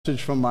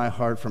Message from my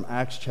heart from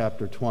Acts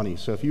chapter 20.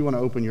 So if you want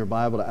to open your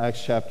Bible to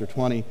Acts chapter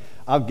 20,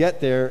 I'll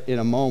get there in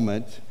a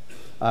moment.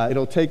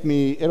 It'll take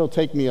me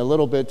a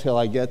little bit till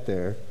I get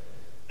there.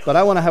 But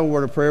I want to have a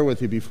word of prayer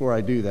with you before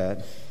I do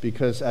that,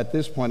 because at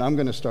this point I'm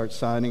going to start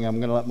signing. I'm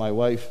going to let my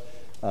wife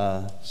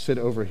sit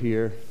over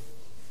here.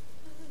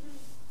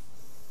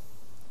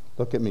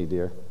 Look at me,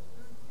 dear.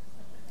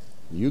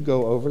 You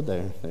go over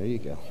there. There you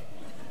go.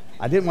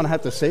 I didn't want to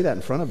have to say that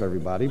in front of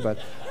everybody, but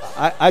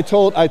I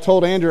told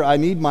Andrew I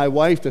need my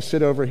wife to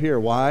sit over here.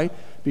 Why?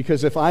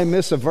 Because if I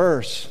miss a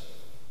verse,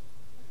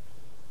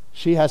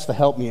 she has to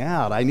help me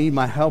out. I need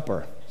my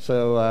helper.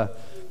 So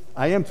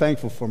I am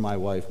thankful for my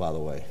wife, by the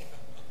way.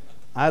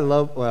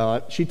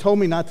 She told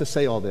me not to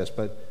say all this,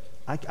 but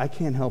I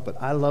can't help it.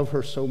 I love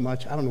her so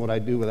much. I don't know what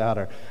I'd do without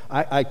her.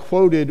 I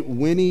quoted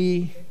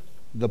Winnie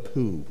the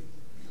Pooh.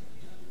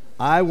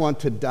 I want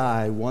to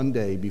die one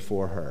day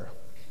before her.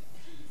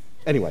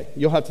 Anyway,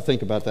 you'll have to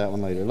think about that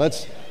one later.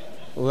 Let's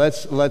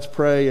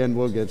pray and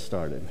we'll get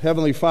started.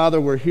 Heavenly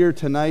Father, we're here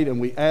tonight and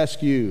we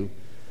ask you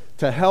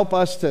to help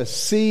us to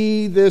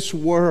see this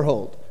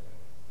world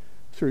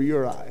through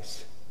your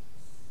eyes.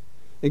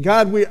 And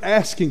God, we're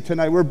asking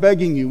tonight, we're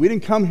begging you. We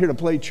didn't come here to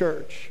play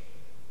church.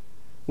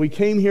 We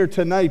came here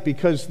tonight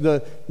because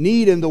the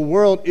need in the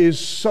world is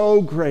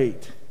so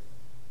great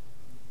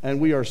and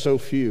we are so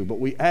few. But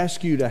we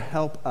ask you to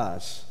help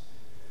us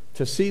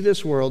to see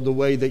this world the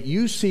way that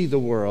you see the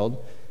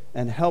world,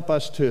 and help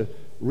us to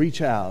reach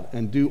out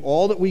and do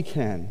all that we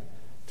can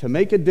to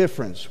make a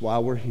difference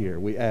while we're here.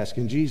 We ask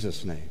in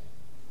Jesus' name.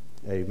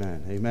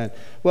 Amen. Amen.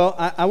 Well,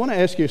 I want to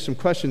ask you some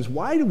questions.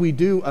 Why do we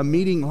do a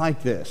meeting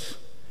like this?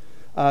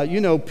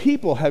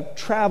 People have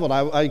traveled.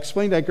 I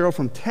explained that girl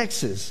from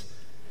Texas.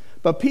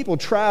 But people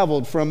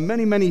traveled from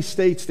many, many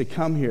states to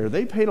come here.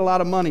 They paid a lot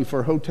of money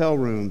for hotel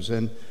rooms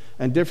and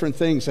different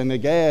things, and the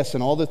gas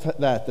and all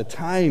the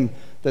time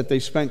that they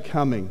spent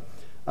coming.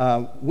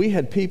 We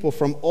had people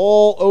from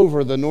all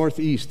over the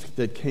Northeast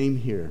that came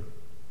here.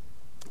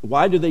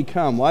 Why do they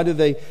come? Why do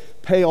they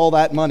pay all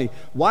that money?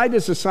 Why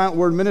does the Silent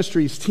Word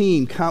Ministries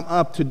team come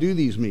up to do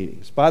these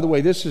meetings? By the way,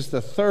 this is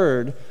the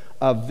third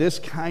of this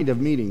kind of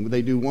meeting.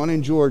 They do one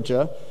in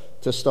Georgia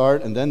to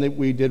start, and then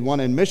we did one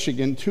in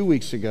Michigan 2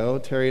 weeks ago.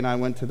 Terry and I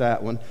went to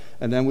that one,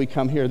 and then we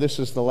come here. This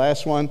is the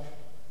last one.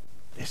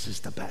 This is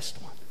the best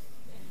one.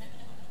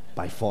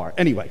 By far.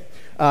 Anyway,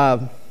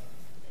 but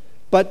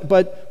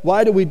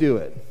why do we do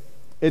it?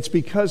 It's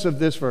because of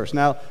this verse.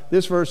 Now,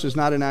 this verse is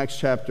not in Acts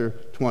chapter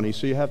 20,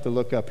 so you have to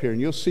look up here,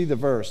 and you'll see the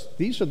verse.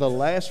 These are the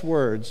last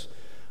words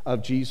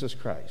of Jesus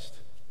Christ.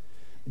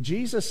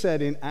 Jesus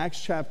said in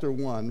Acts chapter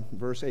 1,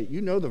 verse 8,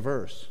 you know the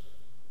verse.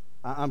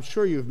 I'm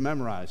sure you've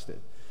memorized it.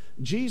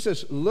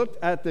 Jesus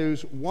looked at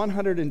those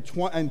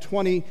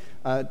 120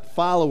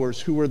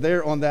 followers who were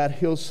there on that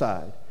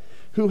hillside,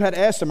 who had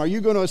asked him, are you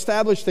going to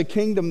establish the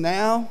kingdom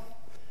now?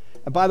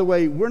 And by the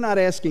way, we're not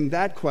asking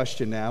that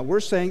question now. We're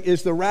saying,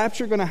 is the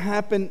rapture going to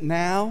happen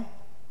now?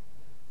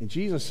 And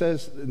Jesus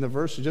says in the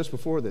verse just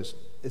before this,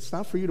 it's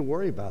not for you to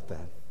worry about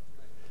that.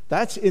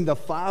 That's in the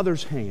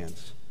Father's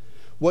hands.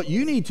 What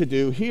you need to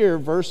do here,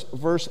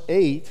 verse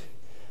 8,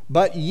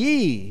 but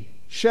ye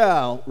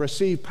shall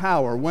receive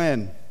power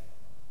when?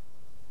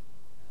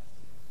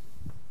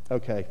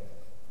 Okay.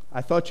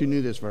 I thought you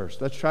knew this verse.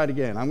 Let's try it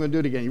again. I'm going to do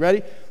it again. You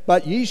ready?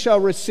 But ye shall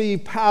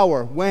receive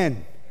power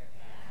when?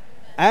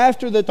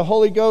 After that the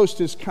Holy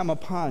Ghost is come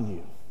upon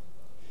you.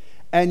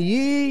 And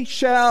ye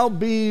shall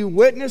be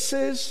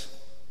witnesses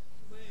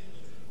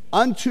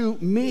unto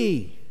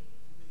me.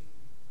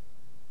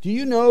 Do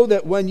you know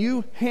that when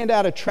you hand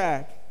out a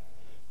tract,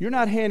 you're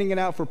not handing it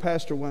out for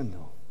Pastor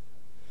Wendell?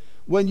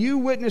 When you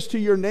witness to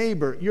your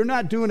neighbor, you're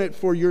not doing it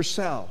for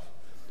yourself.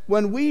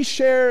 When we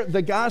share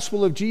the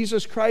gospel of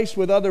Jesus Christ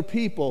with other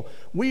people,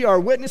 we are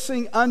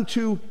witnessing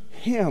unto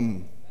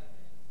him.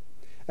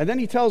 And then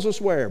he tells us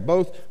where?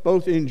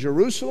 Both in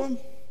Jerusalem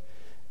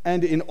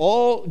and in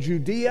all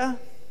Judea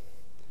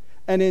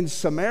and in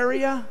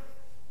Samaria,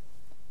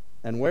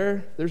 and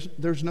where?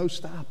 There's no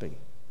stopping.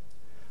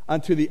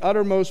 Unto the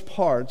uttermost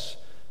parts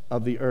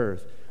of the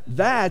earth.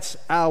 That's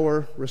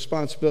our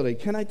responsibility.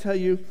 Can I tell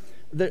you,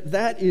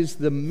 that is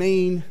the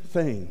main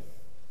thing.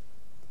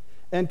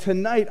 And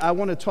tonight, I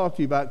want to talk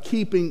to you about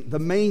keeping the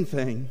main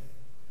thing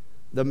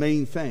the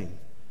main thing.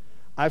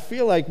 I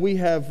feel like we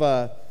have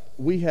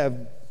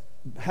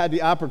had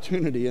the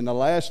opportunity in the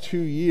last 2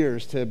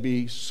 years to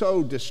be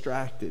so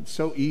distracted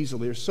so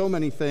easily. There's so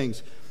many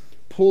things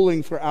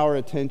pulling for our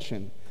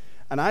attention.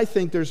 And I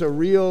think there's a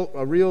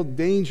real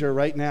danger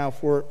right now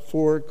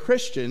for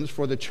Christians,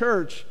 for the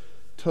church,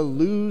 to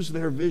lose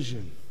their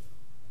vision,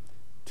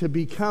 to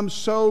become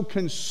so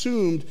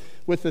consumed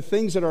with the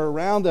things that are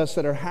around us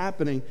that are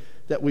happening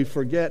that we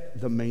forget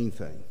the main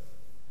thing.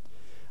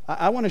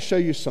 I want to show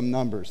you some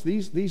numbers.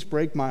 These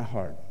break my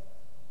heart.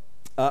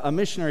 A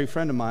missionary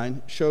friend of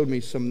mine showed me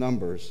some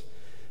numbers.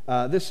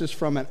 This is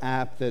from an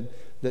app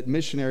that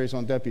missionaries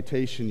on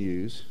deputation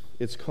use.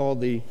 It's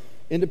called the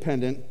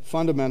Independent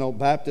Fundamental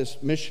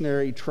Baptist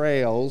Missionary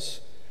Trails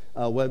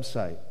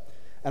website.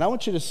 And I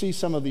want you to see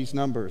some of these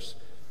numbers.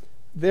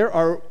 There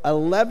are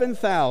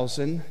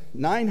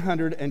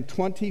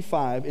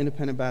 11,925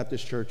 independent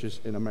Baptist churches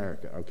in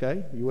America,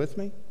 okay? You with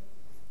me?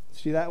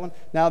 See that one?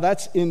 Now,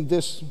 that's in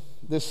this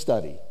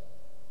study.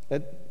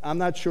 I'm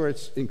not sure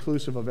it's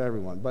inclusive of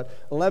everyone,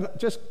 but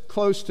just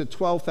close to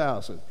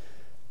 12,000.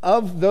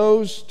 Of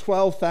those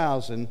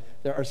 12,000,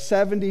 there are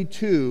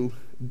 72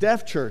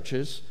 deaf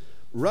churches.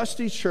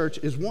 Rusty's church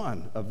is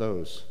one of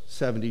those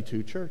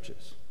 72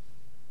 churches.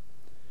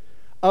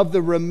 Of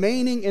the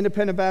remaining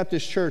independent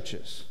Baptist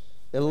churches,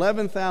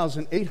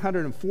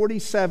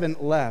 11,847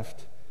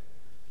 left,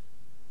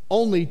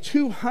 only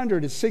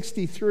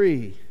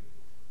 263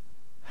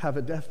 have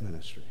a deaf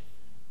ministry.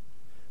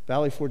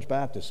 Valley Forge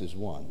Baptist is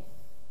one.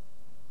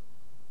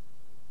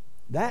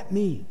 That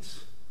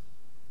means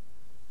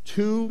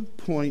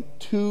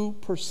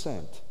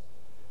 2.2%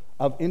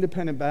 of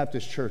independent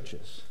Baptist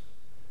churches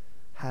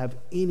have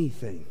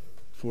anything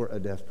for a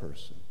deaf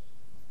person.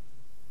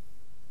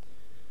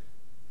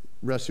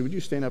 Rusty, would you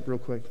stand up real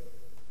quick?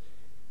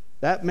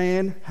 That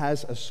man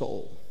has a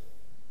soul.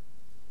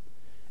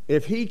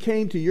 If he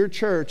came to your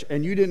church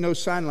and you didn't know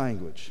sign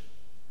language,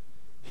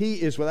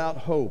 he is without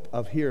hope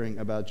of hearing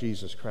about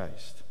Jesus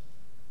Christ.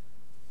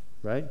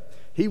 Right?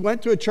 He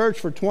went to a church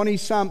for 20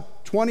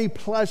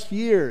 plus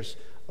years,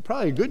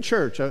 probably a good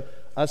church, a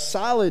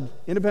solid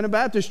independent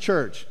Baptist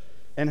church,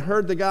 and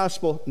heard the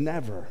gospel.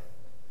 Never.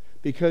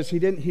 Because he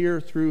didn't hear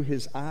through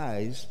his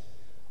eyes.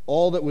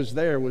 All that was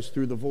there was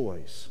through the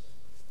voice.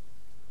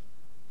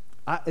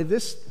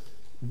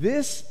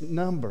 This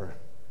number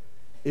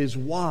is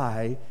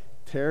why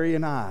Terry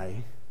and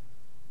I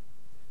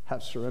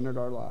have surrendered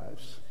our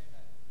lives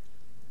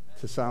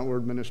to Silent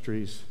Word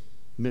Ministries'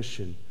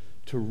 mission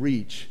to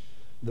reach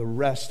the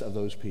rest of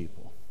those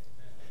people.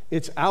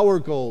 It's our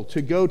goal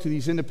to go to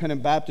these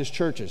independent Baptist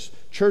churches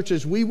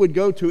we would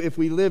go to if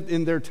we lived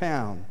in their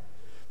town,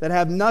 that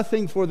have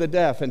nothing for the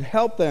deaf, and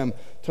help them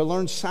to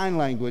learn sign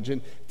language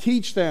and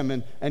teach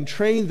them and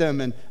train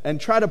them and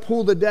try to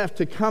pull the deaf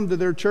to come to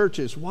their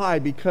churches. Why?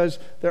 Because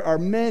there are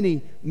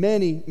many,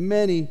 many,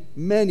 many,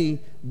 many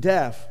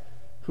deaf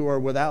who are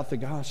without the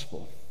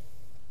gospel.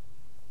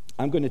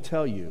 I'm going to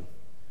tell you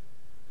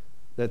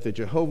that the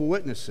Jehovah's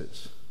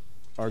Witnesses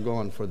are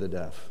going for the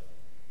deaf.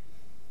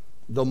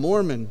 The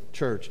Mormon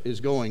church is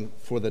going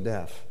for the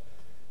deaf.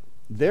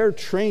 They're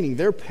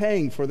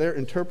paying for their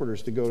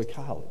interpreters to go to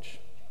college.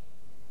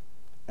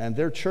 And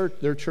their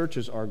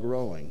churches are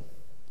growing,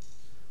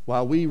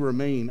 while we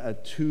remain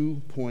at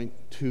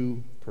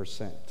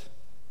 2.2%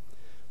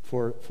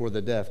 for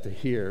the deaf to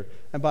hear.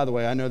 And by the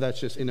way, I know that's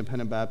just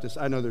independent Baptists.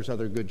 I know there's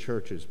other good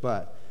churches,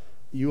 but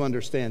you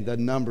understand the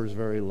number's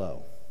very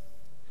low.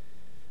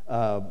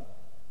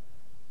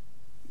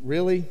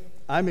 Really,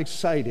 I'm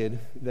excited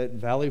that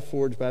Valley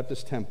Forge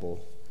Baptist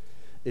Temple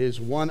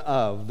is one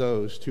of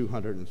those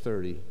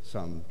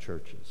 230-some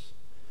churches.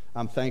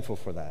 I'm thankful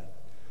for that.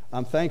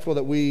 I'm thankful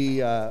that we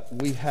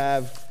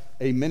have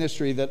a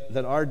ministry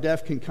that our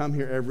deaf can come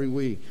here every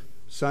week.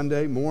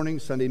 Sunday morning,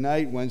 Sunday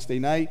night, Wednesday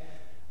night.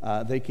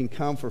 They can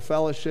come for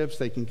fellowships.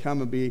 They can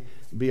come and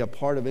be a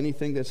part of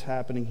anything that's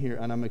happening here,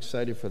 and I'm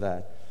excited for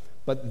that.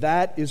 But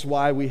that is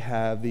why we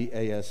have the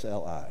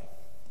ASLI.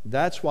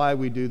 That's why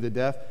we do the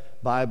Deaf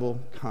Bible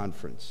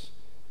Conference.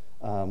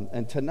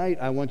 And tonight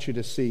I want you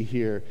to see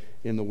here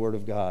in the Word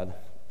of God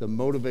the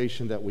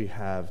motivation that we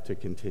have to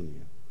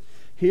continue.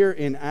 Here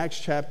in Acts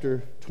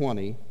chapter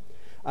 20,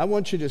 I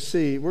want you to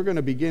see, we're going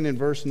to begin in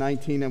verse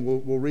 19, and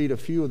we'll read a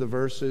few of the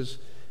verses,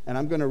 and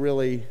I'm going to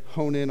really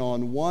hone in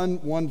on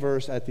one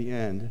verse at the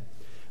end.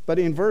 But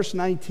in verse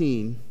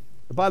 19,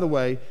 by the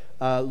way,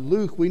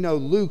 Luke, we know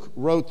Luke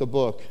wrote the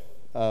book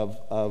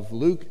of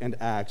Luke and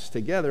Acts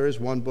together as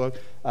one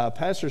book.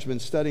 Pastor's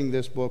been studying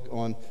this book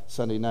on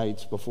Sunday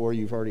nights before.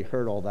 You've already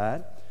heard all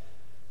that.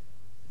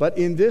 But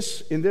in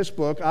this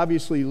book,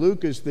 obviously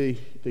Luke is the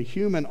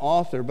human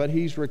author, but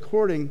he's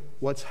recording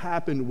what's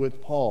happened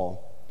with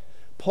Paul.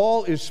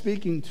 Paul is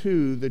speaking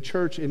to the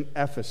church in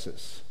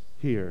Ephesus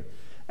here,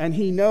 and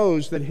he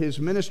knows that his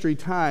ministry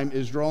time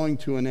is drawing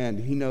to an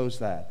end. He knows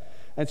that.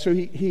 And so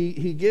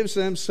he gives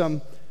them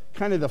some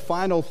kind of the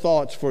final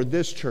thoughts for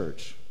this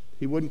church.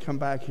 He wouldn't come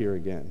back here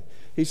again.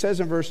 He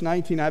says in verse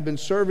 19, I've been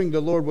serving the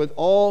Lord with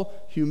all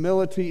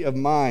humility of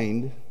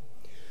mind,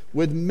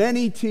 with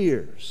many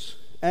tears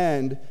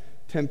and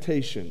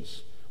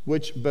temptations,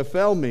 which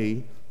befell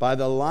me by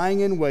the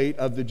lying in wait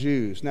of the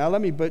Jews. Now let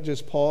me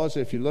just pause.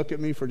 If you look at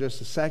me for just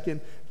a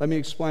second, let me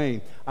explain.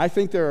 I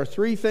think there are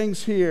three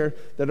things here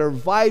that are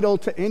vital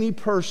to any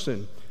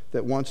person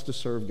that wants to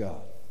serve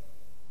God.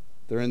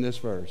 They're in this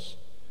verse.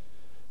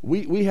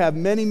 We have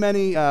many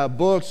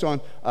books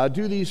on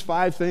do these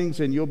 5 things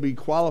and you'll be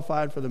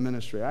qualified for the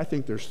ministry. I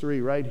think there's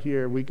 3 right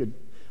here.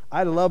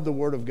 I love the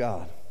Word of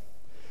God.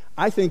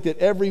 I think that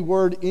every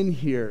word in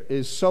here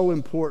is so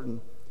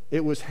important.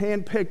 It was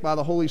handpicked by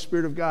the Holy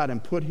Spirit of God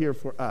and put here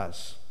for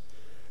us.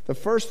 The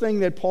first thing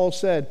that Paul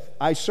said,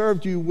 I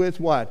served you with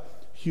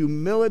what?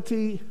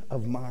 Humility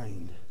of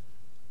mind.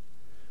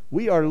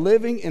 We are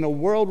living in a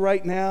world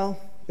right now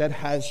that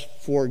has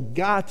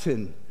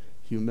forgotten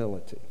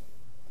humility.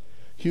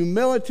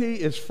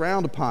 Humility is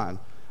frowned upon.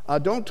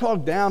 Don't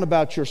talk down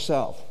about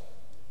yourself.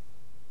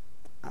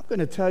 I'm going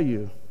to tell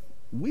you,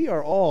 we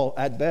are all,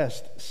 at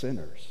best,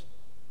 sinners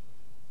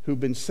who've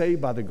been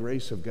saved by the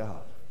grace of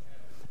God.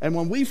 And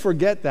when we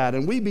forget that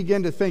and we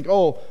begin to think,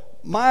 oh,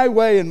 my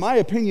way and my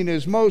opinion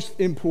is most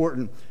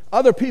important,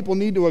 other people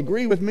need to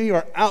agree with me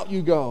or out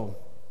you go,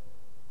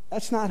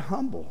 that's not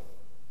humble.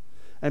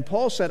 And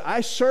Paul said,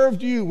 I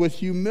served you with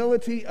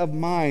humility of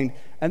mind.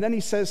 And then he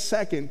says,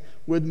 second,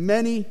 with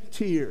many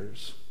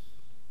tears.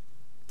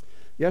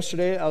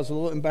 Yesterday, I was a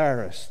little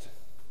embarrassed.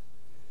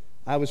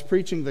 I was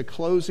preaching the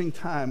closing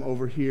time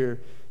over here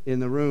in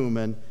the room,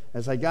 and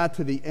as I got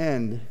to the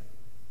end,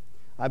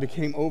 I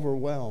became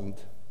overwhelmed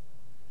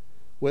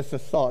with the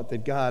thought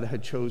that God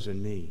had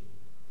chosen me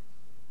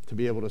to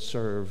be able to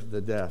serve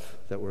the deaf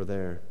that were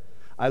there.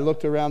 I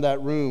looked around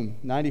that room,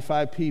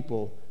 95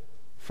 people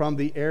from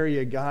the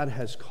area God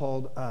has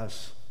called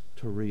us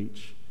to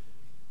reach,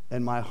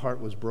 and my heart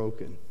was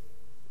broken.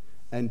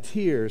 And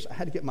tears, I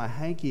had to get my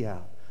hanky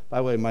out. By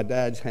the way, my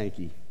dad's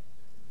hanky.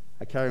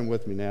 I carry him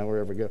with me now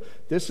wherever I go.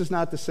 This is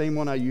not the same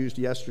one I used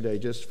yesterday,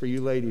 just for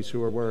you ladies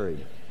who are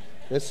worried.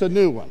 It's a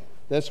new one.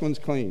 This one's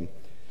clean.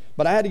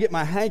 But I had to get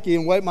my hanky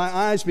and wipe my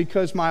eyes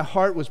because my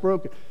heart was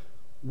broken.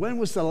 When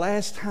was the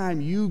last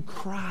time you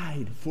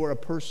cried for a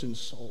person's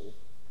soul?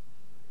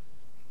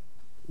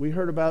 We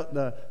heard about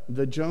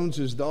the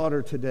Joneses'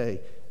 daughter today.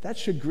 That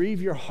should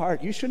grieve your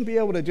heart. You shouldn't be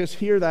able to just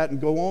hear that and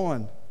go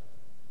on.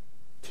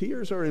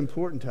 Tears are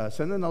important to us.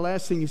 And then the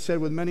last thing he said,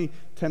 with many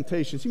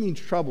temptations, he means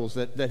troubles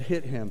that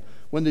hit him.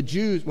 When the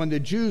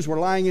Jews were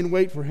lying in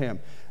wait for him.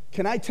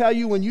 Can I tell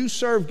you, when you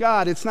serve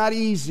God, it's not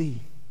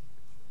easy.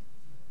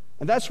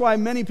 And that's why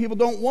many people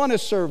don't want to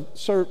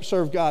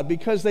serve God,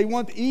 because they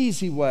want the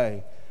easy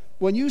way.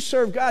 When you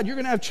serve God, you're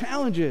going to have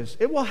challenges.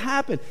 It will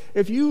happen.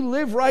 If you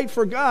live right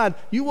for God,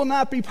 you will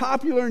not be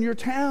popular in your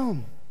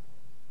town.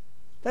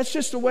 That's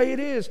just the way it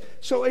is.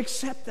 So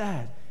accept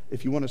that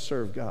if you want to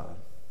serve God.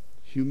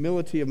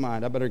 Humility of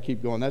mind. I better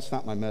keep going. That's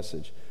not my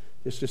message.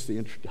 It's just the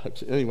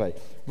introduction. Anyway,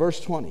 verse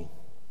 20.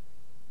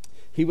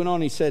 He went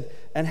on, he said,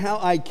 and how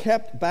I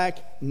kept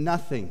back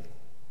nothing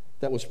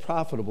that was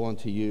profitable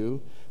unto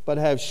you, but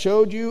have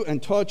showed you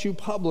and taught you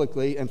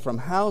publicly and from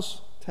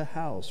house to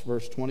house.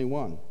 Verse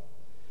 21.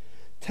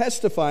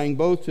 Testifying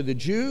both to the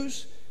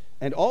Jews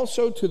and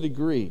also to the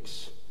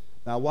Greeks.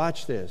 Now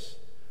watch this.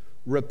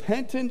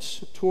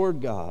 Repentance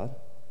toward God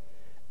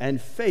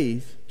and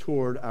faith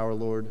toward our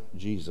Lord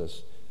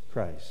Jesus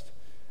Christ.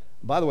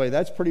 By the way,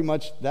 that's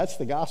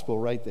the gospel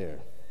right there.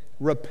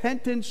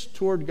 Repentance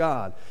toward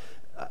God.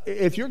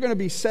 If you're going to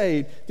be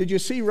saved, did you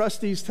see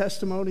Rusty's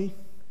testimony?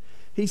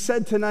 He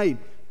said tonight,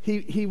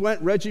 he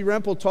went, Reggie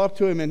Rempel talked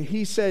to him, and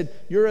he said,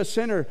 you're a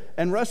sinner.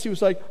 And Rusty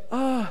was like,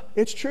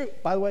 it's true.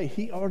 By the way,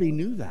 he already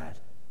knew that.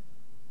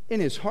 In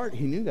his heart,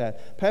 he knew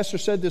that. Pastor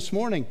said this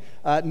morning,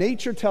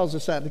 nature tells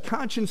us that. The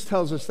conscience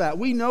tells us that.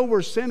 We know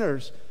we're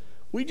sinners.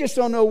 We just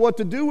don't know what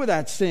to do with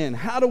that sin.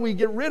 How do we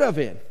get rid of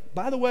it?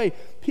 By the way,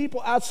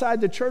 people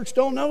outside the church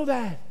don't know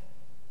that.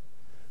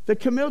 The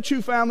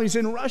Kamilchu families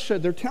in Russia,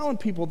 they're telling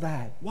people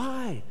that.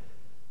 Why?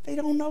 They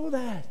don't know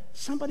that.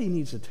 Somebody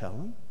needs to tell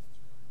them.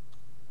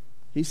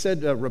 He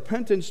said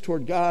repentance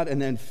toward God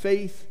and then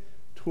faith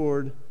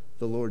toward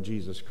the Lord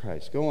Jesus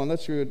Christ. Go on,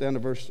 let's go down to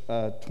verse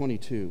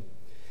 22.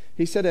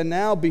 He said, and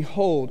now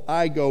behold,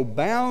 I go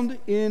bound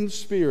in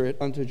spirit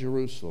unto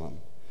Jerusalem,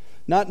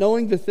 not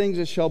knowing the things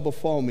that shall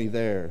befall me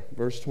there.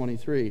 Verse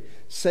 23,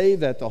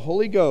 save that the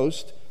Holy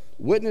Ghost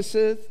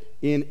witnesseth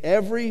in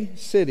every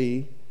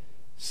city,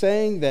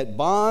 saying that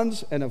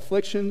bonds and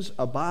afflictions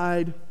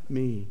abide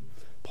me.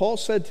 Paul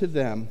said to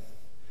them,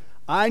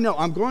 I know,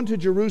 I'm going to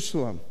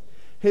Jerusalem.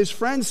 His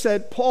friends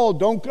said, Paul,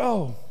 don't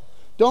go.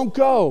 Don't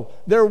go.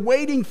 They're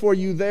waiting for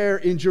you there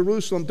in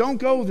Jerusalem. Don't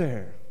go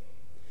there.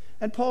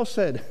 And Paul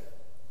said,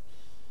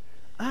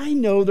 I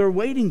know they're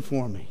waiting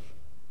for me.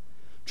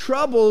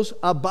 Troubles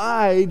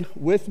abide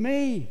with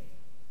me.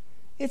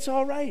 It's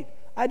all right.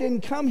 I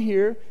didn't come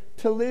here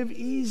to live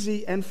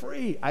easy and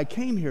free. I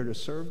came here to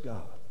serve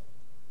God.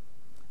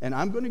 And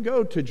I'm going to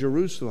go to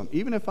Jerusalem,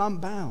 even if I'm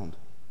bound.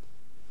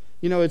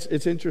 You know,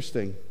 it's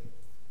interesting.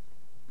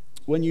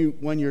 When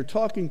you're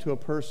talking to a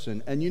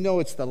person and you know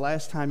it's the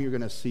last time you're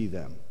going to see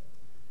them,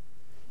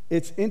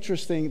 it's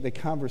interesting the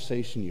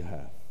conversation you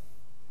have.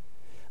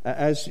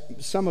 As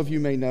some of you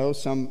may know,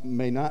 some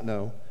may not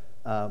know,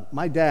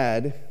 my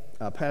dad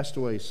passed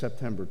away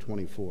September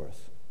 24th.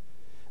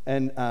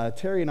 And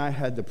Terry and I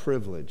had the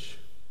privilege,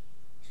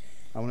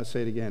 I want to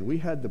say it again, we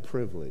had the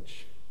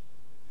privilege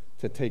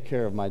to take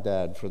care of my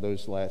dad for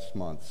those last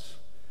months.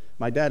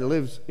 My dad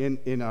lives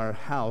in our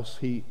house.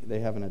 They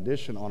have an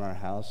addition on our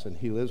house, and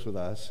he lives with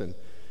us, and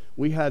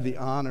we had the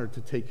honor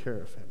to take care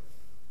of him.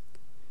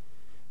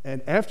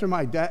 And after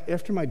my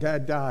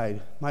dad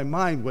died, my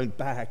mind went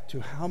back to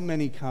how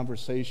many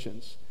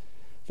conversations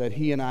that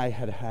he and I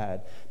had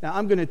had. Now,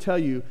 I'm going to tell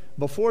you,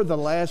 before the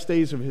last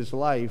days of his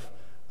life,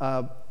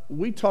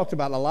 we talked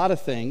about a lot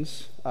of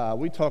things.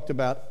 We talked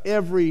about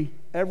every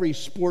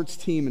sports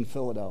team in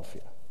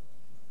Philadelphia.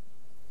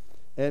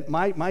 And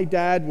my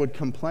dad would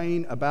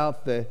complain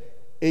about the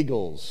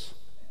Eagles.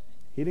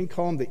 He didn't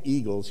call them the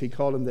Eagles. He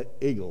called them the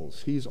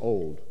Eagles. He's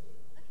old.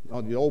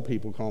 The old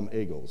people call them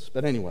Eagles.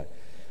 But anyway,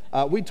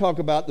 we talk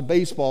about the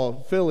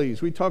baseball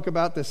Phillies. We talk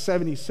about the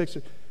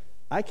 76ers.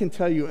 I can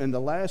tell you in the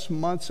last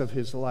months of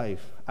his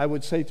life, I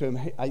would say to him,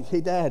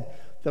 hey, Dad,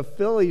 the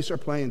Phillies are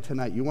playing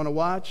tonight. You want to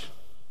watch?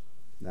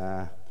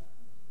 Nah.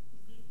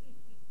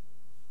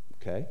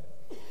 Okay.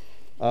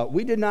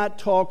 We did not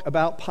talk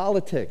about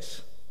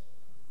politics.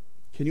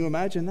 Can you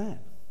imagine that?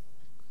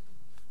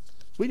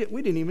 We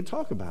didn't even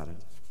talk about it.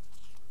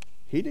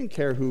 He didn't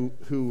care who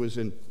was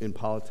in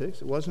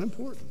politics. It wasn't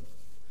important.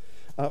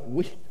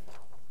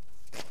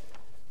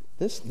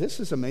 This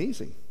is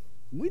amazing.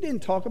 We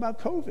didn't talk about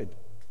COVID.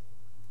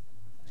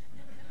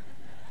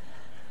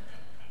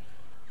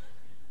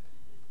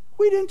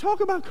 We didn't talk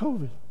about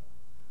COVID.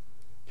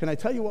 Can I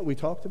tell you what we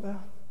talked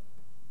about?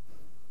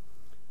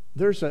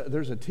 There's a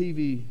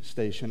TV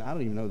station, I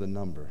don't even know the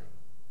number,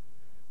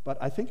 but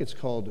I think it's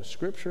called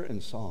Scripture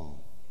and Song.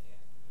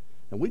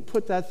 And we'd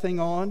put that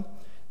thing on,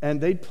 and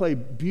they'd play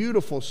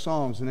beautiful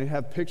songs, and they'd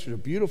have pictures,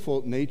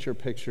 beautiful nature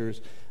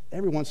pictures.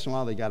 Every once in a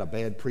while, they got a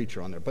bad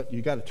preacher on there, but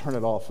you got to turn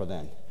it off for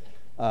them.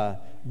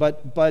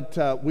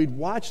 But we'd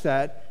watch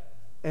that,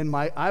 and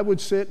I would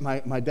sit,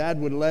 my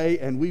dad would lay,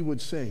 and we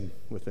would sing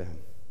with them.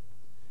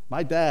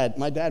 My dad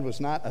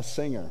was not a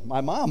singer. My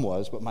mom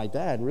was, but my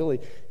dad really,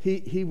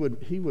 he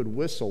would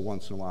whistle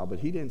once in a while, but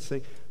he didn't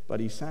sing, but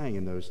he sang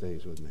in those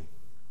days with me.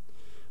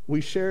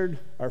 We shared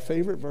our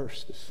favorite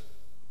verses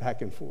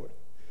back and forth.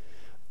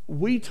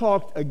 We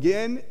talked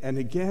again and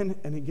again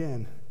and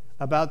again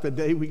about the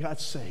day we got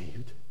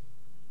saved.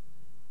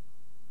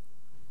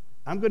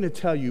 I'm going to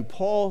tell you,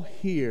 Paul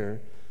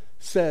here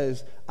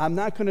says, I'm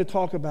not going to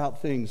talk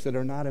about things that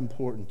are not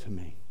important to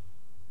me.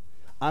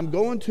 I'm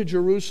going to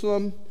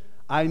Jerusalem.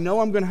 I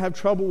know I'm going to have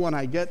trouble when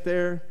I get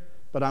there,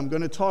 but I'm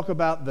going to talk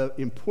about the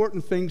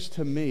important things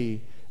to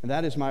me, and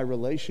that is my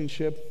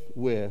relationship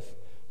with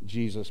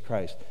Jesus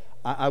Christ.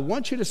 I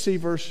want you to see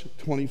verse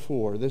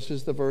 24. This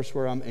is the verse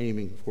where I'm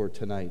aiming for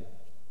tonight.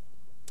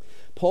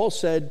 Paul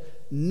said,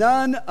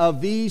 none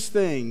of these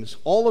things,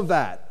 all of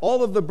that,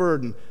 all of the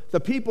burden, the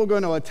people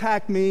going to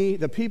attack me,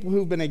 the people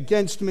who've been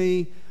against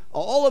me,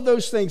 all of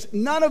those things,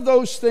 none of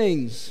those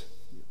things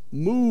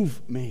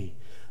move me.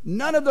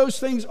 None of those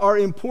things are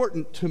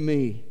important to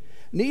me.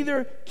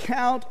 Neither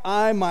count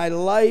I my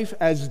life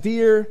as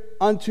dear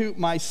unto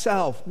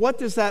myself. What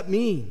does that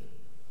mean?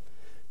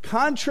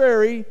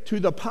 Contrary to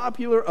the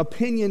popular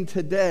opinion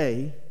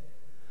today,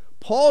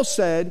 Paul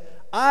said,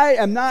 I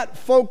am not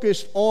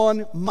focused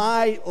on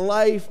my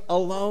life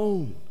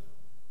alone.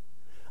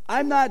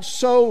 I'm not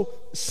so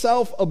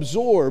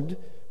self-absorbed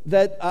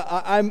that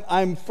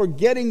I'm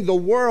forgetting the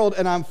world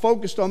and I'm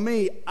focused on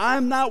me.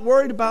 I'm not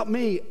worried about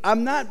me.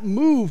 I'm not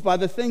moved by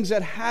the things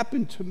that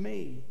happen to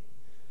me.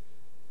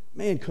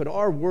 Man, could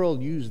our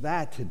world use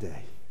that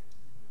today?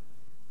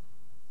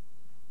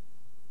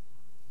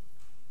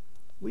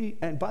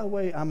 And by the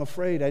way, I'm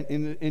afraid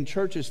in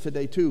churches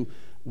today too,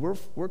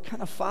 we're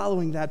kind of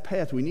following that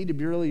path. We need to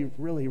be really,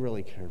 really,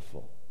 really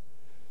careful.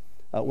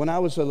 When I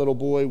was a little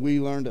boy, we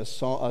learned a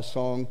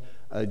song,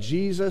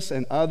 Jesus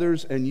and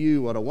Others and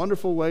You. What a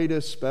wonderful way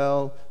to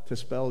spell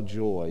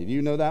joy. Do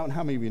you know that one?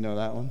 How many of you know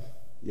that one?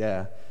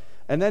 Yeah.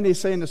 And then they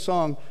say in the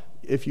song,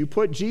 if you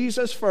put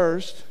Jesus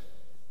first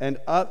and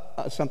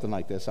something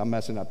like this, I'm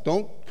messing up.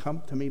 Don't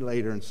come to me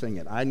later and sing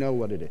it. I know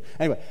what it is.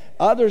 Anyway,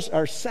 others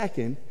are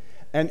second.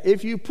 And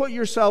if you put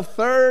yourself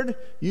third,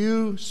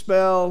 you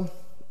spell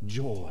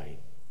joy.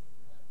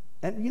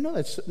 And you know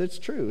that's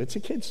true. It's a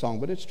kid's song,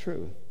 but it's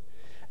true.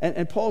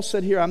 And Paul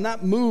said here, I'm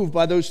not moved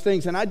by those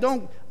things, and I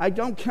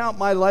don't count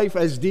my life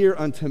as dear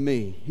unto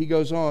me. He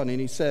goes on and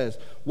he says,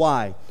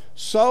 why?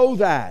 So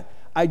that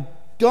I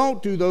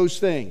don't do those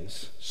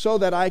things, so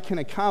that I can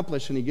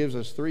accomplish, and he gives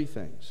us three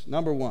things.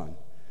 Number one,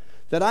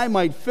 that I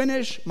might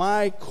finish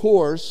my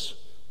course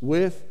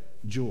with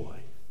joy.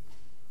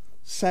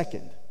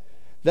 Second,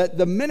 that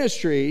the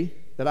ministry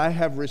that I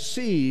have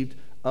received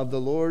of the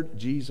Lord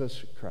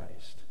Jesus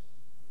Christ.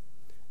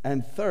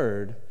 And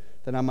third,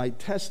 that I might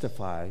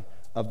testify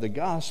of the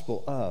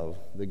gospel of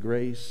the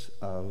grace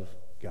of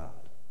God.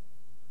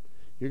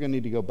 You're going to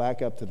need to go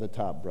back up to the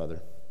top,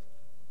 brother,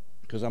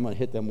 because I'm going to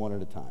hit them one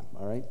at a time,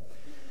 all right?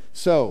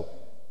 So,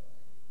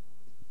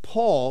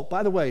 Paul,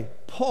 by the way,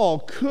 Paul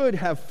could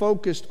have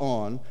focused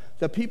on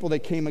the people that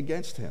came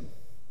against him.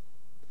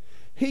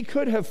 He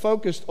could have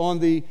focused on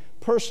the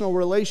personal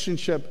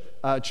relationship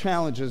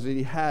challenges that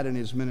he had in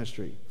his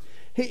ministry.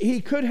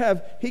 He could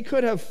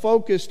have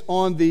focused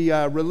on the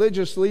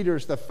religious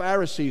leaders, the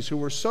Pharisees, who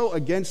were so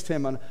against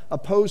him and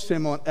opposed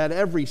him at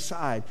every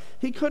side.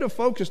 He could have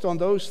focused on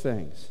those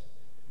things.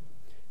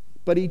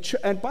 But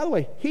and by the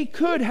way, he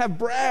could have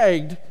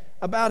bragged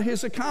about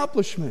his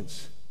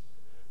accomplishments.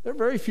 There are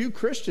very few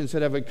Christians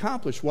that have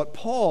accomplished what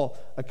Paul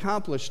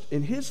accomplished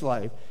in his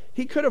life.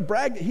 He could have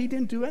bragged. He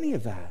didn't do any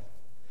of that.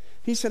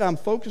 He said, I'm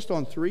focused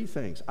on three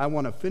things. I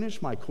want to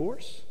finish my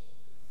course.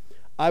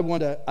 I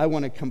want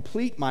to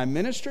complete my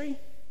ministry,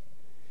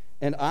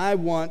 And I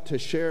want to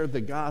share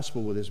the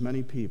gospel with as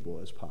many people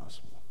as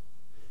possible.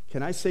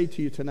 Can I say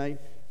to you tonight,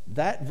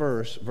 that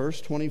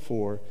verse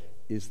 24,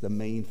 is the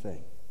main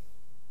thing.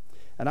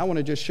 And I want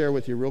to just share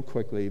with you real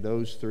quickly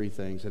those three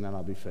things, and then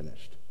I'll be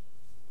finished.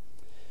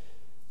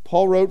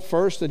 Paul wrote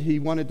first that he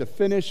wanted to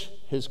finish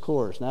his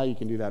course. Now you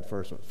can do that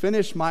first one.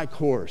 Finish my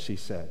course, he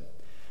said.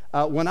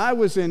 When I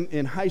was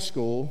in high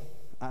school,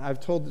 I've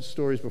told the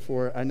stories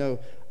before. I know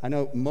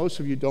most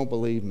of you don't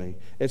believe me.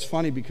 It's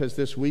funny because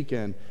this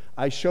weekend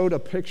I showed a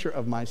picture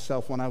of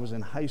myself when I was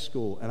in high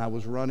school and I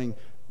was running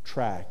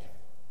track.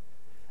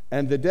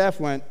 And the deaf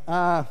went,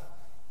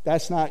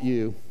 that's not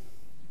you.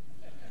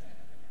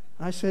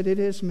 I said, it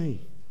is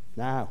me.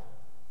 Now,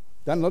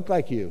 doesn't look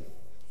like you.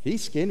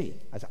 He's skinny.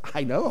 I said,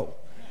 I know.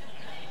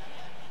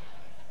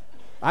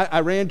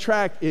 I ran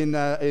track in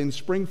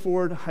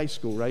Springford High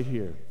School right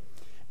here.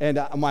 And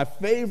my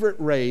favorite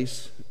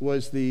race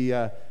was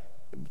today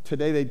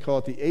they'd call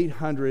it the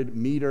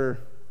 800-meter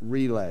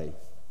relay.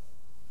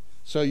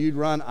 So you'd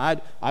run,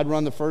 I'd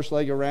run the first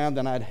leg around,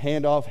 then I'd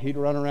hand off, he'd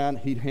run around,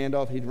 he'd hand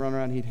off, he'd run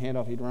around, he'd hand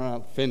off, he'd run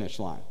around, finish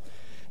line.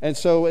 And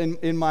so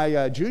in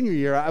my junior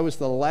year, I was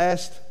the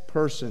last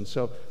person.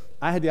 So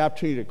I had the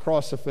opportunity to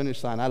cross the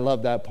finish line. I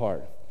loved that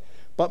part.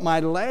 But my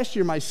last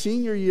year, my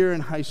senior year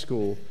in high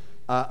school,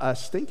 a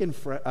stinking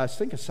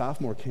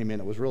sophomore came in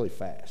that was really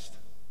fast.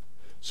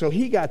 So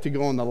he got to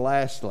go on the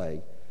last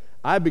leg.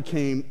 I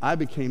became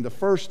the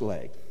first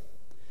leg.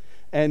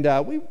 And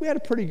we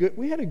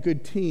had a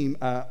good team.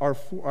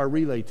 Our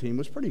relay team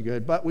was pretty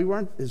good, but we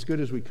weren't as good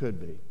as we could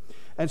be.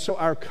 And so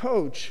our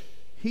coach,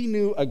 he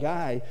knew a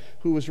guy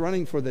who was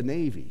running for the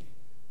Navy.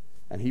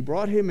 And he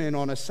brought him in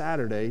on a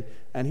Saturday,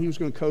 and he was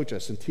going to coach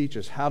us and teach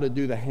us how to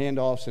do the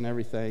handoffs and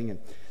everything. And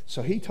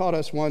so he taught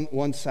us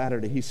one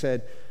Saturday. He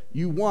said,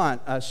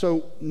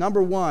 so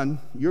number one,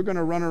 you're going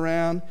to run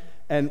around.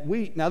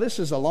 And now this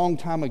is a long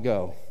time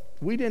ago.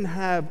 We didn't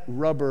have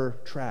rubber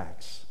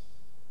tracks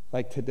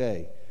like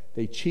today.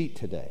 They cheat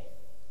today.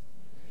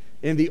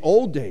 In the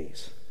old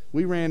days,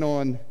 we ran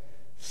on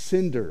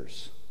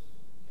cinders.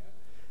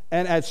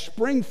 And at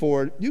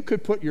Springford, you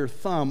could put your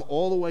thumb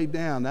all the way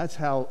down. That's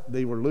how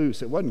they were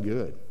loose. It wasn't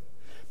good.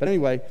 But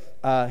anyway,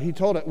 he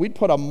told it, we'd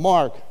put a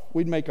mark.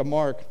 We'd make a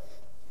mark.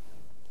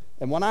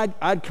 And when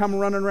I'd come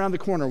running around the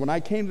corner, when I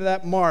came to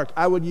that mark,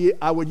 I would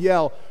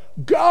yell,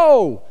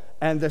 go!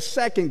 And the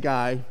second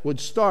guy would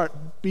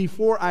start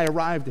before I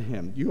arrived to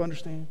him. Do you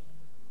understand?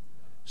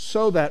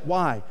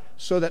 Why?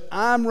 So that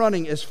I'm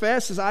running as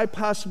fast as I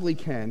possibly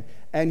can,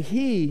 and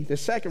he, the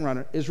second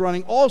runner, is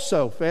running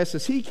also fast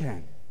as he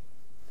can.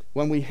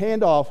 When we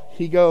hand off,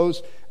 he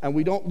goes, and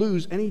we don't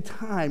lose any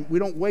time. We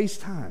don't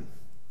waste time.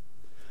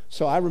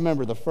 So I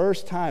remember the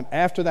first time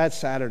after that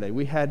Saturday,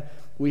 we had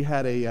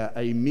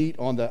a meet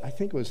on I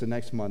think it was the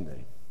next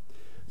Monday.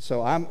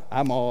 So I'm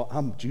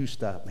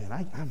juiced up, man.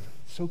 I'm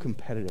so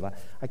competitive.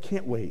 I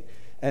can't wait.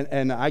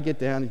 And I get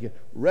down and get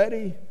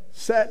ready,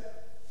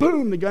 set,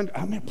 boom, the gun,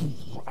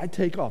 I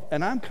take off.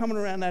 And I'm coming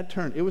around that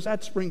turn. It was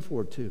at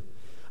Springford, too.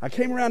 I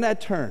came around that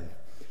turn.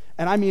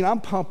 And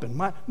I'm pumping.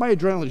 My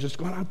adrenaline is just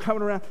going, I'm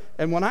coming around.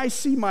 And when I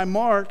see my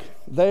mark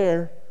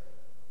there,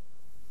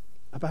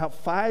 about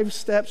 5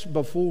 steps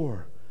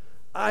before,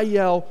 I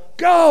yell,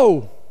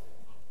 go!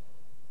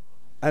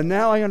 And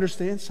now I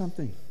understand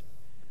something.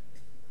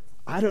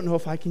 I don't know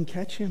if I can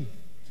catch him.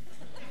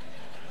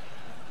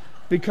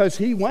 Because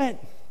he went.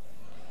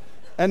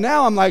 And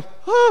now I'm like,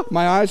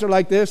 my eyes are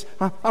like this.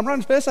 I'm running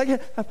as fast as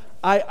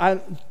I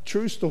can.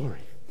 True story.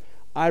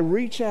 I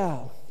reach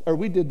out, or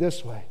we did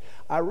this way.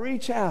 I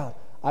reach out.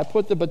 I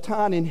put the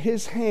baton in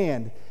his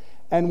hand.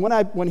 And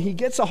when he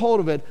gets a hold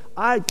of it,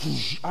 I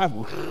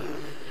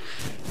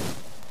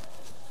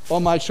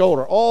on my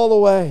shoulder all the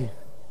way.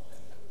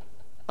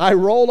 I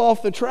rolled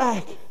off the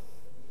track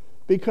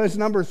because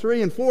number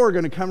 3 and 4 are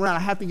going to come around. I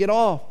have to get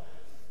off.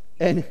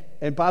 And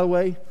by the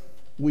way,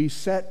 we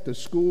set the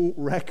school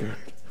record.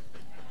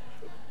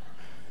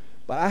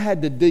 But I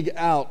had to dig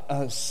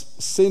out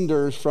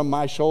cinders from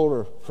my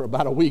shoulder for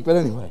about a week. But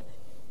anyway,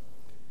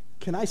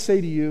 can I say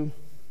to you,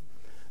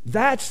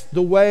 that's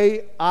the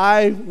way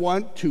I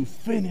want to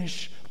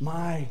finish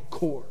my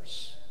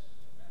course.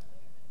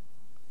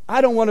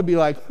 I don't want to be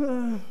like,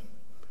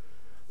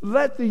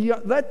 let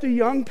the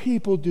young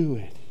people do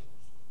it.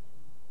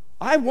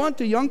 I want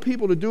the young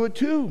people to do it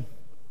too.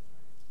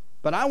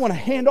 But I want to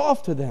hand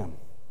off to them,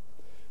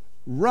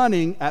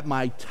 running at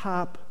my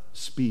top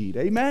speed.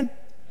 Amen?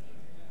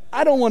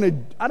 I don't want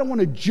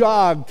to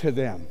jog to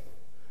them.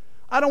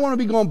 I don't want to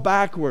be going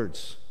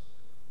backwards.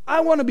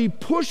 I want to be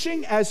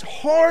pushing as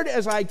hard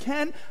as I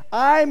can.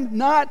 I'm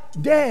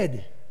not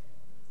dead.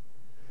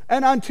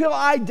 And until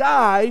I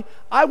die,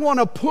 I want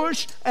to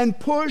push and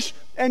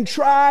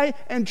try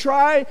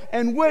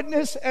and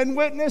witness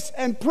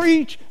and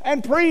preach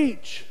and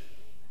preach.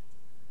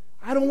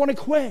 I don't want to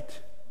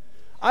quit.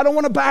 I don't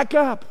want to back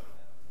up.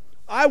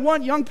 I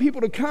want young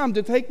people to come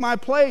to take my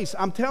place.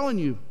 I'm telling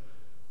you.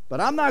 But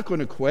I'm not going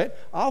to quit.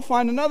 I'll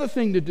find another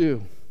thing to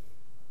do.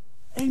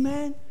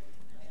 Amen?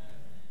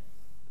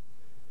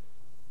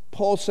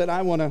 Paul said,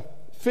 I want to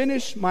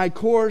finish my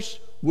course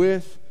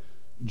with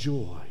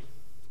joy.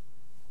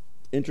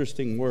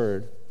 Interesting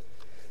word.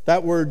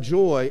 That word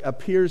joy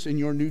appears in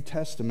your New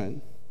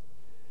Testament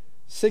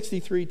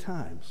 63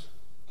 times.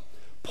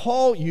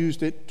 Paul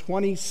used it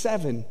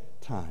 27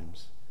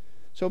 times.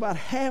 So about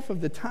half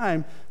of the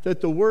time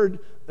that the word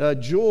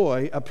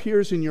joy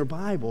appears in your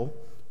Bible,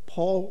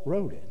 Paul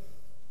wrote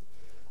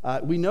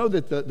it. We know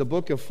that the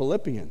book of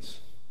Philippians,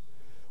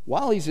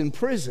 while he's in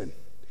prison,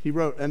 he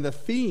wrote, and the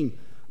theme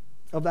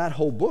of that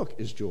whole book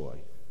is joy.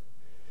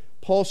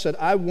 Paul said,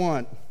 I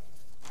want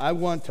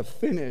to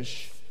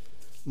finish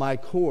my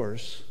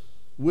course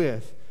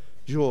with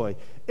joy.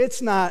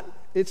 It's not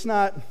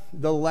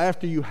the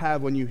laughter you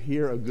have when you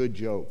hear a good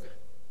joke.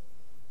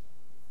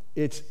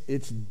 It's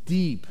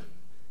deep,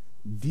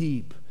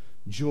 deep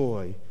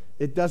joy.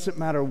 It doesn't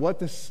matter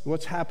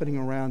what's happening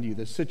around you,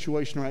 the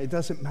situation around you, it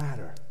doesn't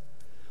matter.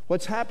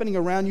 What's happening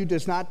around you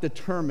does not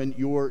determine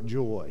your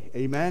joy.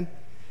 Amen?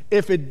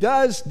 If it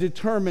does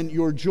determine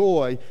your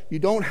joy, you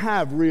don't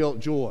have real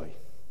joy.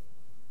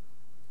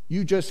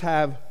 You just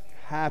have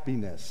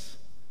happiness,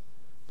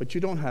 but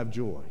you don't have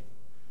joy.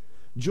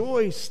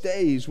 Joy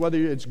stays whether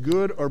it's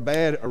good or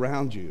bad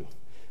around you.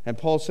 And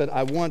Paul said,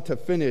 I want to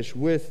finish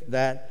with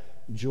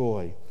that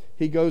joy.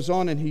 He goes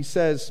on and he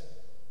says,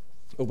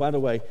 oh, by the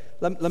way,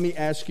 let me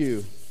ask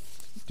you,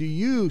 do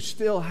you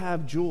still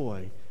have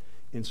joy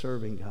in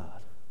serving God?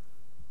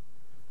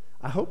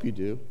 I hope you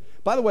do.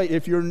 By the way,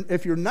 if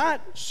you're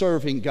not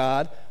serving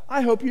God,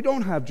 I hope you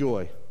don't have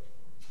joy.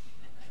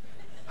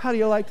 How do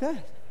you like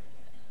that?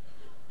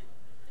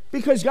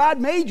 Because God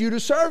made you to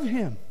serve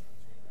Him.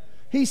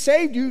 He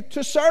saved you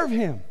to serve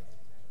Him.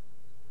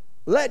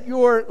 Let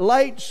your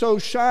light so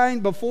shine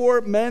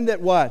before men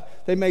that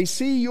what? They may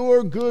see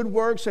your good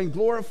works and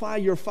glorify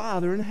your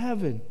Father in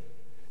heaven.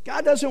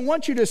 God doesn't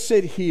want you to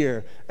sit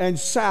here and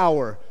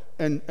sour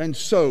and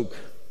soak.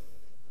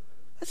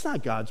 That's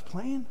not God's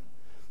plan.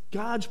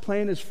 God's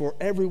plan is for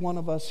every one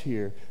of us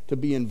here to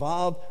be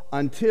involved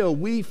until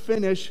we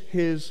finish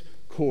His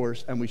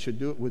course, and we should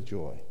do it with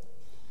joy.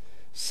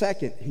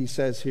 Second, he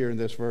says here in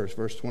this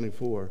verse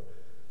 24,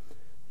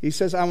 he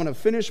says, I want to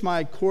finish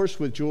my course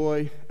with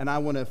joy, and I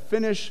want to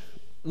finish,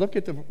 look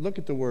at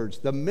the words,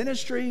 the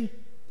ministry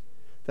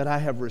that I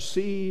have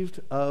received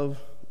of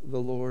the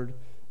Lord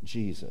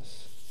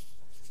Jesus.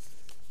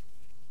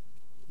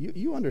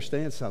 You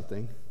understand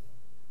something.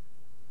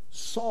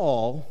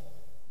 Saul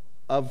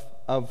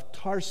of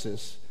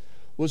Tarsus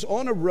was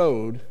on a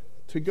road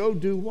to go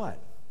do what?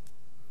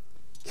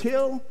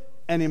 Kill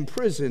and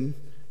imprison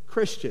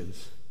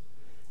Christians.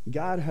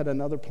 God had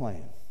another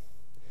plan.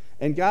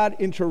 And God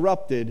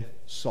interrupted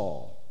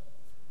Saul.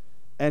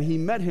 And he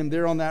met him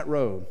there on that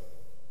road.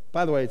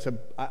 By the way,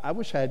 I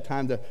wish I had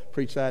time to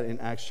preach that in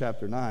Acts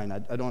chapter 9.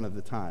 I don't have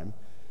the time.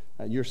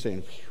 You're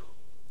saying, phew.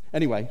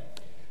 Anyway,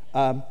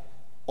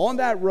 on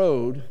that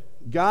road,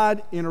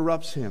 God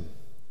interrupts him.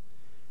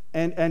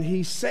 And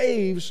he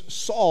saves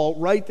Saul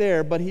right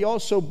there, but he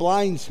also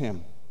blinds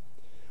him.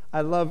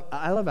 I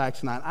love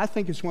Acts 9. I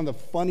think it's one of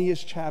the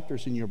funniest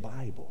chapters in your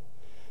Bible.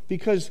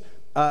 Because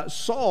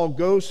Saul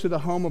goes to the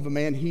home of a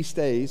man, he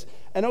stays.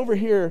 And over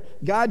here,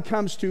 God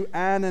comes to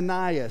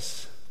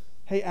Ananias.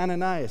 Hey,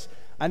 Ananias,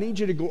 I need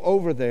you to go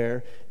over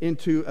there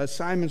into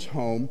Simon's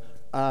home.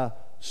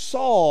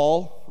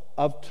 Saul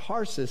of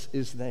Tarsus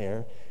is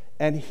there,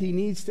 and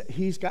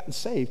he's gotten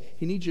saved.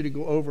 He needs you to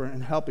go over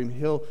and help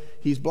him.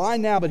 He's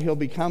blind now, but he'll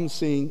become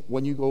seeing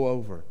when you go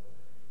over.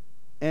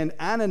 And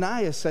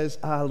Ananias says,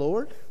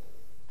 Lord,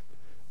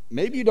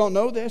 maybe you don't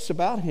know this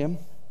about him,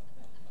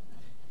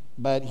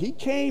 but he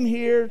came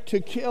here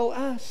to kill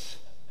us.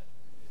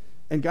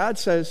 And God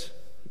says,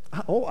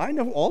 oh, I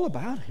know all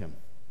about him.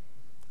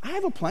 I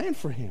have a plan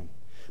for him.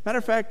 Matter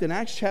of fact, in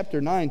Acts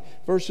chapter 9,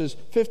 verses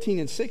 15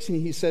 and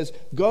 16, he says,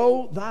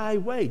 go thy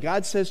way.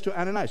 God says to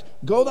Ananias,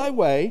 go thy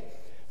way,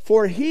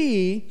 for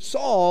he,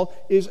 Saul,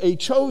 is a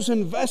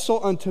chosen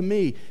vessel unto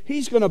me.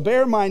 He's going to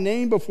bear my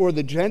name before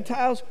the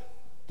Gentiles.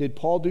 Did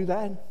Paul do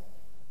that?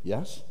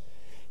 Yes.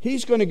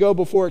 He's going to go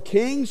before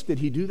kings. Did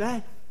he do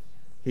that?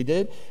 He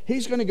did.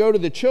 He's going to go to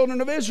the children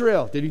of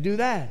Israel. Did he do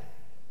that?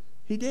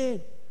 He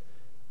did.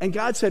 And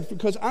God said,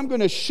 because I'm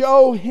going to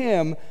show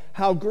him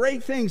how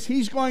great things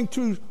he's going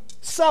to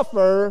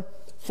suffer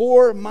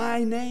for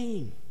my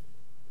name.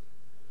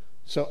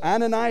 So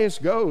Ananias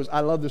goes.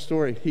 I love the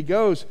story. He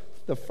goes.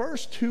 The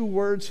first two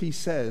words he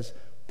says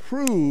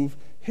prove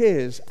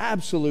his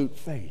absolute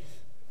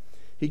faith.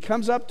 He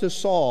comes up to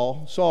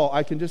Saul. Saul,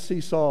 I can just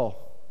see Saul.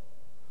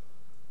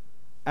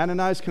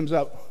 Ananias comes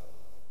up.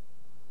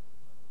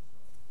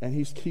 And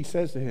he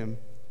says to him,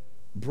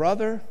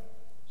 brother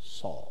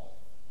Saul.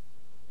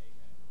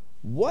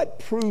 What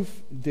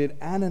proof did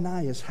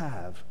Ananias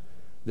have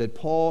that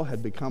Paul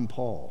had become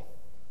Paul?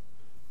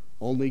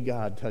 Only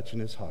God touching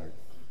his heart.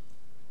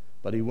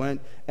 But he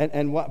went,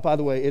 and what, by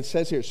the way, it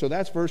says here, so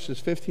that's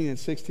verses 15 and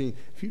 16.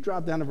 If you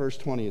drop down to verse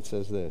 20, it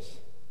says this.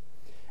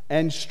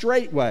 And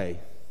straightway,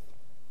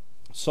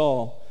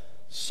 Saul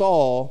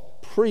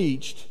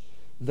preached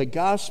the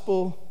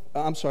gospel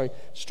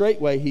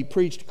straightway he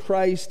preached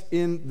Christ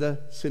in the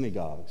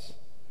synagogues,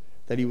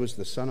 that he was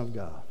the Son of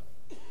God.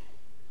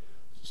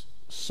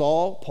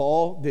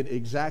 Paul did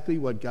exactly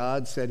what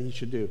God said he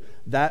should do.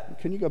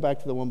 Can you go back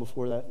to the one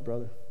before that,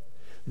 brother?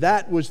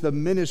 That was the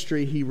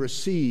ministry he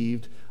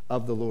received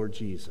of the Lord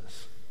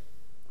Jesus.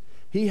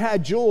 He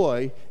had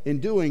joy in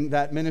doing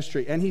that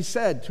ministry. And he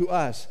said to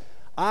us,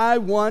 I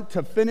want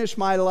to finish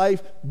my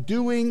life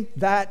doing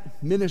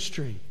that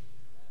ministry.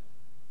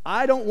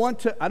 I don't want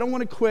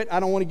to quit. I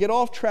don't want to get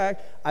off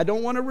track. I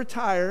don't want to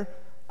retire.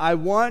 I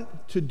want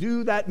to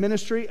do that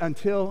ministry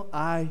until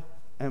I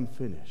am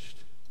finished.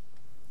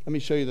 Let me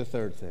show you the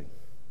third thing.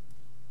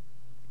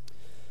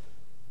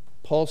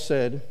 Paul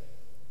said,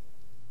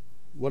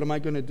 what am I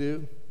going to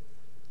do?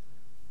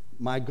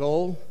 My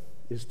goal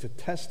is to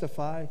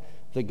testify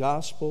the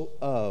gospel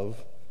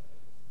of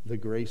the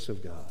grace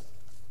of God.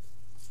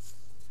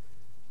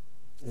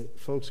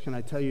 Folks, can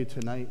I tell you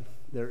tonight,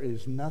 there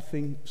is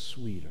nothing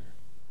sweeter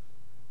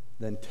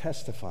than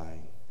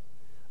testifying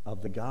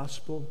of the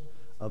gospel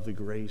of the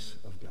grace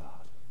of God.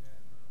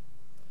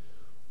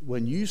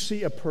 When you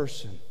see a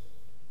person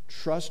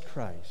trust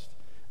Christ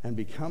and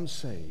become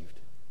saved,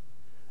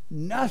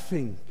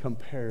 nothing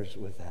compares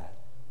with that.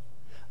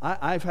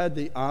 I've had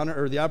the honor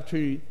or the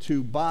opportunity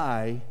to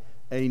buy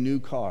a new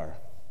car.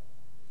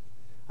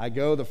 I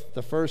go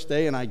the first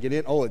day and I get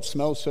in. Oh, it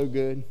smells so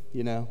good,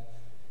 you know.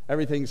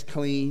 Everything's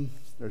clean.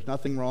 There's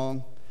nothing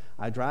wrong.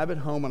 I drive it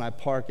home and I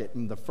park it,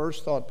 and the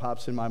first thought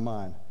pops in my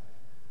mind.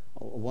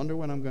 I wonder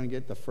when I'm going to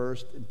get the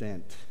first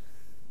dent.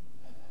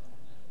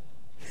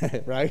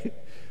 Right?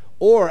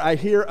 Or I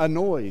hear a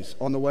noise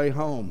on the way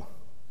home.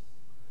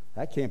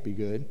 That can't be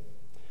good.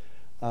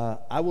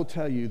 I will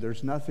tell you,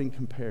 there's nothing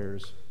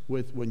compares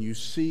with when you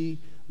see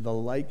the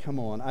light come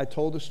on. I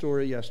told a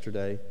story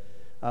yesterday.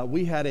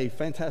 We had a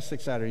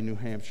fantastic Saturday in New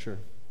Hampshire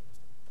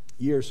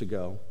years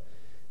ago.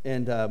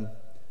 And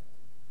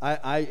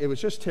it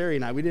was just Terry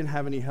and I. We didn't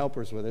have any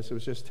helpers with us. It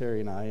was just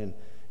Terry and I.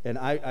 And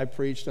I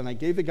preached and I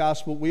gave the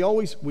gospel. We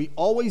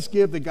always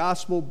give the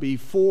gospel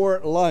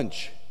before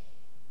lunch.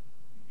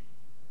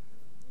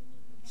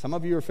 Some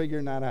of you are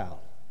figuring that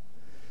out.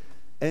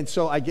 And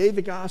so I gave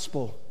the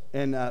gospel,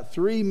 and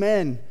 3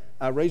 men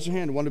raised their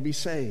hand and wanted to be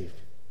saved.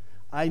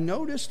 I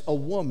noticed a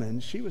woman.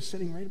 She was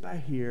sitting right about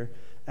here,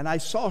 and I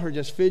saw her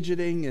just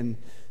fidgeting and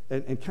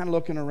kind of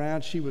looking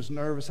around. She was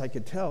nervous. I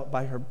could tell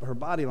by her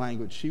body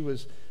language. She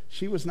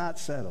was not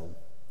settled.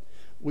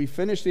 We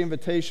finished the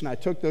invitation. I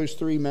took those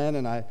 3 men,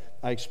 and I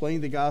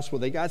explained the gospel.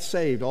 They got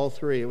saved, all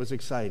 3. It was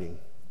exciting.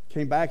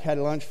 Came back, had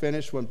lunch,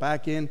 finished, went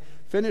back in,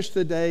 finished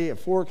the day. At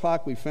 4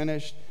 o'clock we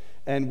finished,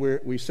 and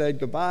we said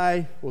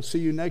goodbye. We'll see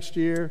you next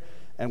year.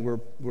 And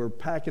we're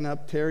packing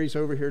up. Terry's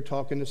over here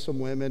talking to some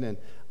women, and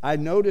I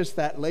noticed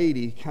that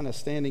lady kind of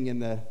standing in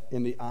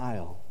the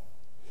aisle.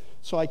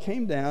 So I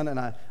came down and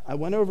I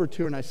went over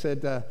to her and I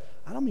said,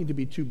 I don't mean to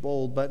be too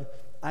bold,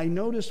 but I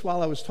noticed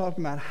while I was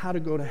talking about how to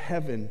go to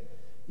heaven,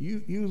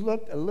 you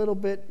looked a little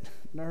bit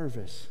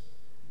nervous.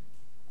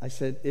 I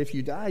said, if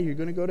you die, you're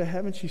going to go to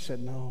heaven? She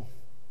said, no.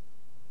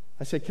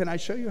 I said, can I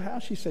show you how?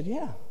 She said,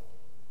 yeah.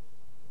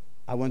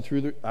 I went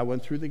through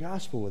the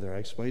gospel with her. I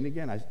explained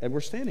again. And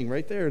we're standing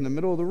right there in the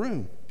middle of the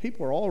room.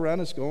 People are all around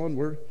us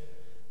going,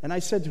 and I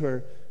said to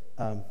her,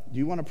 do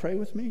you want to pray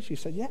with me? She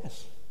said,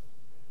 yes.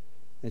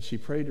 And she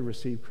prayed to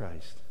receive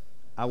Christ.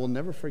 I will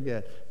never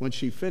forget. When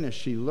she finished,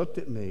 she looked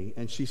at me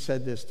and she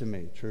said this to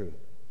me, true.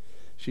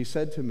 She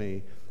said to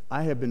me,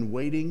 I have been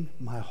waiting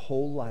my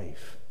whole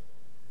life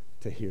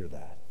to hear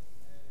that.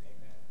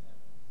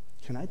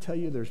 Can I tell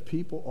you, there's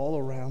people all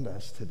around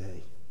us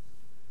today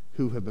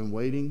who have been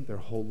waiting their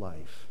whole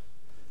life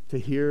to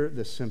hear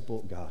the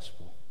simple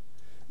gospel.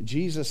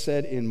 Jesus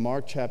said in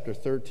Mark chapter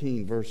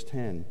 13, verse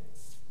 10,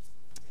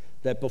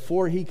 that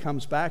before he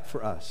comes back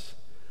for us,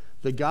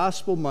 the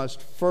gospel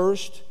must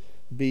first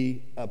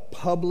be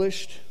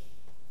published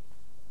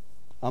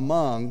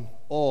among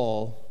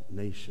all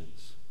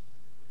nations.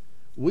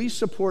 We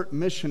support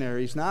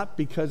missionaries not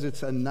because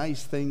it's a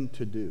nice thing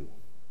to do.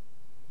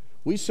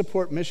 We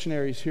support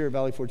missionaries here at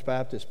Valley Forge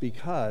Baptist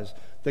because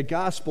the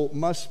gospel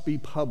must be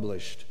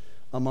published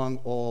among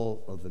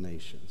all of the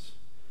nations.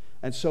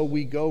 And so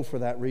we go for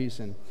that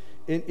reason.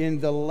 In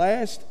the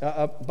last,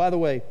 by the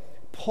way,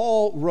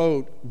 Paul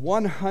wrote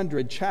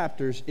 100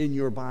 chapters in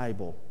your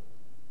Bible.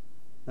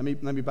 Let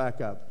me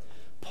back up.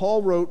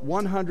 Paul wrote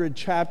 100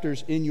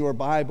 chapters in your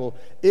Bible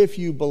if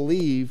you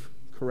believe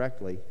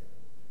correctly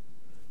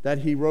that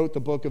he wrote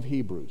the book of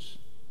Hebrews.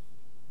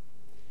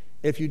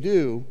 If you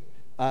do,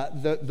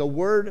 the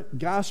word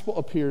gospel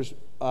appears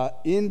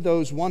in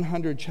those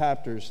 100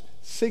 chapters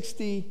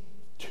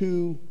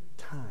 62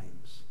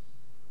 times.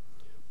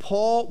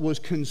 Paul was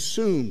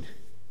consumed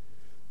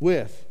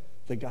with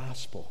the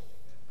gospel.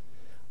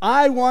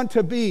 I want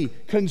to be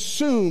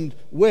consumed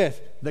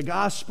with the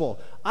gospel.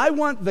 I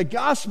want the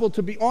gospel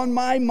to be on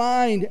my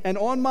mind and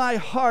on my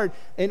heart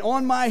and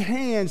on my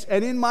hands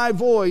and in my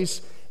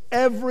voice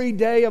every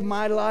day of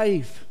my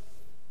life.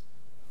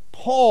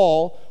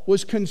 Paul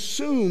was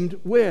consumed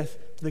with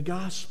the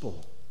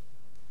gospel.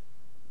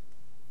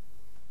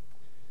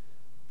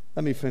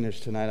 Let me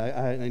finish tonight.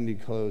 I need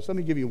to close. Let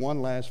me give you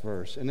one last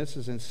verse, and this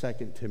is in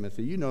 2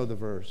 Timothy. You know the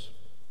verse.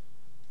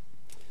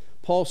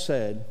 Paul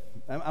said,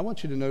 I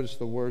want you to notice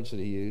the words that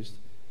he used.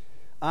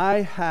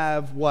 I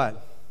have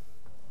what?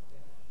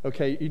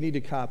 Okay, you need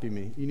to copy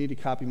me. You need to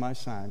copy my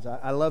signs.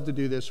 I love to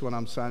do this when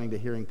I'm signing to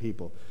hearing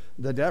people.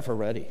 The deaf are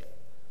ready.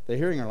 The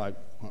hearing are like,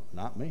 well,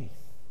 not me.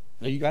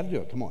 No, you got to do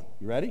it. Come on.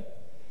 You ready?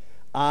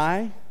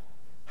 I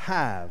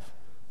have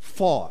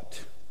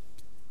fought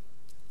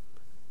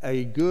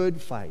a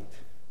good fight.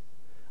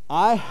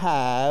 I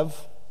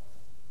have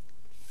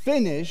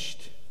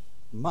finished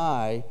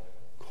my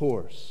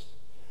course.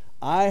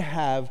 I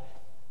have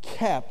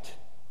kept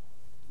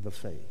the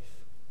faith.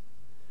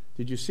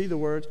 Did you see the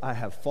words? I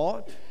have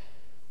fought,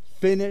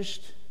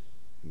 finished,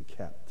 and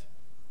kept.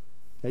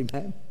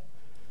 Amen?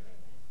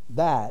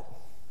 That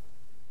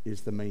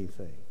is the main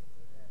thing.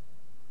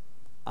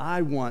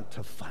 I want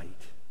to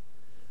fight.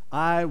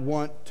 I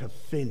want to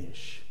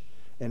finish.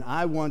 And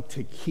I want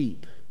to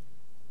keep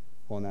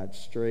on that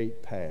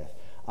straight path.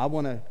 I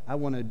want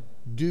to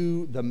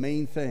do the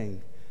main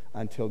thing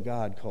until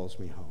God calls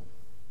me home.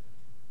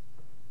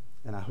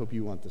 And I hope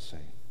you want the same.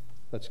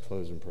 Let's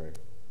close in prayer.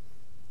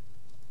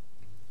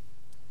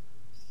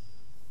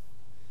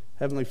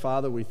 Heavenly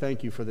Father, we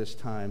thank you for this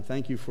time.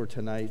 Thank you for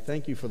tonight.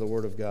 Thank you for the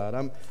Word of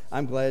God.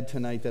 I'm glad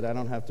tonight that I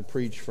don't have to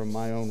preach from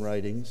my own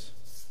writings.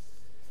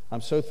 I'm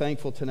so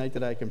thankful tonight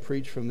that I can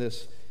preach from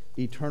this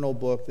eternal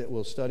book that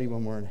we'll study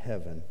when we're in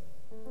heaven.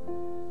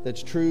 That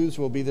truths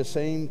will be the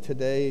same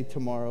today,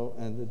 tomorrow,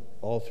 and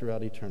all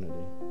throughout eternity.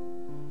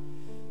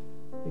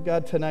 And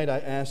God, tonight I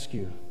ask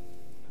you,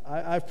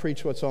 I've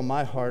preached what's on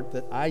my heart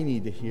that I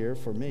need to hear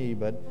for me,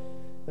 but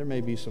there may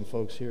be some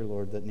folks here,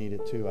 Lord, that need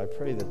it too. I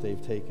pray that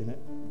they've taken it,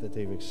 that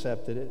they've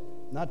accepted it.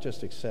 Not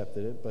just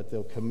accepted it, but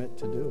they'll commit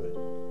to do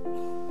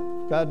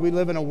it. God, we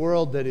live in a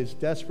world that is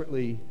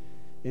desperately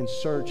in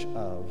search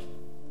of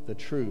the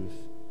truth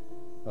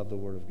of the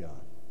Word of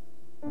God.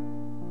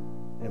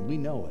 And we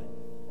know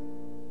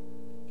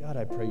it. God,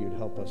 I pray you'd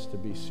help us to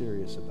be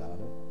serious about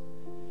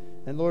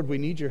it. And Lord, we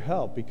need your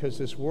help because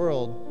this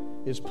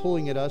world is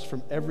pulling at us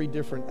from every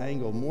different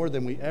angle, more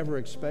than we ever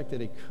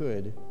expected it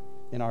could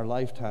in our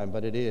lifetime,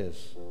 but it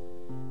is.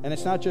 And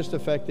it's not just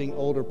affecting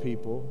older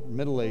people,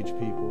 middle-aged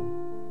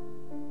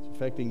people. It's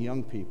affecting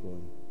young people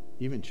and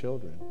even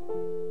children.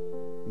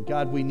 And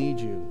God, we need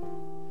you.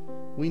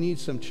 We need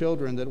some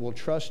children that will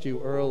trust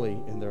you early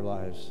in their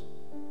lives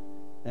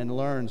and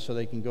learn so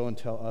they can go and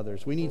tell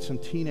others. We need some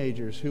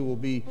teenagers who will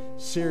be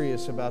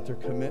serious about their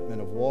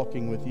commitment of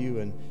walking with you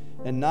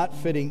and not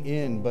fitting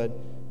in,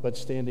 but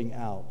standing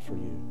out for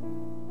you.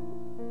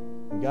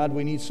 And God,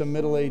 we need some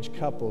middle-aged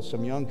couples,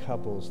 some young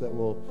couples that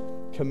will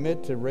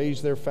commit to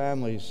raise their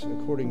families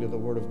according to the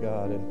Word of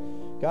God.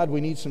 And God,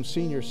 we need some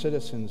senior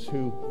citizens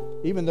who,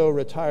 even though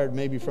retired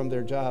maybe from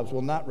their jobs,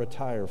 will not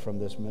retire from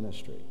this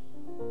ministry,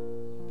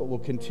 but will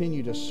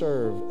continue to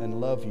serve and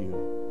love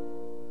you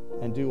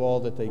and do all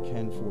that they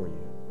can for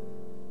you.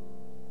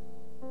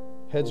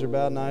 Heads are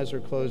bowed and eyes are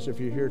closed. If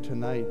you're here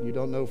tonight, you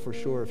don't know for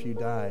sure if you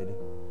died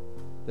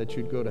that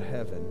you'd go to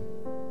heaven.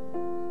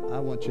 I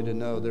want you to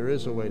know there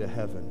is a way to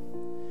heaven.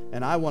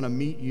 And I want to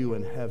meet you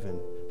in heaven.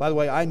 By the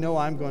way, I know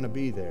I'm going to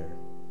be there.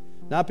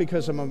 Not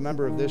because I'm a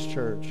member of this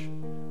church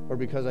or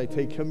because I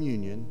take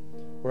communion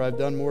or I've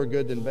done more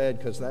good than bad,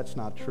 because that's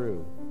not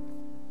true.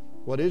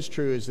 What is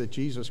true is that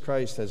Jesus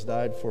Christ has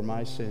died for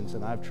my sins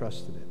and I've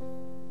trusted him.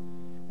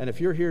 And if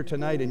you're here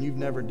tonight and you've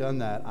never done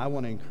that, I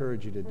want to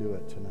encourage you to do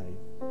it tonight.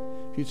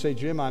 If you'd say,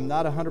 Jim, I'm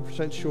not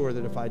 100% sure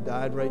that if I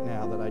died right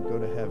now that I'd go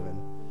to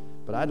heaven,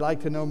 but I'd like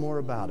to know more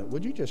about it.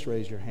 Would you just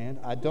raise your hand?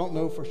 I don't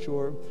know for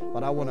sure,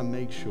 but I want to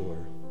make sure.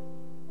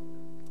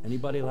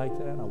 Anybody like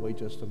that? I'll wait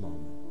just a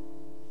moment.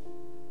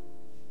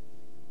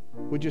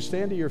 Would you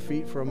stand to your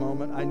feet for a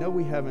moment? I know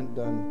we haven't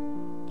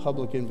done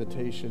public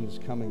invitations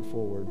coming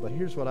forward, but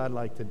here's what I'd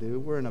like to do.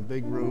 We're in a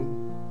big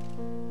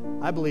room.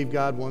 I believe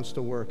God wants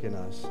to work in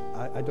us.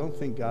 I don't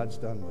think God's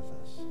done with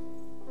us.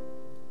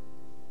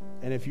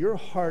 And if your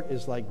heart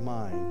is like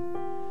mine,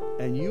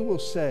 and you will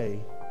say,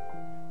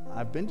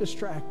 I've been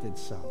distracted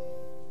some.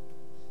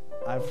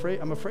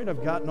 I'm afraid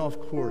I've gotten off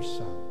course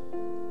some.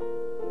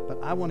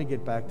 But I want to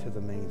get back to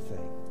the main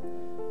thing.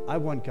 I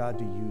want God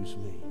to use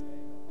me.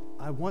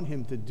 I want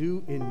him to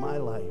do in my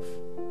life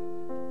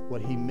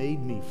what he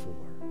made me for,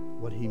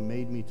 what he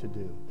made me to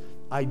do.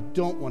 I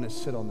don't want to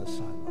sit on the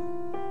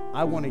sideline.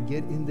 I want to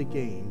get in the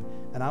game,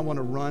 and I want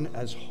to run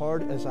as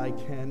hard as I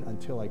can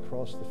until I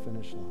cross the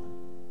finish line.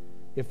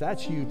 If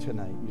that's you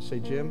tonight, you say,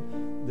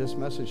 Jim, this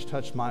message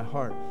touched my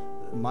heart.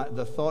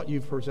 The thought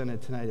you've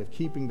presented tonight of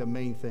keeping the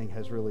main thing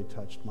has really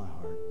touched my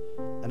heart.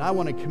 And I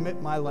want to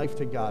commit my life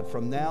to God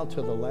from now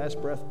till the last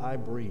breath I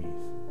breathe,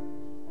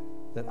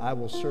 that I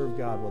will serve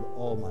God with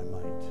all my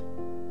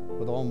might,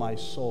 with all my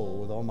soul,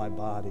 with all my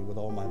body, with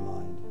all my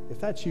mind. If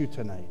that's you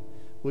tonight,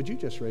 would you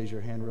just raise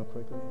your hand real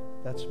quickly?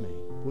 That's me.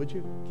 Would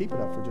you? Keep it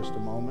up for just a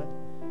moment.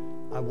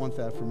 I want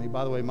that for me.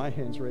 By the way, my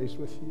hand's raised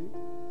with you.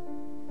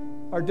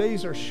 Our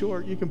days are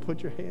short. You can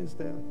put your hands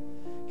down.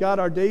 God,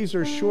 our days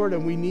are short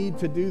and we need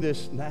to do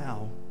this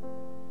now.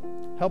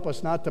 Help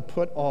us not to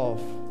put off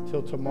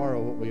till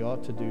tomorrow what we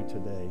ought to do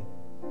today.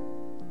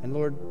 And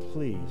Lord,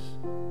 please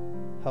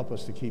help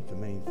us to keep the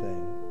main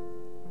thing.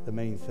 The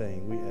main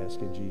thing we ask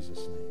in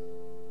Jesus' name.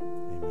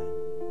 Amen.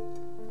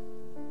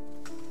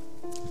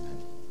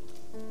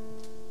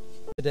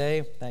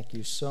 Today. Thank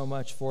you so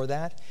much for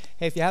that.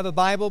 Hey, if you have a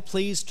Bible,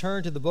 please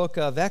turn to the book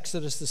of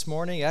Exodus this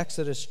morning,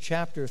 Exodus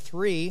chapter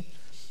 3.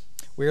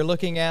 We are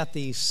looking at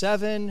the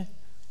 7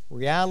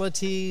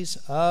 realities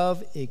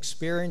of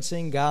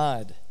experiencing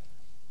God.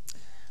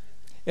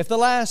 If the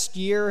last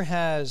year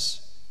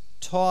has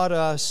taught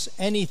us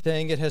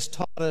anything, it has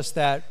taught us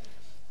that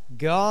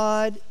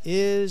God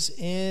is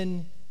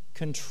in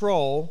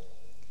control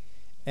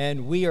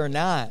and we are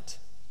not.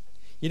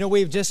 You know,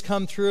 we've just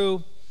come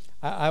through,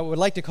 I would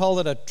like to call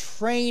it a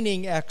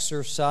training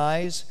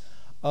exercise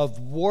of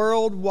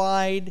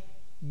worldwide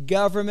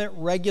government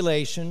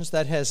regulations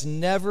that has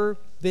never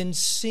been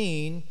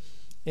seen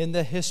in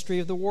the history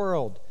of the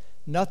world.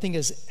 Nothing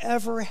has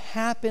ever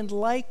happened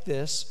like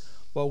this,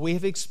 what we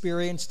have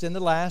experienced in the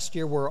last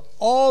year, where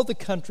all the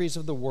countries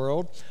of the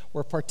world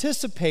were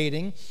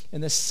participating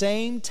in the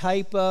same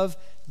type of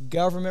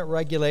government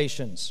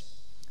regulations.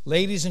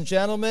 Ladies and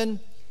gentlemen,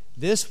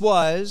 this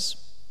was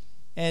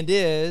and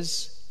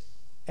is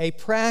a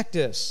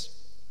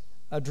practice,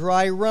 a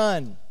dry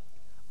run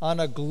on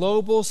a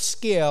global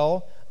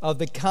scale of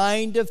the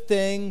kind of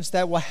things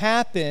that will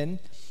happen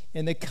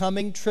in the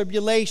coming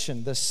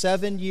tribulation, the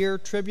 7-year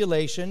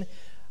tribulation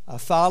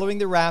following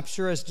the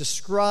rapture as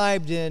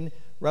described in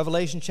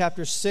Revelation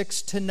chapter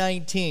 6 to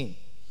 19.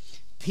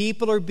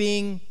 People are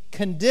being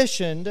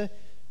conditioned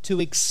to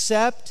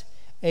accept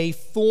a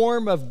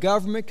form of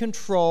government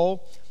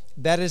control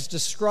that is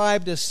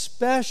described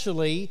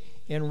especially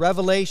in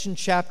Revelation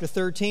chapter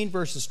 13,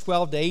 verses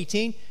 12 to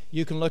 18.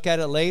 You can look at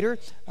it later,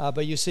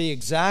 but you see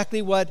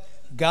exactly what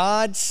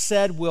God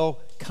said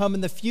will come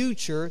in the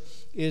future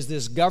is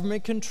this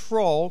government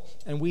control,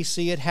 and we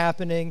see it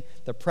happening,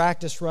 the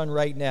practice run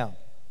right now.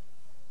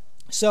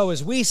 So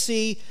as we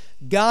see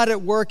God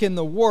at work in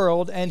the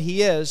world, and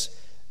He is,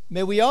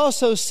 may we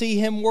also see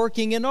Him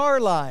working in our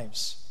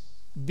lives,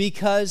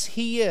 because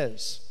He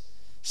is.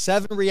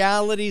 7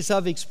 realities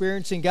of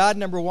experiencing God.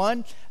 Number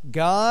 1,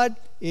 God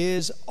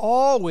is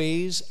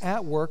always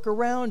at work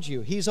around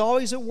you. He's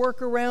always at work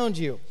around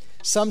you.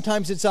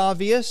 Sometimes it's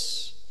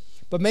obvious,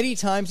 but many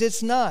times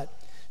it's not.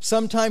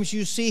 Sometimes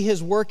you see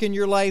His work in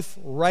your life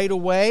right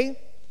away,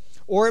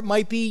 or it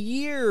might be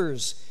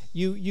years.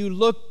 You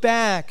look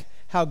back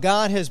how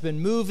God has been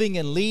moving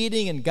and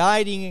leading and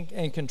guiding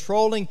and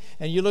controlling,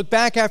 and you look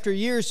back after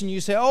years and you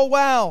say, oh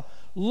wow,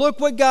 look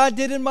what God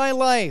did in my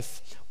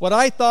life. What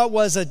I thought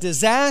was a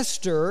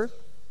disaster,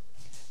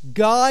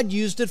 God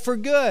used it for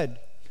good.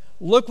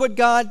 Look what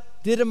God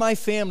did in my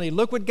family.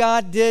 Look what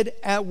God did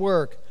at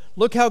work.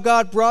 Look how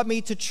God brought me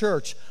to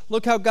church.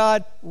 Look how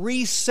God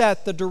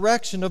reset the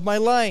direction of my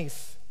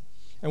life.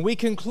 And we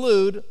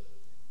conclude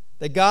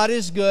that God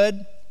is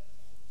good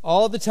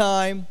all the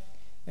time,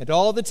 and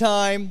all the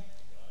time,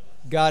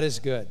 God is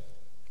good.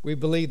 We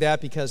believe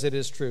that because it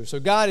is true. So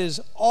God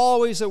is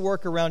always at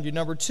work around you.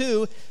 Number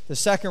 2, the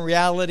second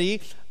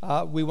reality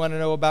we want to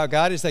know about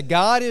God is that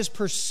God is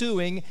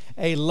pursuing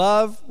a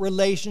love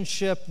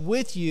relationship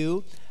with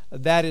you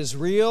that is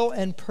real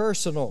and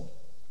personal.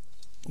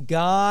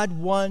 God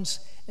wants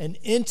an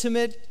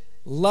intimate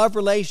love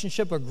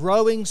relationship, a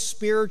growing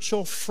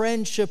spiritual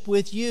friendship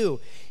with you.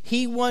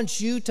 He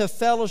wants you to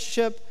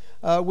fellowship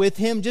with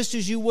Him just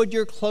as you would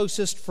your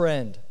closest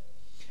friend.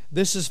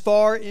 This is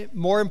far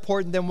more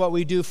important than what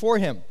we do for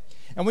Him.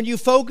 And when you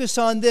focus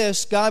on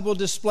this, God will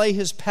display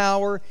His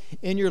power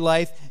in your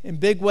life in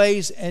big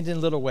ways and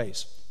in little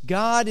ways.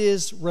 God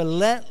is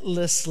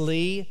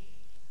relentlessly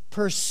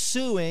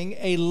pursuing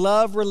a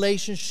love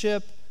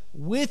relationship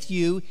with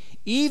you,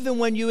 even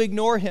when you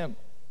ignore Him,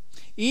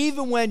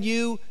 even when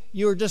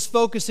you're just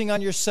focusing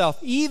on yourself,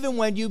 even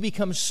when you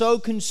become so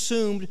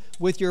consumed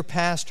with your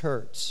past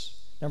hurts.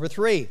 Number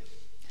 3,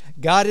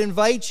 God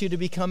invites you to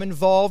become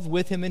involved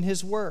with Him in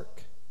His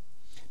work.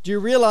 Do you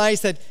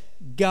realize that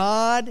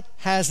God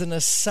has an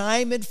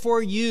assignment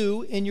for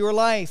you in your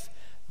life?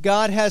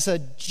 God has a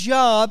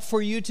job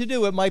for you to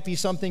do. It might be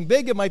something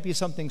big, it might be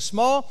something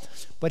small,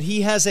 but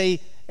He has a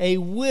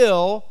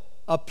will,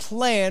 a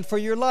plan for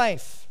your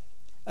life.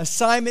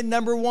 Assignment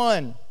number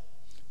 1,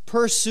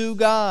 pursue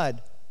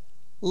God,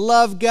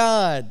 love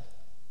God,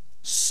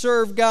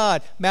 serve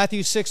God.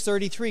 Matthew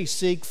 6:33,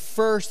 seek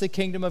first the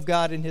kingdom of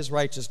God and His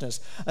righteousness.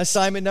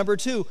 Assignment number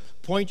 2,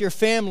 point your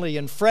family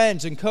and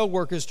friends and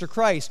co-workers to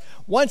Christ.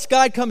 Once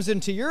God comes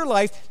into your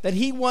life, that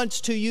He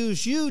wants to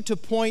use you to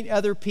point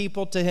other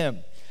people to Him.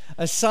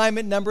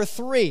 Assignment number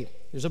 3,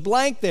 there's a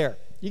blank there.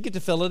 You get to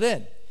fill it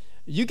in.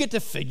 You get to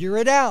figure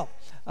it out.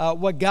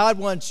 What God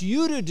wants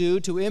you to do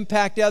to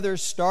impact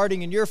others,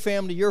 starting in your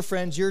family, your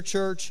friends, your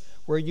church,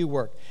 where you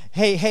work.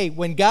 Hey,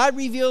 when God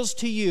reveals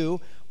to you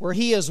where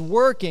He is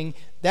working,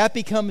 that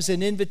becomes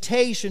an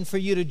invitation for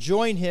you to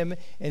join Him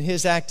in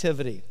His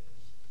activity.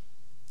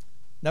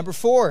 Number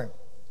 4,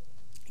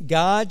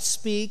 God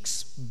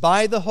speaks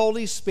by the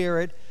Holy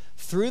Spirit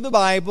through the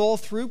Bible,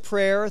 through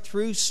prayer,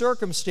 through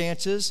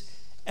circumstances,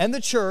 and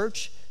the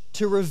church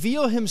to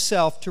reveal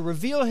himself, to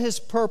reveal his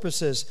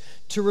purposes,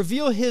 to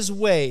reveal his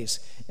ways.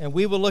 And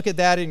we will look at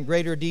that in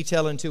greater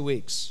detail in 2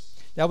 weeks.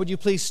 Now, would you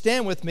please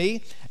stand with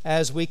me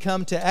as we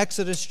come to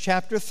Exodus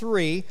chapter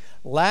 3.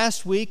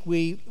 Last week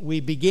we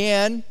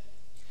began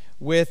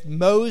with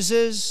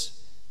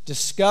Moses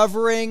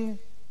discovering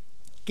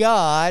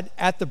God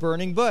at the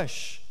burning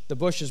bush. The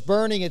bush is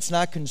burning, it's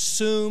not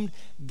consumed.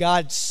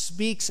 God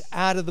speaks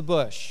out of the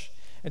bush.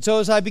 And so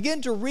as I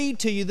begin to read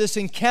to you this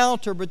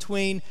encounter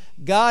between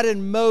God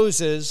and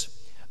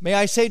Moses, may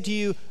I say to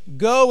you,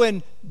 go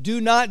and do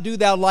not do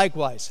thou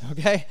likewise,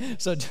 okay?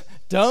 So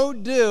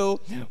don't do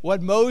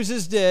what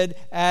Moses did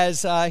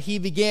as he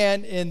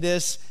began in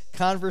this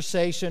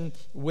conversation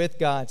with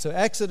God. So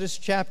Exodus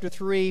chapter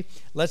 3,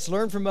 let's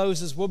learn from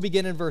Moses. We'll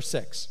begin in verse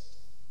 6.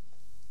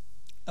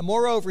 And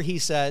moreover, he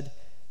said,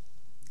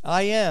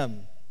 I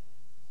am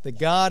the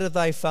God of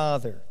thy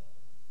father,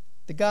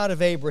 the God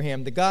of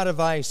Abraham, the God of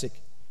Isaac,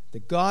 the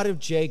God of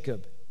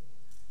Jacob.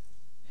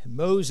 And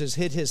Moses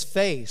hid his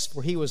face,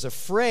 for he was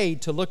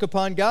afraid to look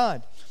upon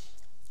God.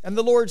 And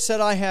the Lord said,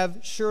 I have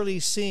surely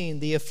seen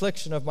the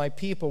affliction of my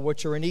people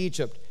which are in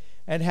Egypt,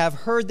 and have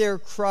heard their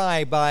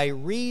cry by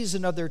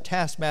reason of their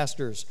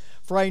taskmasters.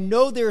 For I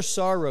know their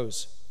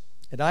sorrows,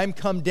 and I am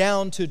come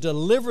down to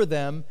deliver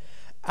them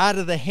out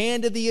of the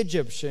hand of the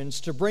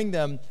Egyptians, to bring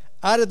them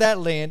out of that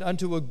land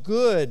unto a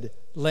good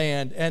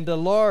land, and a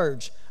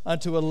large,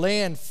 unto a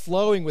land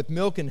flowing with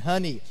milk and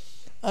honey,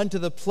 unto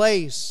the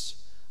place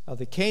of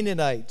the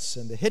Canaanites,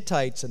 and the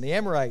Hittites, and the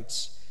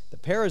Amorites, the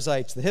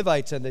Perizzites, the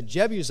Hivites, and the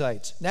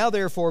Jebusites. Now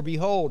therefore,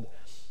 behold,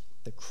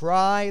 the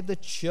cry of the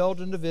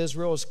children of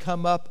Israel has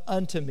come up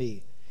unto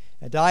me,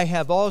 and I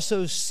have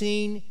also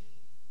seen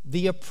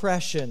the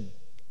oppression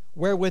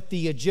wherewith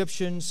the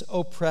Egyptians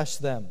oppress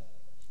them.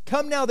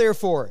 Come now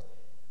therefore,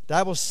 and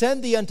I will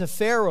send thee unto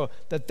Pharaoh,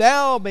 that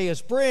thou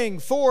mayest bring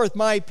forth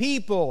my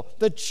people,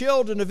 the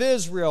children of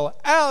Israel,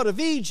 out of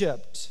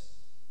Egypt.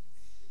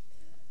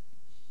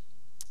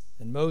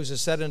 And Moses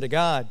said unto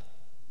God,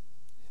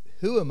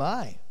 Who am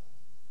I?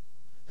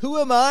 Who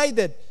am I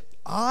that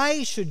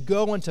I should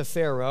go unto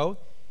Pharaoh,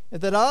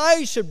 and that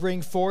I should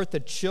bring forth the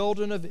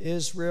children of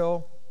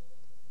Israel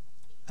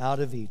out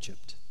of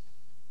Egypt?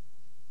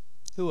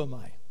 Who am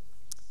I?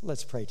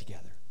 Let's pray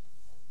together.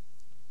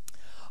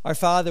 Our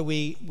Father,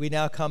 we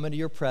now come into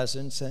your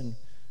presence, and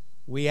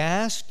we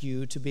ask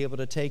you to be able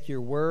to take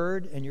your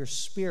word and your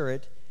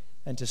spirit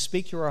and to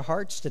speak to our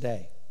hearts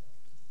today.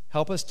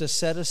 Help us to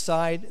set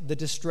aside the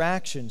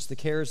distractions, the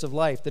cares of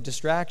life, the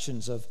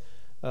distractions of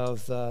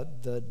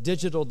the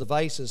digital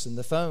devices and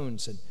the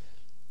phones, and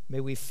may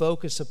we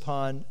focus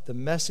upon the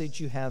message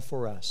you have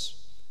for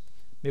us.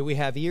 May we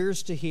have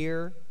ears to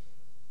hear.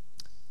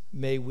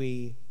 May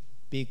we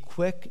be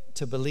quick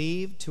to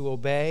believe, to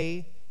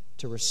obey,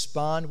 to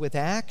respond with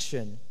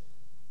action,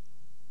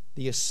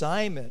 the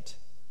assignment,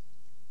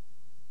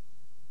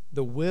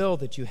 the will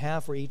that you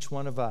have for each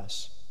one of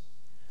us.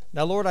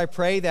 Now, Lord, I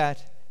pray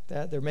that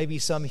there may be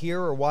some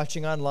here or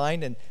watching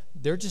online, and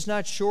they're just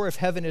not sure if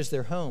heaven is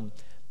their home.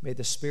 May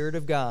the Spirit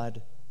of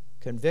God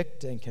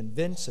convict and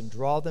convince and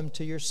draw them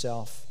to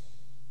yourself.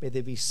 May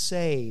they be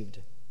saved.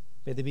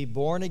 May they be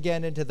born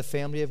again into the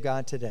family of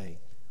God today.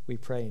 We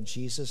pray in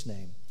Jesus'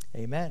 name.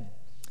 Amen.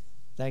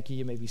 Thank you.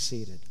 You may be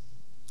seated.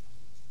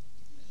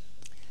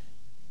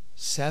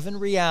 7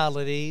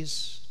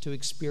 realities to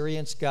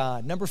experience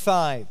God. Number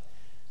 5,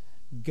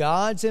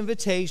 God's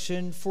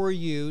invitation for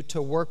you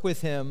to work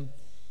with Him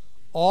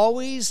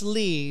always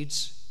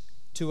leads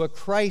to a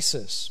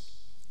crisis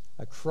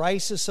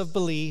of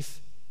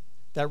belief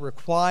that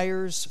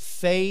requires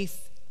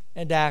faith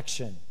and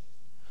action.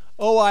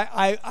 Oh,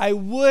 I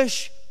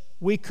wish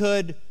we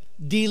could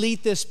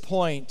delete this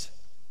point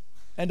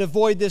and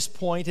avoid this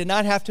point and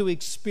not have to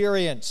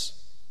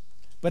experience.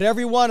 But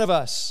every one of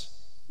us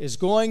is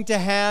going to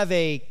have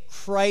a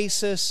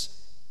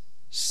crisis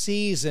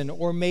season,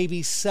 or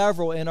maybe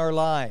several in our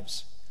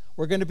lives.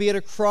 We're going to be at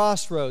a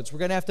crossroads. We're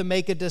going to have to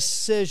make a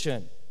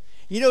decision.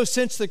 You know,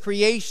 since the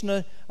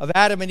creation of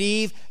Adam and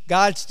Eve,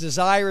 God's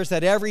desire is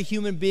that every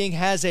human being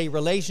has a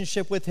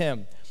relationship with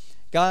Him.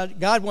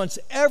 God wants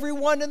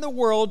everyone in the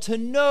world to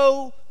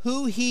know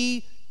who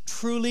He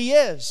truly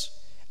is.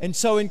 And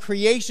so in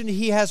creation,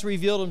 He has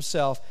revealed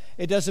Himself.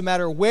 It doesn't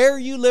matter where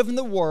you live in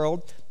the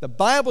world. The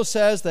Bible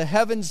says the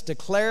heavens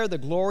declare the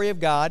glory of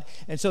God.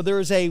 And so there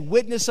is a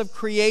witness of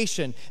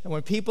creation. And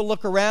when people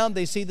look around,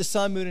 they see the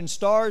sun, moon, and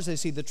stars. They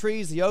see the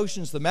trees, the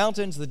oceans, the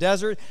mountains, the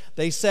desert.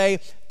 They say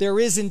there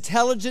is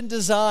intelligent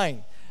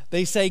design.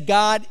 They say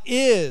God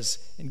is,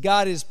 and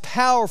God is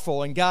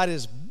powerful, and God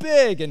is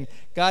big, and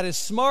God is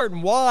smart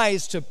and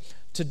wise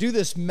to do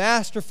this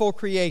masterful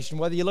creation,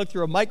 whether you look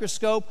through a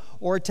microscope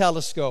or a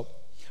telescope.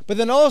 But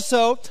then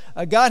also,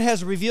 God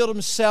has revealed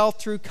Himself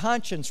through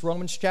conscience.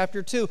 Romans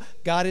chapter 2.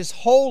 God is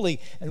holy,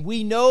 and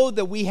we know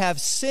that we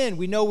have sin.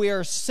 We know we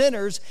are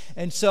sinners,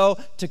 and so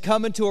to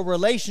come into a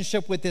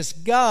relationship with this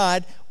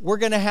God, we're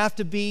going to have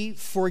to be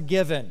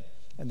forgiven.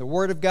 And the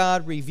Word of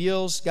God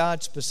reveals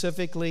God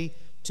specifically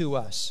to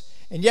us.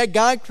 And yet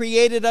God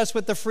created us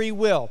with the free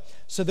will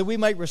so that we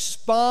might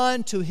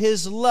respond to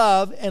His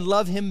love and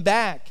love Him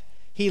back.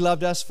 He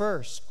loved us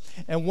first.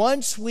 And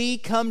once we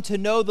come to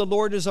know the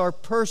Lord as our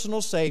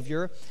personal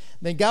Savior,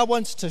 then God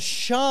wants to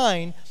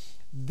shine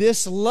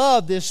this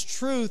love, this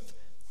truth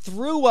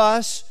through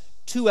us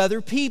to other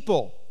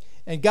people.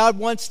 And God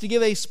wants to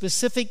give a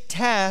specific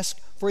task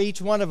for each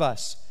one of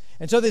us.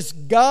 And so this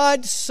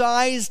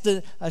God-sized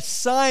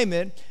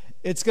assignment,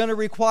 it's going to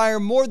require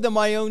more than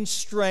my own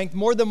strength,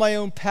 more than my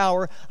own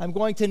power. I'm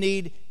going to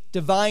need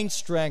divine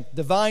strength,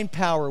 divine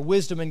power,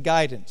 wisdom, and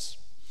guidance.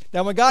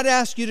 Now, when God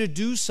asks you to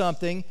do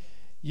something,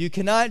 you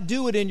cannot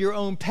do it in your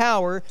own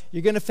power.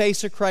 You're going to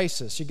face a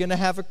crisis. You're going to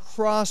have a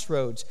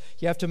crossroads.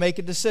 You have to make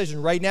a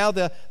decision. Right now,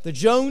 the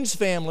Jones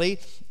family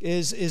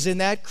is in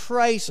that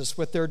crisis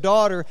with their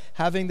daughter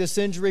having this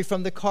injury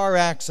from the car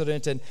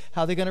accident and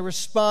how they're going to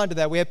respond to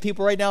that. We have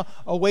people right now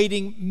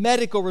awaiting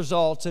medical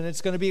results, and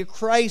it's going to be a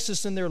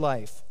crisis in their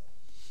life.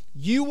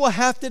 You will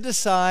have to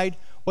decide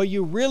what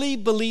you really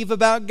believe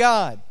about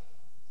God.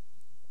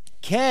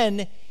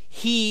 Can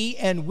He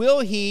and will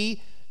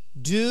He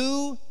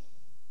do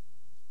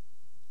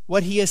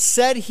what He has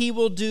said He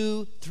will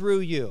do through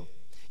you?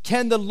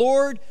 Can the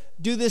Lord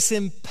do this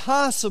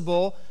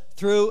impossible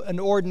through an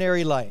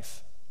ordinary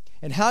life?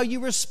 And how you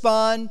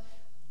respond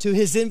to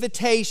His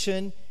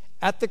invitation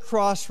at the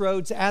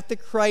crossroads, at the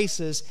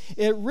crisis,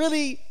 it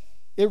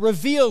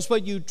reveals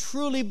what you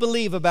truly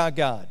believe about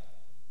God.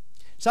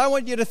 So I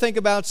want you to think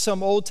about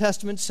some Old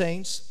Testament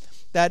saints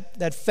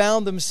that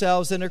found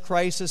themselves in a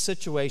crisis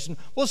situation.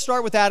 We'll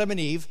start with Adam and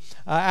Eve.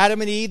 Adam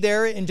and Eve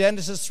there in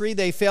Genesis 3,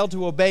 they failed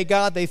to obey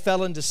God. They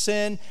fell into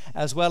sin,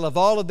 as well as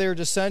all of their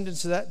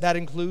descendants. That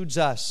includes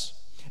us.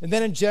 And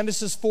then in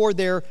Genesis 4,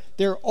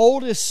 their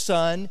oldest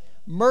son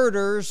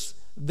murders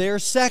their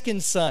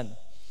second son.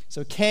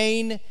 So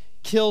Cain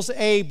kills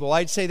Abel.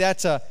 I'd say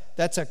that's a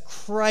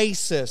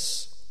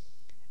crisis.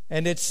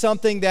 And it's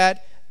something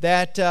that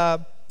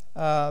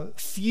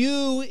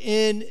few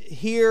in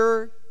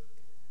here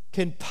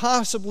can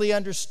possibly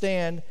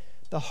understand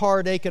the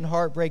heartache and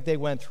heartbreak they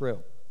went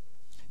through.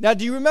 Now,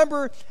 do you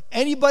remember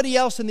anybody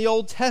else in the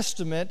Old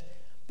Testament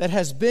that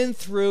has been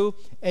through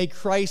a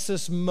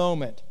crisis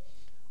moment?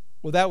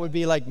 Well, that would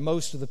be like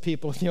most of the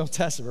people in the Old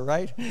Testament,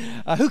 right?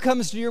 Who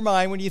comes to your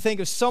mind when you think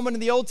of someone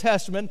in the Old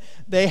Testament?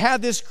 They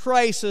have this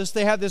crisis,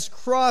 they have this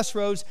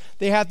crossroads,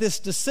 they have this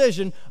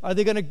decision. Are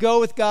they going to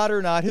go with God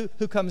or not?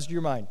 Who comes to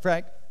your mind?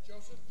 Frank?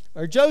 Joseph.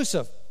 Or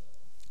Joseph.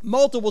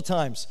 Multiple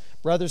times.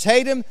 Brothers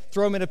hate him,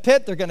 throw him in a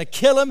pit, they're going to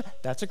kill him.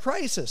 That's a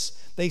crisis.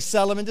 They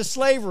sell him into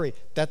slavery.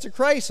 That's a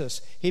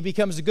crisis. He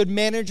becomes a good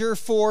manager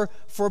for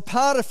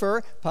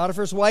Potiphar.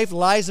 Potiphar's wife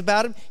lies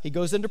about him. He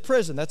goes into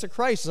prison. That's a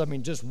crisis. I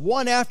mean, just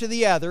one after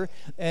the other,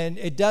 and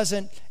it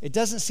doesn't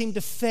seem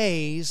to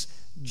faze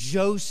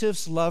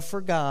Joseph's love for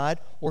God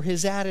or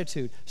his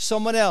attitude.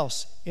 Someone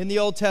else in the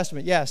Old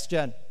Testament. Yes,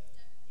 Jen.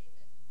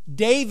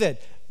 David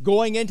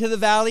going into the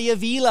valley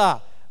of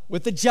Elah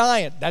with the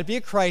giant. That'd be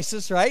a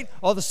crisis, right?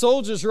 All the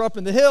soldiers are up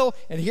in the hill,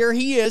 and here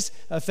he is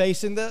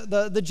facing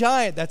the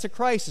giant. That's a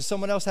crisis.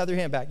 Someone else had their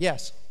hand back.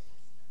 Yes.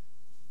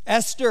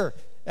 Esther.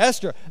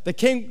 The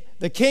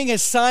king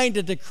has signed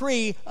a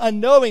decree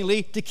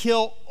unknowingly to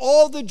kill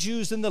all the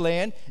Jews in the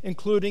land,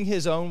 including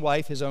his own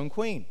wife, his own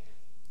queen.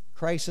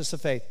 Crisis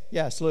of faith.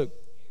 Yes, Luke.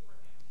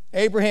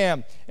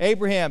 Abraham,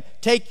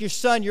 take your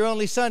son, your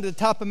only son, to the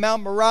top of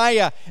Mount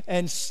Moriah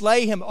and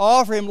slay him,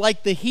 offer him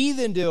like the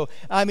heathen do.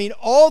 I mean,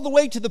 all the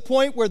way to the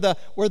point where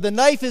the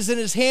knife is in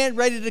his hand,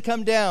 ready to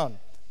come down.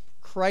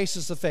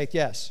 Crisis of faith,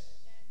 yes.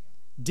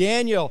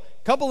 Daniel,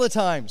 a couple of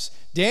times.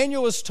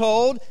 Daniel was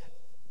told,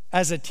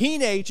 as a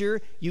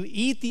teenager, you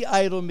eat the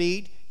idol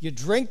meat, you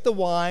drink the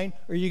wine,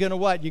 or you're going to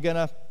what? You're going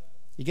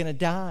to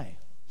die.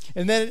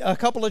 And then a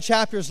couple of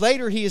chapters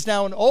later, he is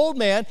now an old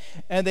man,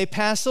 and they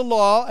pass a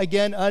law,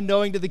 again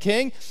unknowing to the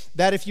king,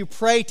 that if you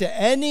pray to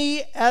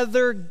any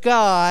other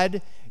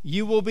god,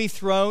 you will be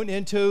thrown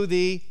into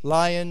the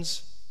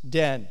lion's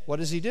den. What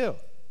does he do?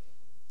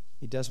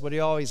 He does what he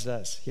always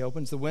does. He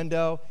opens the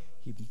window,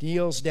 he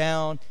kneels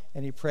down,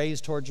 and he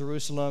prays toward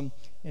Jerusalem,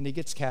 and he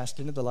gets cast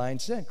into the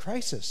lion's den.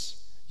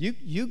 Crisis.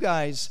 You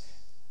guys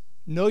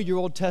know your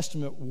Old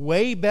Testament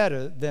way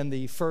better than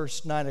the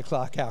first 9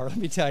 o'clock hour, let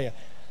me tell you.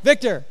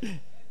 Victor.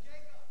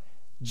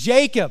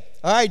 Jacob.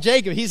 All right,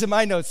 Jacob. He's in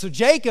my notes. So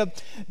Jacob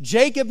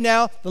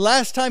now, the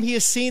last time he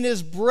has seen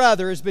his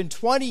brother has been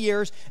 20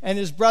 years, and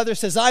his brother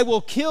says, I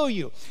will kill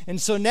you.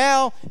 And so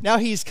now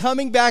he's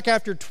coming back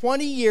after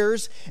 20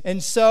 years,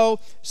 and so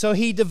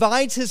he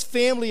divides his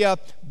family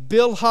up,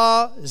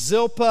 Bilhah,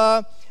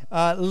 Zilpah,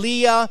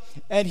 Leah,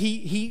 and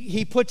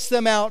he puts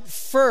them out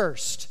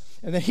first.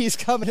 And then he's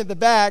coming in the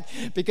back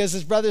because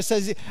his brother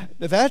says,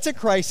 that's a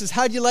crisis.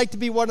 How'd you like to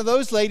be one of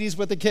those ladies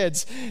with the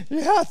kids?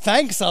 Yeah,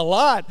 thanks a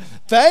lot.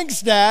 Thanks,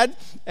 Dad.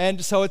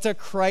 And so it's a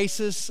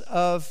crisis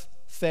of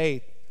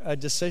faith. A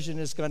decision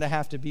is going to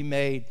have to be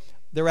made.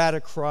 They're at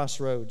a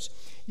crossroads.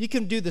 You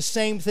can do the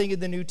same thing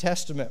in the New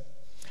Testament.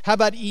 How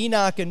about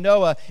Enoch and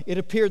Noah? It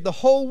appeared the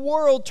whole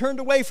world turned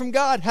away from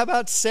God. How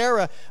about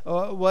Sarah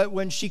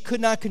when she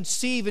could not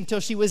conceive until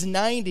she was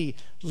 90?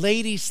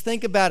 Ladies,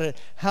 think about it.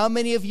 How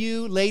many of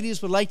you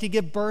ladies would like to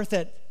give birth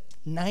at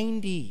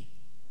 90?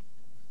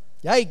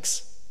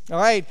 Yikes. All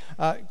right,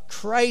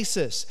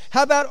 crisis.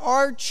 How about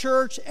our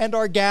church and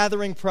our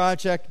gathering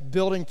project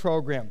building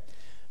program?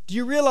 Do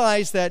you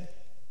realize that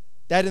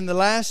in the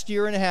last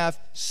year and a half,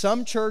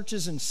 some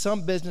churches and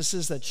some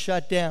businesses that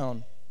shut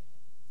down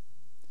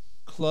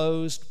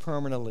closed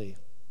permanently?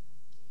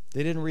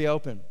 They didn't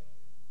reopen.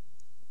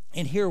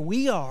 And here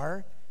we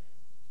are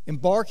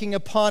embarking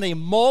upon a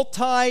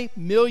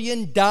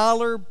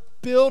multi-million-dollar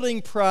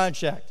building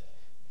project.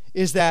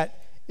 Is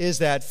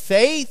that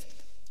faith?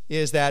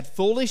 Is that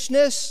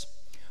foolishness?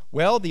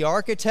 Well, the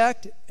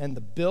architect and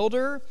the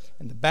builder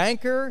and the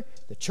banker,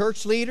 the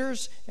church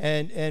leaders,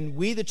 and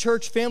we, the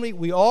church family,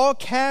 we all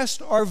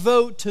cast our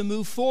vote to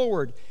move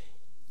forward.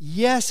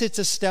 Yes, it's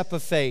a step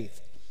of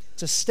faith.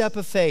 It's a step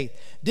of faith.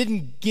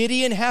 Didn't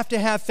Gideon have to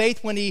have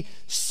faith when he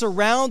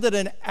surrounded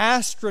an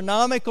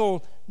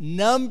astronomical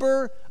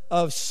number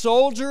of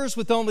soldiers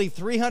with only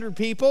 300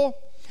 people?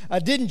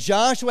 Didn't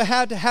Joshua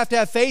have to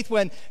have faith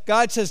when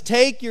God says,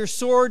 take your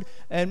sword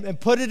and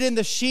put it in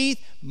the sheath,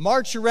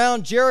 march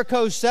around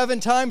Jericho 7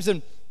 times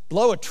and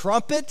blow a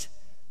trumpet?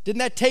 Didn't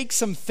that take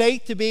some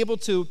faith to be able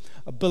to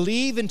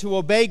believe and to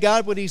obey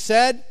God what he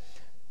said?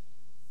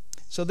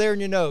 So there in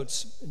your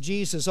notes,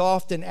 Jesus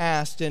often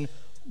asked in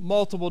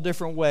multiple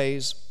different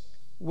ways,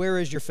 where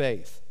is your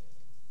faith?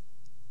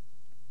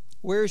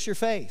 Where is your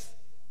faith?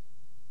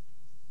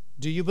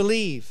 Do you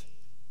believe?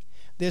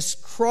 This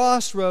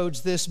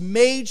crossroads, this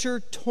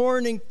major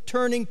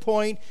turning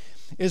point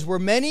is where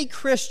many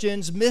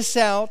Christians miss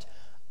out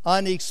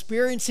on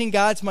experiencing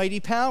God's mighty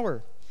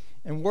power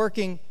and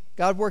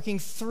God working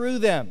through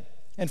them.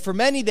 And for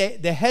many,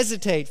 they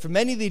hesitate. For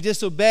many, they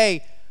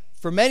disobey.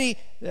 For many,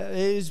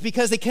 it's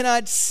because they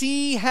cannot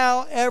see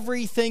how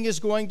everything is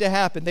going to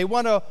happen. They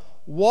want to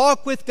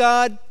walk with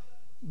God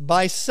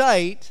by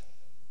sight,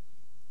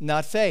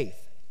 not faith.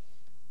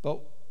 But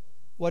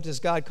what does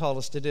God call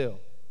us to do?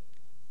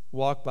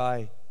 Walk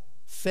by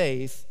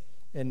faith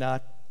and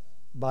not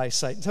by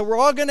sight. So we're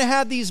all going to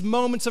have these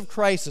moments of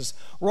crisis.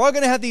 We're all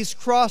going to have these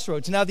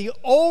crossroads. Now, the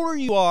older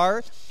you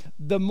are,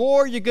 the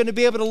more you're going to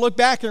be able to look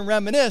back and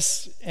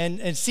reminisce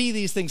and see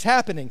these things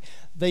happening.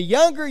 The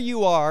younger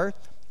you are,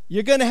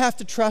 you're going to have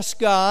to trust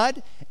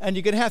God, and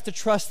you're going to have to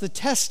trust the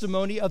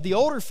testimony of the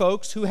older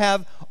folks who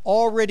have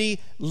already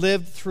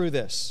lived through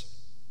this.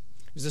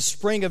 It was the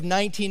spring of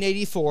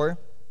 1984.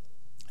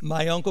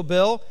 My Uncle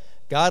Bill,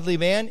 godly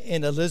man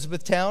in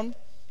Elizabethtown,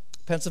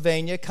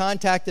 Pennsylvania,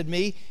 contacted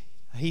me.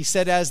 He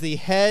said as the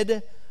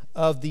head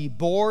of the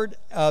board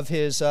of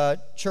his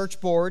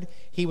church board,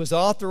 he was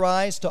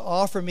authorized to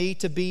offer me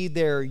to be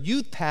their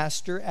youth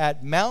pastor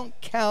at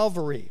Mount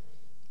Calvary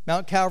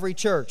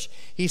Church.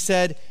 He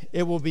said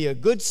it will be a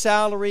good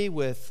salary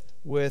with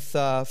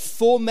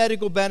full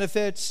medical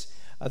benefits.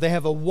 They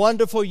have a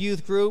wonderful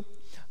youth group.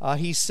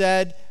 He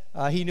said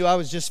he knew I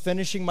was just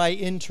finishing my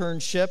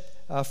internship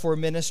for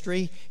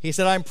ministry. He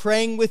said, I'm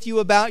praying with you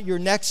about your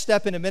next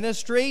step in a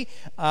ministry.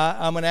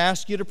 I'm going to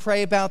ask you to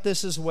pray about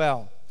this as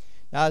well.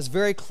 Now, I was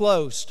very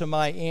close to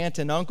my aunt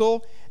and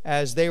uncle,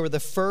 as they were the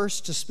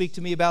first to speak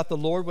to me about the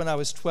Lord when I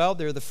was 12.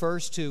 They were the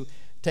first to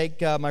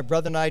take my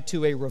brother and I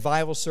to a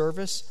revival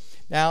service.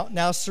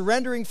 Now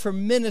surrendering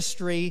from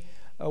ministry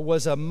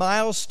was a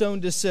milestone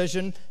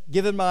decision,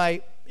 given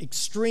my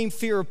extreme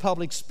fear of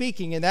public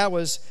speaking, and that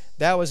was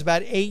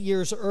about 8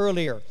 years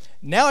earlier.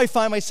 Now I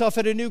find myself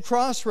at a new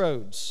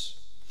crossroads.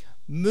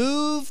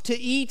 Move to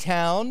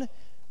E-Town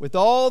with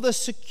all the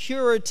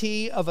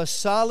security of a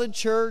solid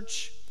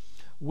church,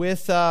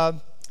 with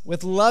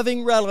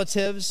loving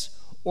relatives,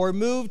 or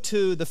move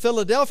to the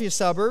Philadelphia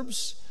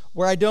suburbs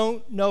where I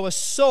don't know a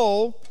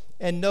soul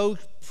and no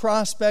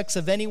prospects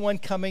of anyone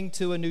coming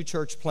to a new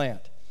church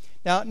plant.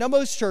 Now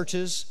most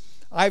churches,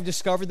 I've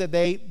discovered that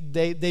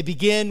they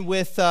begin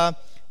with a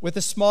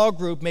small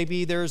group.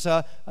 Maybe there's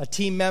a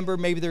team member,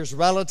 maybe there's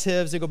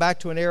relatives. They go back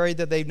to an area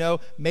that they know.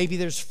 Maybe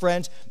there's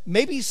friends.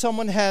 Maybe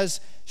someone has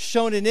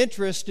shown an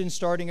interest in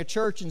starting a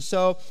church, and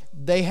so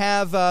they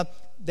have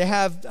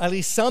at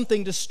least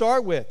something to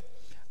start with.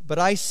 But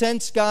I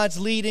sensed God's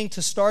leading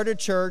to start a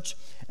church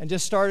and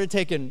just started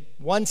taking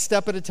one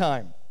step at a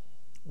time.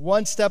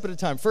 One step at a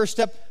time. First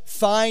step,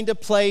 find a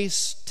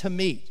place to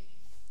meet.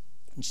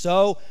 And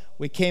so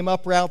we came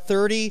up Route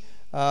 30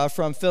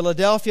 from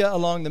Philadelphia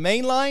along the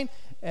main line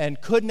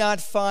and could not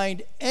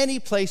find any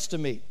place to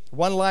meet.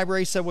 One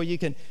library said, well, you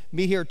can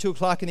meet here at 2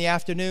 o'clock in the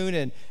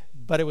afternoon,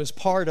 but it was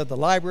part of the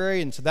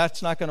library, and so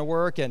that's not going to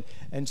work.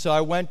 And so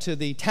I went to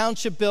the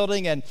township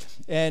building and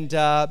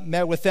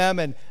met with them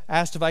and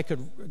asked if I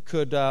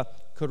could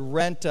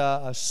rent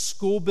a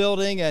school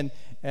building.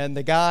 And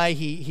the guy,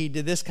 he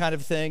did this kind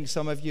of thing.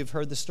 Some of you have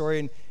heard the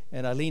story.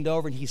 And I leaned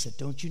over and he said,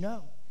 don't you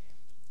know,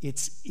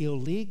 it's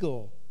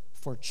illegal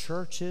for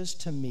churches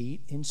to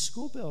meet in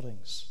school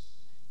buildings.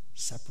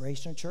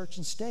 Separation of church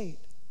and state.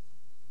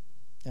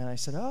 And I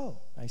said, oh.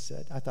 I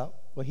thought,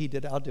 well, he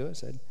did, I'll do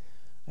it.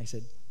 I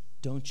said,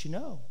 don't you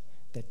know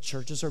that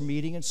churches are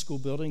meeting in school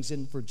buildings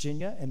in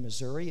Virginia and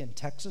Missouri and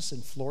Texas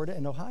and Florida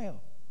and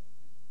Ohio?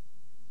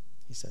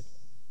 He said,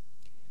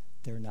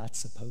 they're not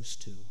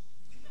supposed to.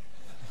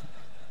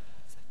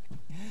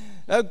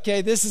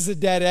 Okay, this is a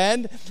dead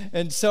end.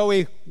 And so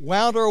we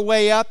wound our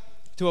way up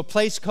to a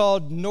place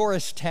called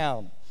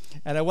Norristown.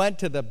 And I went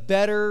to the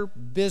Better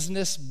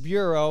Business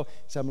Bureau.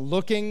 So I'm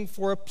looking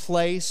for a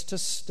place to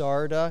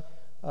start a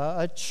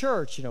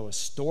church, a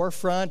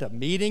storefront, a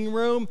meeting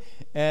room.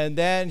 And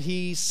then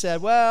he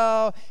said,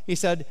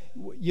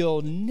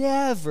 you'll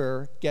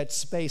never get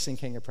space in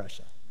King of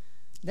Prussia.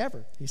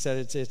 Never. He said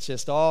it's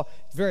just all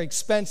very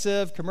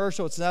expensive,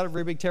 commercial. It's not a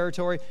very big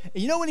territory.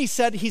 And you know what he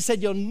said? He said,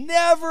 you'll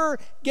never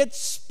get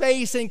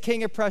space in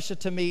King of Prussia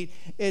to meet.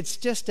 It's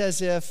just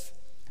as if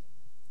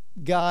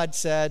God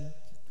said,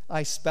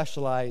 I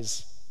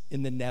specialize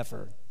in the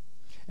never.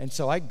 And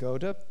so I go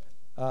to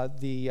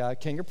the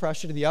King of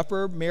Prussia, to the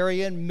Upper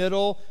Marion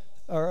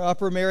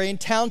Upper Marion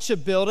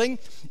Township building,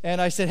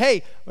 and I said,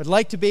 hey, I'd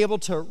like to be able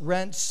to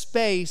rent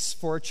space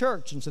for a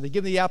church. And so they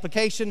give me the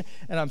application,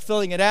 and I'm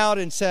filling it out,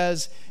 and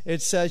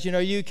it says,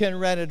 you can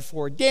rent it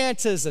for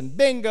dances and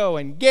bingo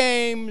and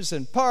games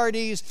and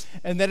parties,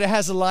 and then it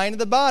has a line at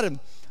the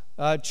bottom.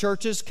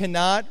 Churches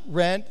cannot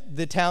rent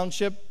the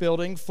township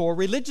building for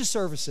religious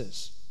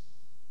services.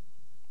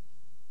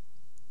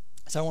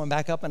 So I went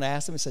back up and I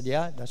asked them, I said,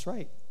 yeah, that's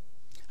right.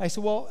 I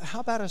said, well, how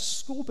about a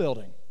school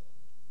building?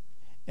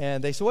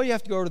 And they said, well, you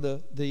have to go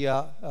to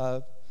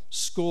the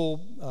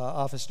school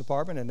office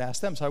department and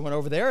ask them. So I went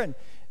over there,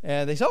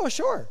 and they said, oh,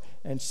 sure.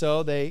 And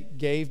so they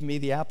gave me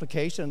the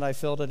application, and I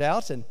filled it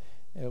out, and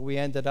we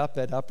ended up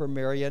at Upper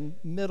Marion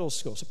Middle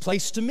School. It's a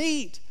place to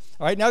meet.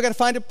 All right, now I've got to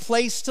find a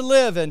place to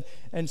live.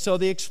 And so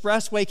the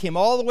expressway came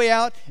all the way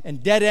out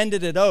and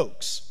dead-ended at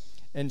Oaks.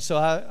 And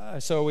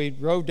so we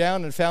rode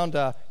down and found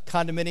a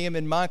condominium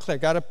in Montclair.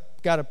 Got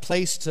a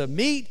place to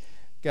meet.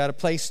 Got a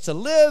place to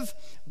live.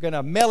 We're going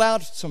to mail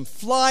out some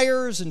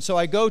flyers. And so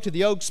I go to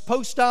the Oaks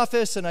post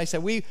office, and I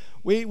said, we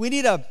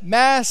need a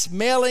mass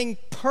mailing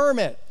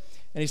permit.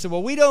 And he said,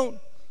 well, we don't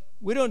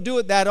do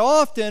it that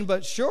often,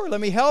 but sure,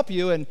 let me help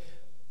you. And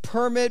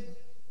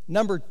permit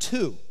number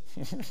 2.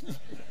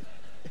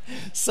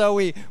 So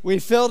we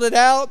filled it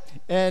out,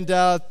 and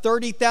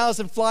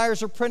 30,000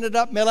 flyers are printed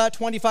up, mail out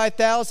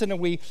 25,000, and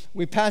we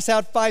pass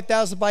out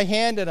 5,000 by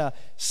hand. And a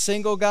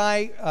single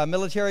guy, a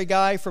military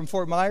guy from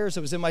Fort Myers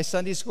that was in my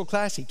Sunday school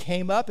class, he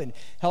came up and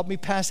helped me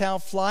pass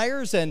out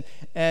flyers, and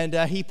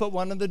he put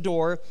one on the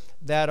door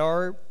that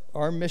our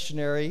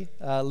missionary,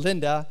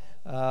 Linda,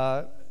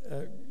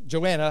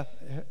 Joanna,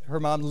 her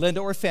mom, Linda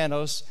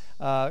Orfanos,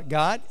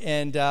 got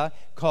and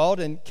called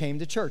and came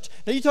to church.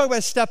 Now you talk about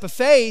a step of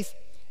faith.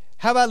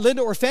 How about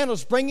Linda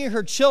Orfanos bringing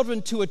her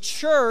children to a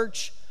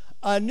church,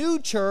 a new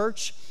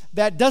church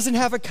that doesn't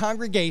have a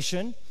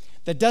congregation,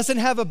 that doesn't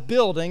have a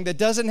building, that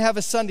doesn't have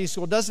a Sunday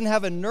school, doesn't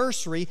have a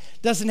nursery,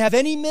 doesn't have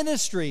any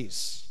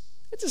ministries?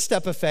 It's a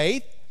step of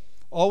faith.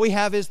 All we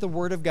have is the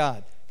Word of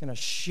God. Going to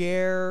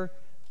share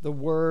the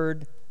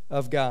Word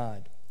of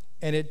God.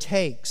 And it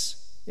takes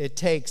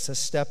a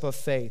step of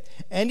faith.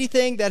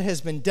 Anything that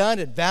has been done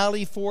at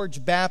Valley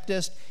Forge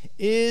Baptist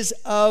is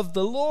of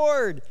the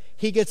Lord.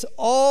 He gets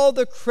all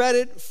the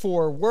credit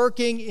for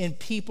working in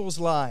people's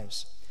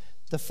lives.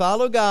 To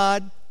follow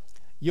God,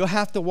 you'll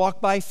have to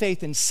walk by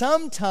faith. And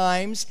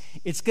sometimes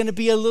it's going to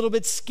be a little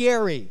bit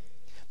scary.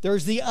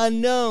 There's the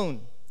unknown.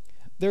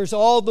 There's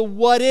all the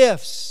what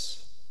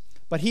ifs.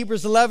 But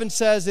Hebrews 11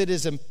 says it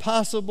is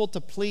impossible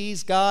to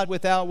please God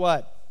without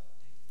what?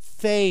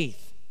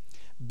 Faith.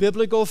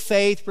 Biblical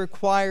faith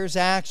requires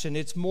action.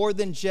 It's more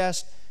than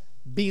just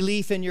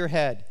belief in your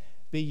head.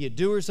 Be ye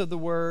doers of the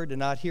word and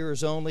not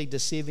hearers only,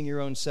 deceiving your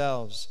own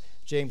selves.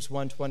 James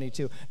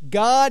 1:22.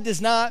 God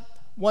does not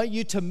want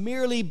you to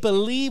merely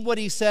believe what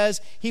he says.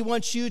 He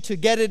wants you to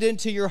get it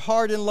into your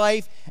heart and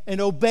life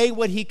and obey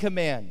what he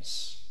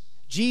commands.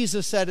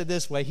 Jesus said it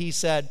this way. He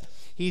said,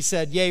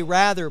 yea,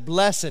 rather,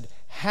 blessed,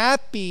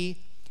 happy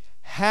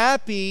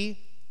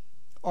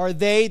are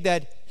they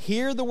that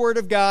hear the word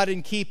of God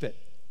and keep it.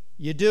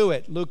 You do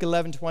it. Luke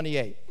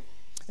 11:28.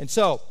 And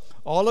so,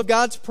 all of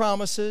God's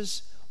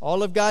promises,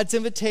 all of God's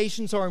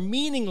invitations are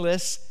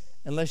meaningless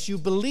unless you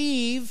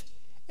believe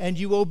and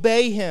you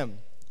obey him.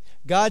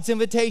 God's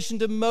invitation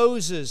to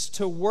Moses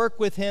to work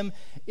with him,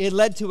 it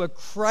led to a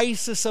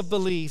crisis of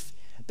belief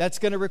that's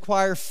going to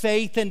require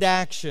faith and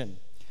action.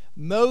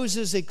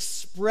 Moses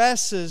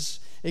expressed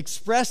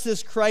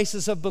this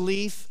crisis of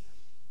belief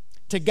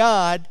to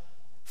God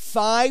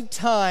 5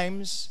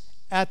 times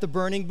at the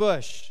burning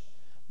bush.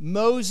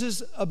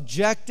 Moses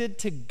objected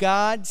to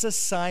God's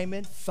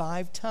assignment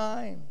 5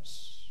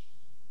 times.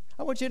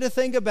 I want you to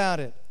think about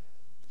it.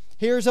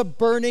 Here's a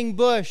burning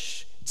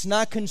bush. It's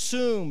not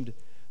consumed.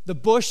 The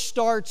bush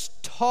starts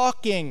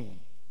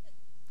talking.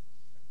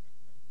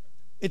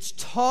 It's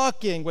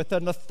talking with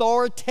an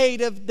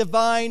authoritative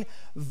divine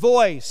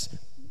voice.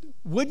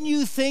 Wouldn't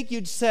you think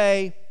you'd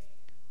say,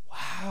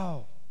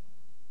 wow,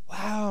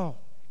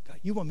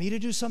 You want me to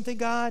do something,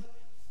 God?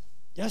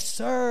 Yes,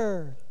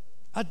 sir.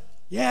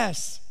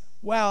 Yes.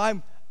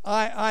 Wow,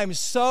 I'm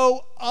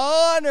so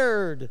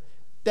honored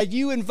that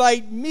you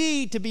invite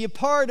me to be a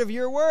part of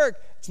your work.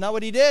 It's not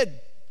what he did.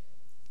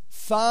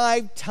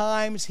 5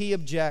 times he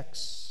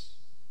objects.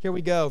 Here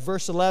we go,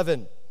 verse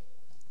 11.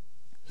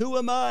 Who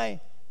am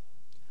I?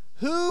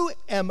 Who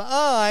am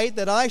I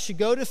that I should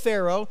go to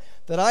Pharaoh,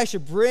 that I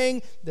should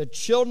bring the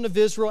children of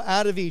Israel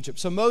out of Egypt?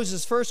 So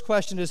Moses' first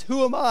question is,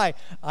 who am I?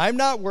 I'm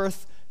not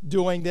worth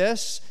doing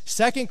this.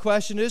 Second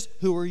question is,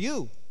 who are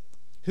you?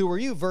 Who are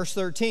you? Verse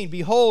 13,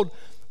 behold,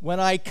 when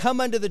I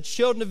come unto the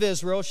children of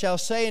Israel, shall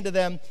say unto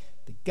them,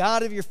 the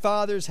God of your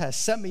fathers has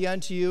sent me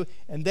unto you,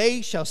 and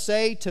they shall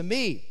say to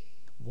me,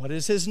 what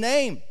is his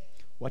name?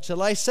 What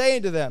shall I say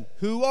unto them?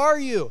 Who are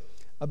you?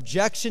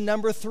 Objection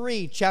number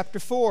 3, chapter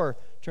 4.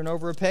 Turn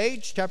over a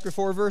page, chapter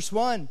 4, verse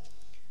 1.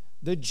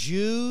 The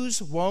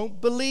Jews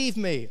won't believe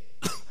me,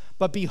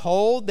 but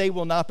behold, they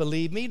will not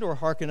believe me, nor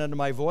hearken unto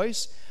my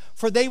voice.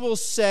 For they will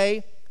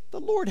say, the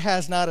Lord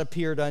has not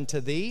appeared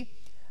unto thee.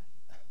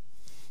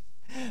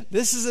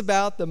 This is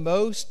about the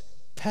most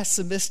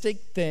pessimistic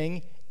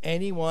thing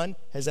anyone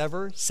has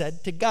ever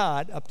said to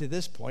God up to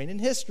this point in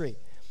history.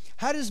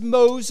 How does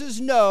Moses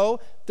know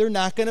they're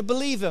not going to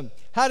believe him?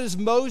 How does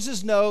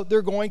Moses know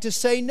they're going to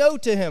say no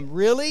to him?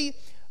 Really?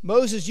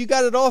 Moses, you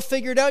got it all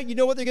figured out? You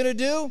know what they're going to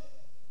do?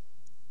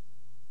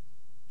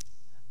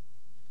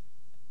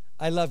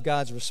 I love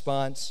God's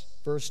response.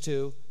 Verse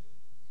 2.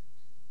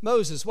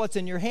 Moses, what's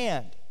in your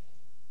hand?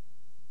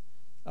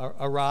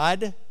 A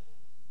rod,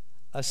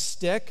 a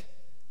stick,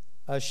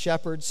 a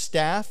shepherd's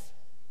staff.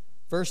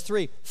 Verse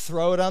 3,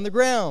 throw it on the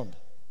ground.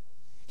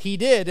 He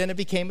did, and it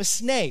became a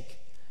snake.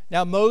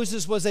 Now,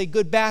 Moses was a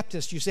good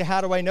Baptist. You say, how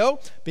do I know?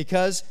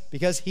 Because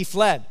he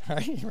fled,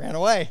 right? He ran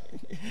away.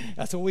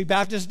 That's what we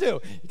Baptists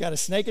do. You got a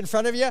snake in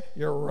front of you,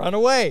 you run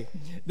away.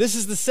 This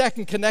is the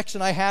second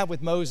connection I have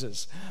with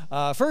Moses.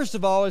 First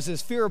of all is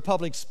his fear of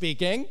public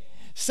speaking.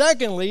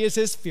 Secondly is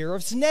his fear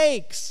of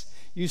snakes.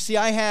 You see,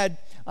 I had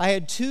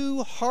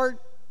 2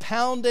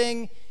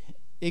 heart-pounding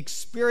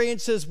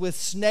experiences with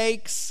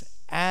snakes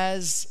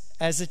as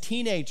a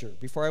teenager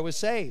before I was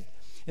saved.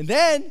 And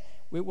then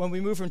when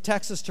we moved from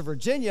Texas to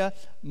Virginia,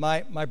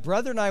 my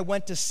brother and I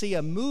went to see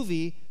a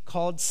movie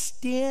called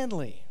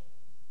Stanley.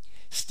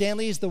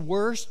 Stanley is the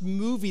worst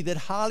movie that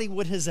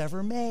Hollywood has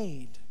ever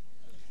made.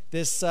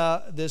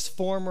 This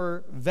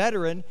former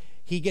veteran,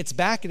 he gets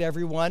back at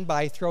everyone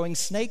by throwing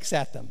snakes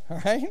at them,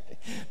 all right?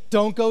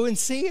 Don't go and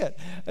see it.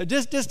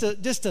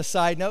 Just a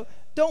side note,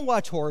 don't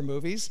watch horror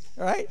movies,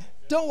 all right?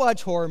 Don't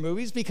watch horror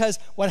movies, because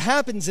what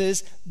happens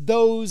is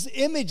those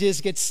images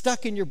get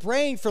stuck in your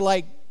brain for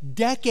like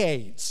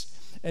decades.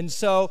 And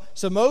so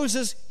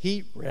Moses,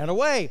 he ran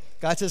away.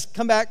 God says,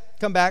 come back.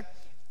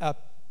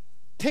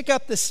 Pick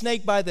up the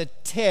snake by the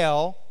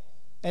tail,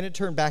 and it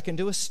turned back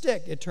into a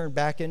stick. It turned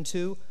back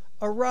into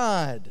a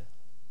rod.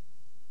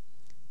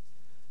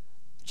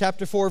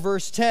 Chapter 4,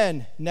 verse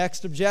 10,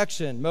 next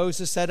objection.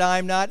 Moses said, I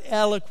am not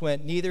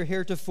eloquent, neither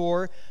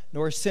heretofore,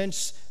 nor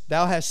since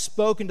thou hast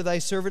spoken to thy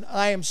servant.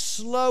 I am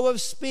slow of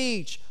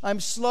speech.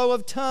 I'm slow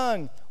of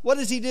tongue. What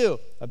does he do?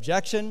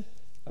 Objection,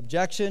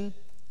 objection,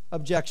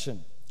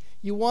 objection.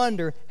 You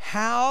wonder,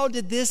 how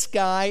did this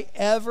guy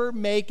ever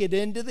make it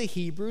into the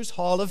Hebrews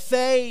Hall of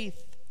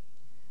Faith?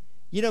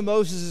 You know,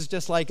 Moses is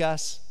just like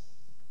us.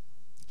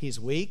 He's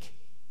weak.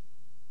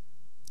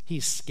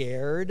 He's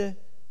scared.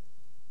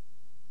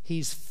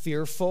 He's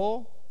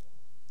fearful.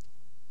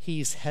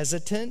 He's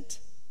hesitant.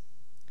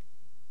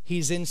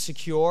 He's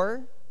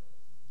insecure.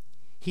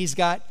 He's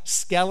got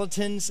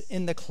skeletons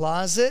in the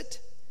closet,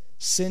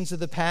 sins of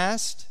the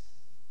past,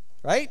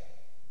 right?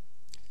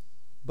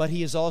 But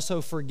he is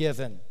also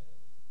forgiven.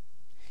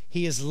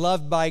 He is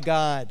loved by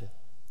God.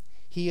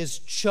 He is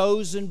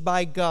chosen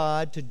by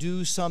God to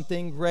do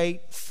something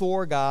great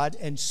for God,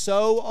 and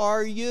so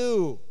are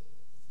you.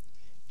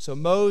 So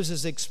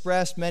Moses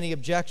expressed many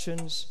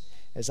objections,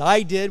 as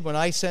I did when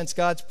I sensed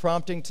God's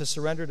prompting to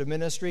surrender to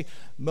ministry.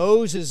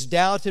 Moses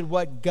doubted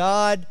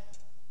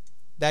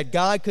that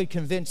God could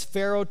convince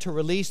Pharaoh to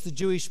release the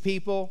Jewish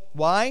people.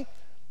 Why?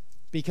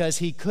 Because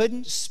he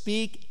couldn't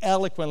speak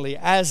eloquently,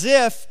 as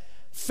if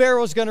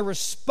Pharaoh's going to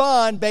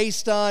respond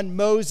based on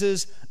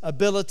Moses'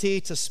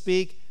 ability to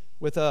speak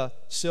with a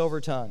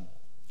silver tongue.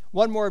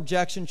 One more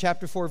objection,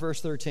 chapter 4,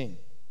 verse 13.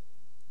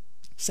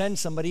 Send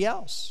somebody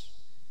else.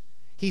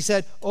 He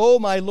said, O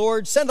my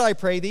Lord, send, I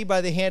pray thee,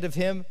 by the hand of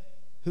him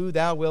who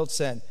thou wilt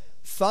send.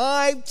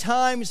 5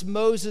 times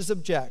Moses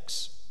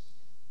objects.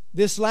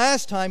 This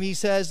last time he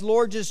says,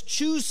 Lord, just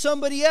choose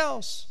somebody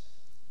else.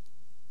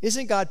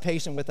 Isn't God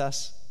patient with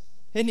us?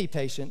 Isn't he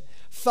patient?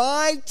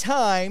 5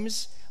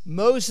 times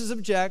Moses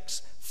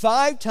objects.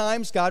 5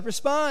 times God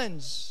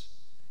responds.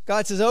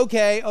 God says,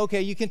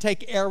 okay, you can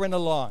take Aaron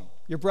along,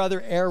 your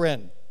brother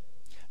Aaron.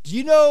 Do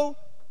you know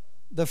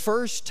the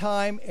first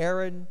time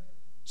Aaron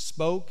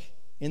spoke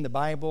in the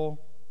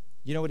Bible?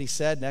 You know what he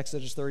said in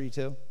Exodus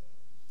 32?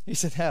 He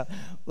said,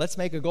 let's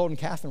make a golden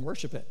calf and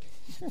worship it.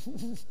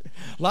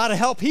 A lot of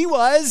help he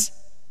was.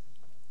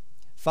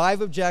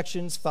 5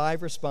 objections,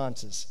 5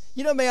 responses.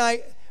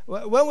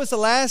 When was the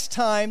last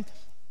time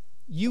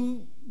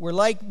you were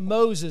like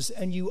Moses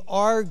and you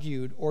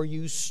argued or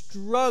you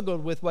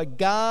struggled with what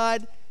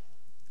God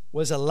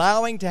was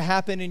allowing to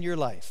happen in your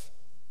life?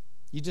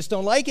 You just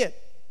don't like it.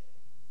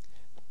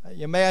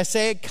 May I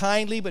say it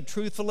kindly but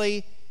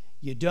truthfully,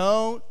 you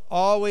don't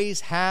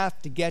always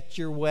have to get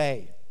your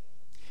way.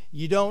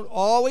 You don't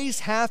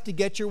always have to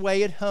get your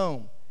way at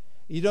home.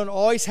 You don't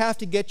always have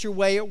to get your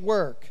way at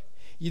work.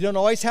 You don't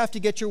always have to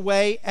get your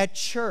way at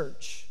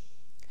church.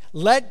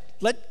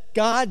 Let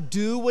God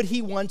do what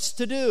he wants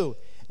to do.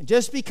 And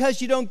just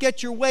because you don't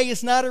get your way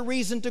is not a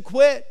reason to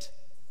quit.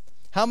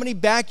 How many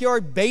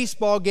backyard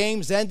baseball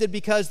games ended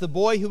because the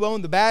boy who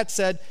owned the bat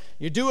said,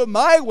 "You do it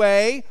my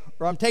way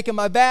or I'm taking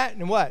my bat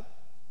and what?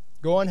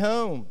 Going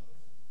home.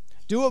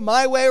 Do it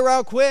my way or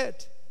I'll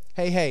quit."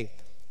 Hey,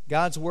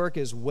 God's work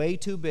is way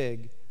too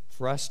big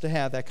for us to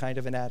have that kind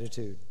of an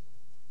attitude.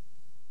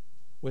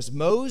 Was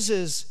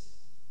Moses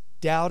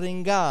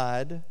doubting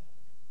God,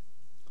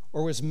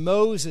 or was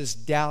Moses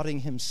doubting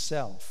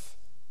himself?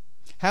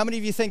 How many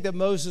of you think that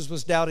Moses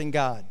was doubting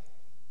God?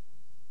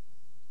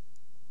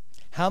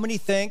 How many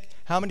think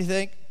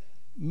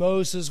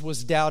Moses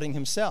was doubting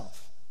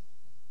himself?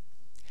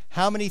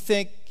 How many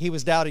think he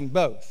was doubting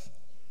both?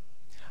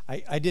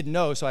 I didn't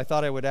know, so I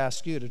thought I would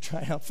ask you to try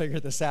and help figure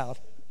this out.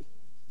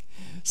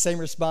 Same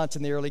response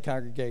in the early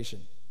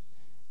congregation.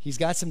 He's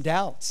got some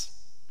doubts.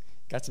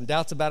 Got some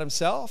doubts about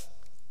himself.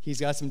 He's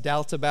got some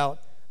doubts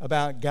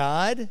about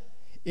God.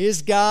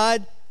 Is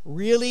God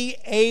really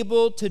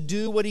able to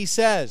do what he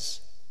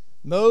says?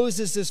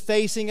 Moses is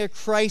facing a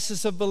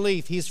crisis of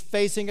belief. He's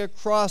facing a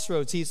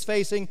crossroads. He's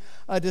facing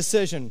a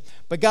decision.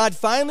 But God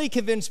finally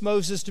convinced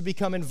Moses to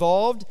become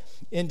involved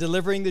in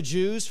delivering the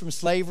Jews from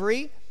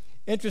slavery.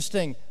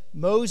 Interesting.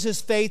 Moses'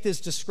 faith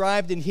is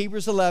described in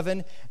Hebrews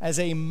 11 as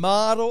a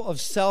model of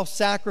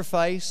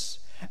self-sacrifice,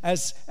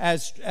 as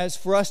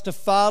for us to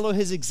follow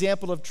his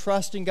example of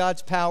trust in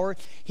God's power.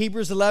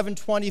 Hebrews 11,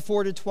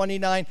 24 to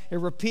 29, it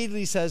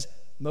repeatedly says,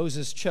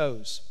 Moses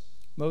chose.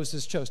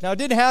 Moses chose. Now, it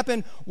didn't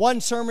happen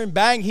one sermon,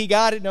 bang, he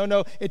got it.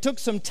 No. It took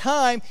some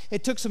time.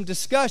 It took some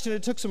discussion.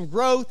 It took some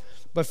growth.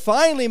 But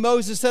finally,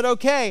 Moses said,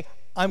 okay,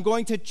 I'm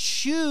going to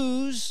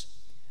choose.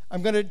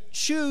 I'm going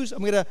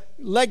to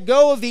let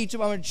go of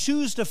Egypt. I'm going to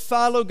choose to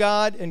follow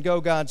God and go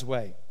God's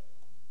way.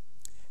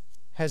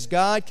 Has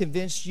God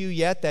convinced you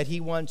yet that he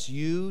wants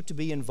you to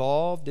be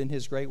involved in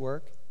his great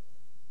work?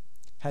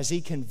 Has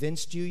he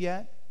convinced you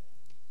yet?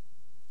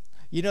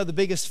 You know, the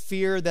biggest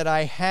fear that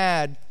I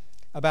had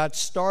about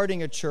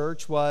starting a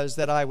church was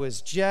that I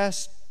was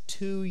just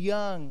too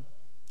young.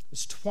 I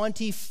was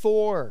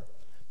 24,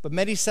 but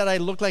many said I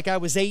looked like I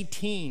was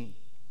 18.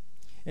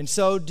 And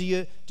so do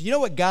you know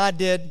what God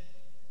did?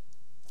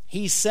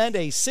 He sent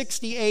a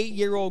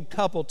 68-year-old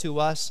couple to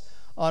us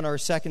on our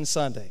second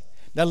Sunday.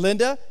 Now,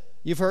 Linda,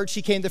 you've heard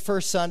she came the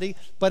first Sunday,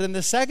 but in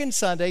the second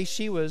Sunday,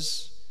 she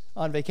was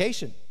on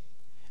vacation.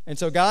 And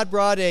so God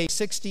brought a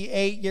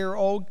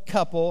 68-year-old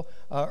couple,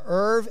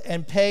 Irv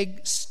and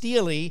Peg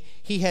Steely.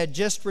 He had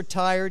just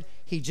retired.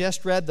 He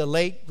just read the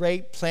late,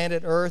 great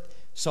Planet Earth,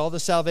 saw the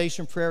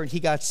salvation prayer, and he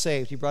got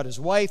saved. He brought his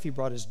wife, he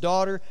brought his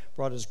daughter,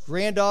 brought his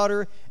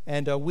granddaughter,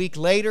 and a week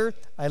later,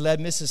 I led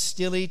Mrs.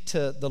 Steely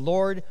to the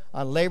Lord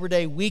on Labor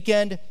Day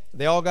weekend.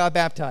 They all got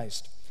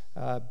baptized.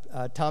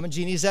 Tom and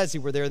Jeannie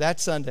Zedzi were there that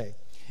Sunday.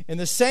 In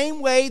the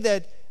same way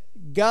that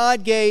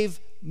God gave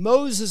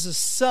Moses a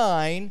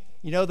sign,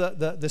 you know,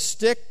 the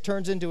stick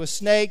turns into a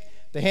snake,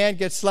 the hand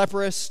gets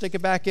leprous, stick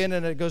it back in,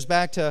 and it goes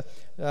back to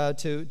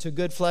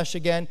good flesh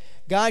again.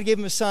 God gave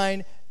him a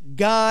sign.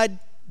 God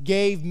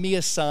gave me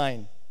a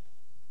sign.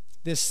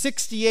 This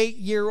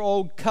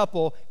 68-year-old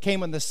couple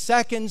came on the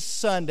second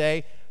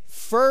Sunday,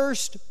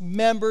 first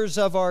members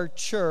of our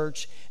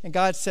church, and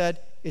God said,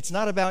 it's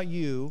not about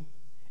you,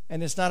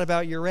 and it's not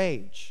about your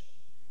age.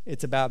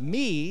 It's about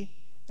me,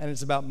 and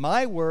it's about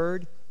my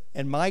word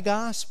and my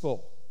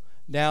gospel.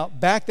 Now,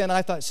 back then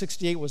I thought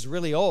 68 was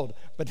really old,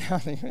 but now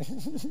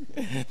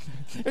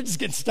they're just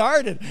getting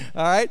started,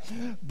 all right?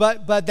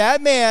 But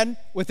that man,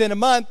 within a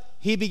month,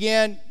 he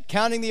began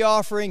counting the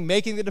offering,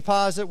 making the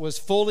deposit, was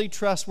fully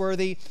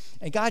trustworthy,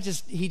 and God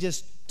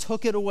just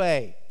took it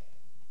away.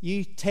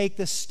 You take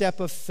the step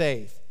of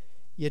faith.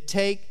 You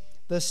take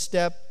the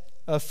step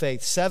of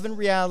faith. 7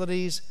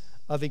 realities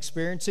of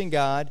experiencing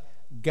God,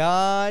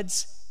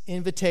 God's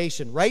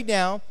invitation. Right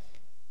now,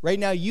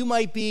 you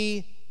might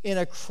be in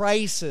a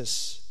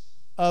crisis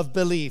of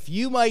belief.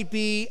 You might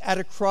be at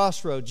a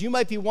crossroads. You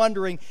might be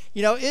wondering,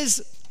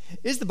 is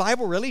the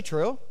Bible really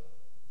true?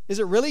 Is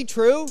it really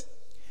true?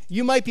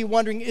 You might be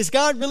wondering, is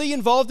God really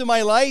involved in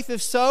my life?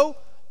 If so,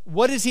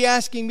 what is he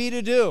asking me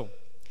to do?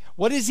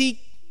 What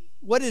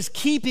is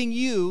keeping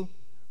you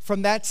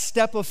from that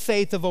step of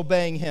faith of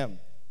obeying him?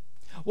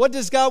 What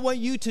does God want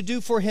you to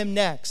do for him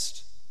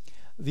next?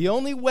 The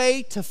only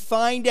way to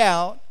find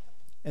out,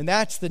 and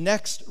that's the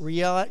next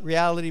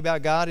reality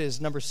about God,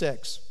 is number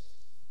 6.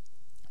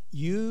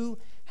 You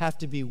have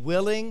to be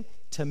willing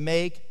to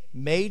make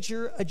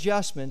major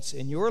adjustments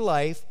in your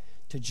life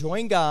to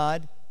join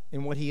God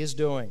in what he is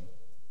doing.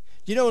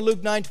 You know, in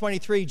Luke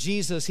 9:23,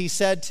 Jesus, he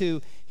said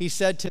to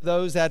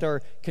those that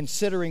are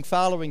considering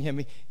following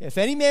him, if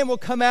any man will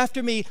come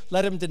after me,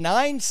 let him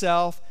deny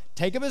himself,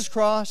 take up his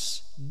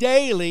cross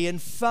daily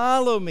and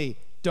follow me.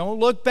 Don't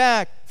look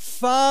back.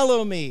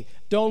 Follow me.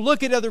 Don't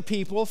look at other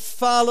people.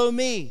 Follow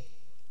me.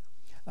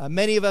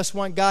 Many of us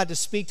want God to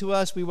speak to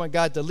us. We want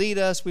God to lead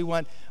us. We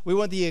want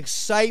the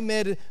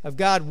excitement of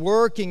God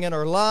working in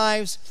our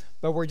lives,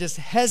 but we're just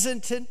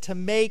hesitant to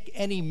make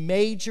any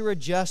major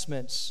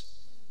adjustments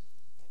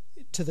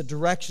to the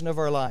direction of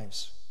our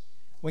lives.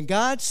 When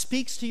God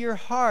speaks to your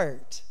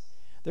heart,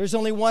 there's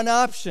only one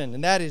option,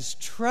 and that is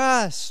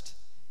trust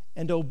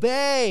and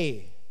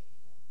obey.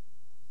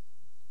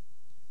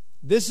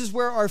 This is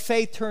where our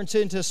faith turns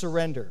into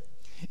surrender.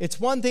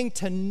 It's one thing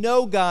to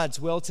know God's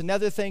will. It's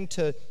another thing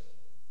to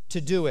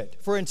do it.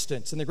 For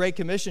instance, in the Great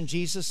Commission,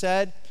 Jesus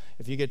said,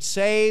 if you get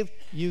saved,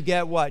 you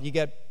get what? You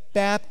get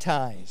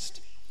baptized.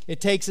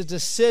 It takes a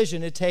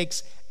decision. It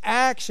takes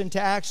action to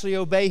actually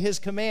obey his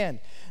command.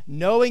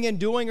 Knowing and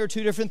doing are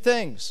two different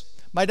things.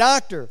 My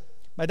doctor,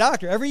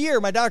 every year,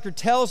 my doctor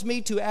tells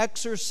me to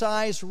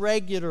exercise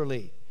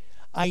regularly.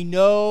 I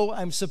know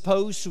I'm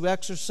supposed to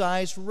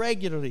exercise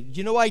regularly. Do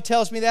you know why he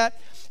tells me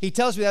that? He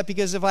tells me that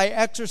because if I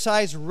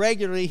exercise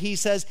regularly, he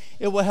says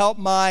it will help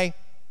my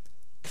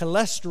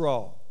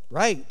cholesterol.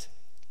 Right.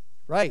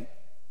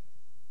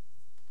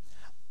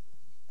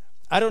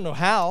 I don't know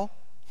how.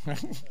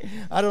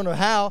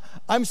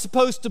 I'm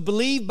supposed to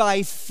believe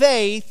by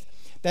faith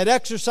that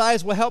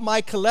exercise will help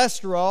my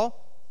cholesterol.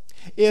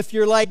 If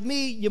you're like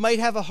me, you might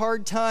have a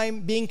hard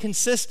time being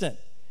consistent.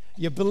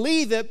 You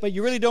believe it, but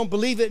you really don't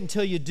believe it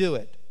until you do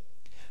it.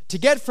 To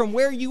get from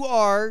where you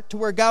are to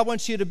where God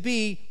wants you to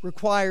be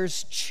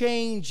requires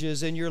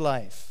changes in your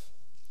life.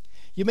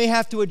 You may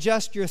have to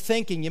adjust your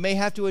thinking. You may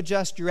have to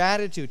adjust your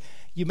attitude.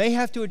 You may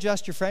have to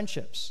adjust your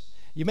friendships.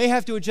 You may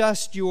have to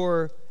adjust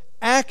your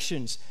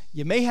actions.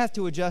 You may have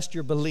to adjust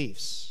your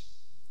beliefs.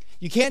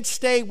 You can't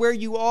stay where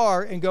you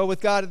are and go with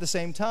God at the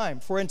same time.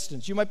 For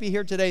instance, you might be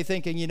here today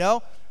thinking, you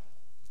know,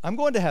 I'm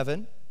going to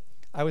heaven.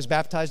 I was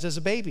baptized as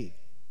a baby.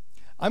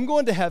 I'm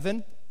going to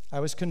heaven. I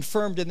was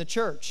confirmed in the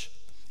church.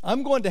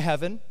 I'm going to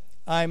heaven.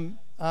 I'm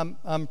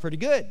pretty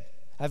good.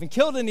 I haven't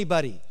killed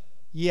anybody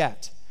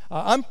yet.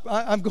 I'm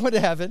going to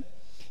heaven.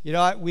 You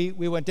know, we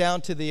went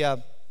down to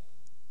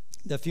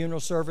the funeral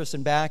service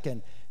and back,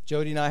 and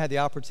Jody and I had the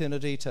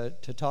opportunity to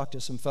talk to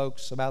some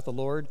folks about the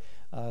Lord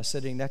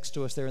sitting next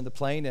to us there in the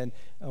plane. And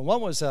one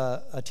was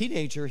a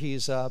teenager.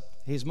 He's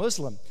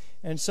Muslim.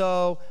 And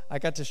so I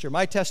got to share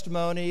my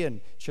testimony and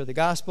share the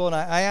gospel. And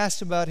I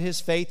asked him about his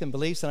faith and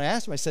beliefs. And I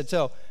asked him, I said,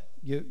 so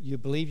you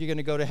believe you're going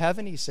to go to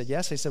heaven? He said,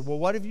 yes. I said, well,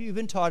 what have you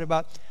been taught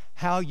about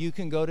how you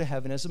can go to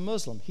heaven as a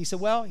Muslim? He said,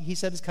 well,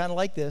 it's kind of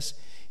like this.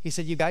 He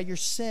said, you've got your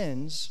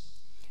sins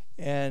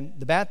and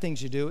the bad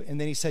things you do.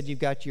 And then he said, you've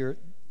got your,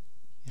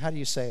 how do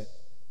you say it?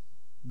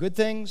 Good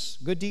things,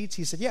 good deeds?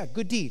 He said, yeah,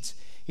 good deeds.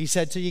 He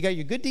said, so you got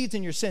your good deeds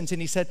and your sins.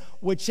 And he said,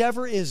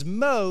 whichever is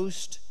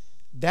most,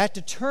 that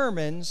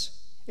determines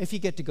if you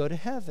get to go to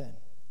heaven.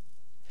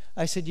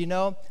 I said, you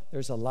know,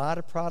 there's a lot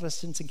of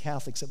Protestants and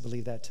Catholics that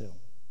believe that too.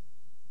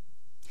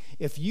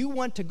 If you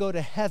want to go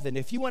to heaven,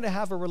 if you want to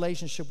have a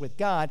relationship with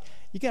God,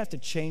 you're going to have to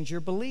change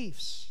your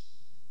beliefs.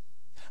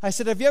 I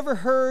said, have you ever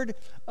heard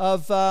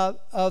of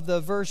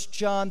the verse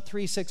John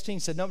 3:16? He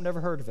said, nope,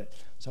 never heard of it.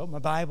 So my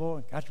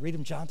Bible, I got to read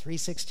him John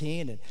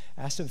 3:16 and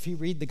asked him if he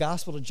read the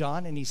Gospel to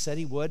John, and he said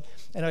he would.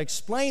 And I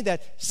explained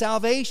that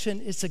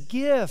salvation is a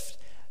gift.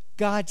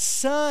 God's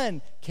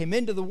Son came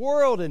into the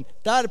world and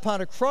died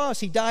upon a cross.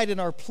 He died in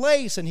our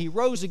place, and he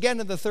rose again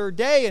on the third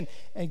day.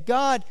 And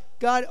God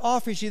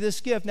offers you this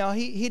gift. Now,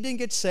 he didn't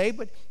get saved,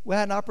 but we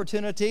had an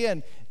opportunity,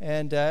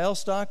 and L.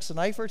 Stocks and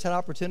Eiferts had an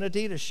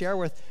opportunity to share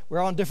with,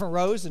 we're on different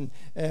rows, and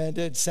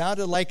it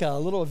sounded like a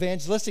little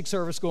evangelistic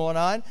service going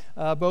on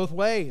both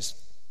ways.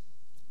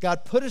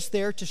 God put us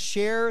there to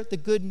share the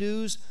good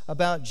news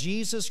about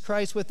Jesus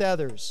Christ with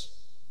others.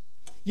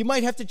 You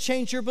might have to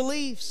change your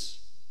beliefs.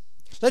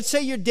 Let's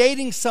say you're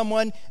dating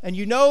someone and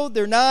you know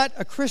they're not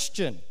a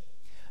Christian.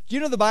 Do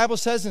you know the Bible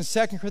says in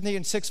 2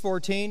 Corinthians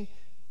 6:14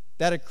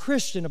 that a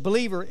Christian, a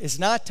believer, is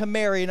not to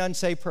marry an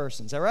unsaved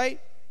person? Is that right?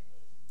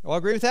 You all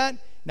agree with that?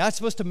 Not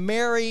supposed to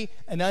marry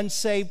an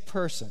unsaved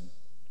person.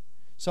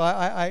 So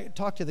I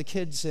talk to the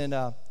kids in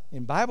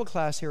Bible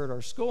class here at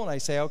our school, and I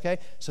say, okay,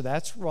 so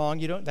that's wrong.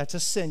 That's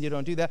a sin. You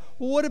don't do that.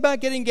 Well, what about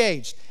getting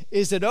engaged?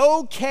 Is it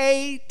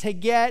okay to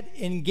get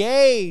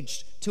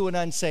engaged to an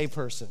unsaved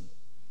person?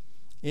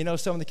 You know,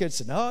 some of the kids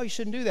said, no, you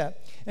shouldn't do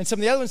that. And some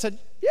of the other ones said,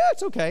 yeah,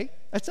 it's okay.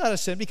 That's not a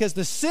sin, because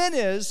the sin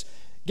is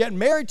getting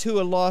married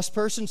to a lost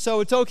person,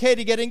 so it's okay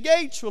to get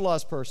engaged to a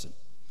lost person.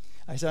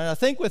 I said, now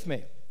think with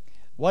me.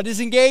 What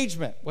is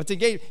engagement? What's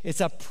engagement? It's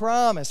a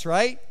promise,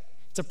 right?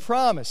 It's a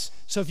promise.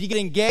 So if you get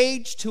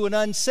engaged to an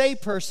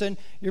unsaved person,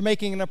 you're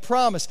making a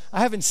promise.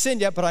 I haven't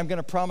sinned yet, but I'm going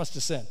to promise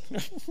to sin.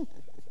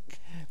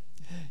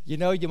 You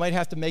know, you might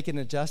have to make an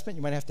adjustment.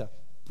 You might have to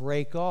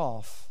break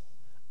off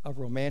a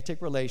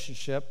romantic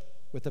relationship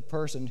with a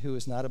person who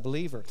is not a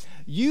believer.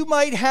 You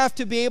might have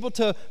to be able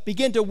to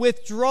begin to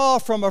withdraw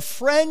from a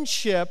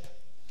friendship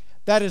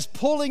that is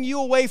pulling you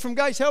away from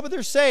God. You say, oh, but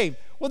they're saved.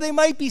 Well, they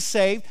might be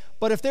saved,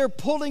 but if they're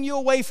pulling you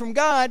away from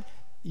God,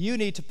 you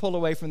need to pull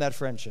away from that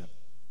friendship.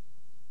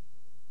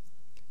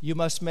 You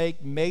must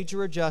make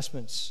major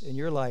adjustments in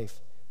your life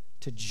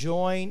to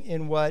join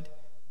in what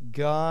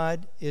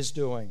God is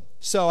doing.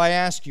 So I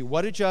ask you,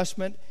 what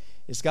adjustment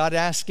is God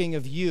asking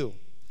of you?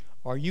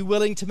 Are you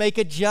willing to make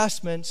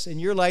adjustments in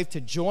your life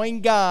to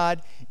join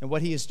God in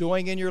what He is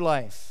doing in your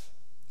life?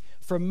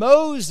 For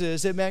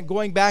Moses, it meant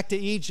going back to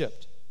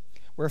Egypt,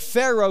 where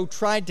Pharaoh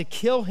tried to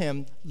kill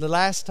him the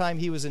last time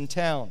he was in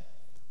town.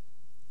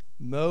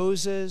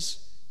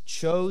 Moses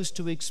chose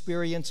to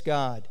experience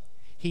God.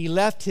 He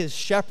left his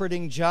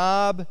shepherding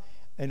job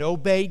and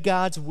obeyed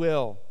God's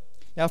will.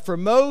 Now, for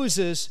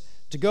Moses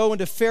to go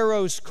into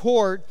Pharaoh's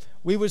court,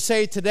 we would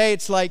say today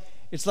it's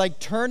like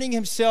turning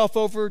himself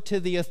over to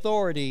the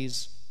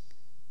authorities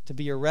to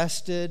be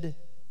arrested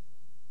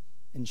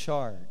and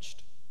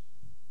charged.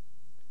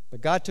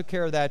 But God took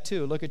care of that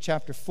too. Look at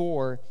chapter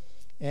 4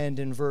 and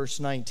in verse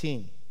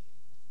 19.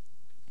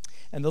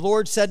 And the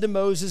Lord said to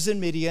Moses in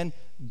Midian,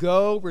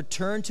 go,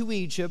 return to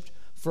Egypt,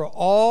 for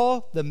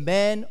all the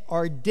men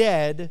are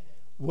dead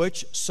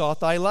which sought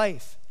thy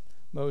life.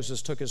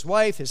 Moses took his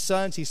wife, his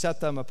sons, he set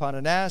them upon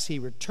an ass. He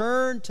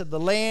returned to the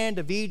land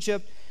of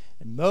Egypt,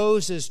 and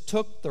Moses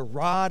took the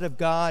rod of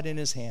God in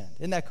his hand.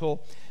 Isn't that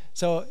cool?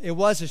 So it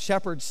was a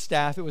shepherd's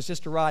staff. It was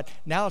just a rod.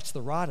 Now it's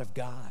the rod of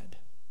God.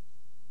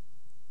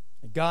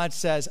 And God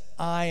says,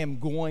 I am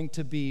going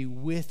to be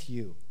with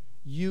you.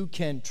 You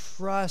can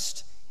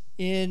trust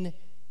in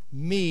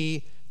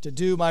me to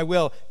do my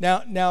will.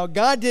 Now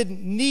God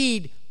didn't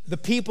need the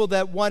people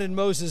that wanted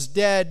Moses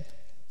dead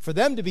for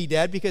them to be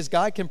dead, because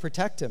God can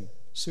protect him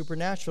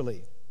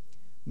supernaturally.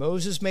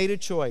 Moses made a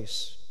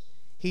choice.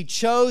 He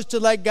chose to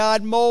let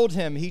God mold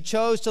him. He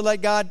chose to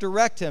let God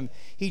direct him.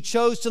 He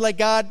chose to let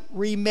God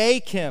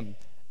remake him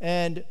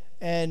and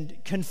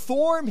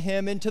conform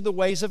him into the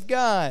ways of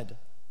God.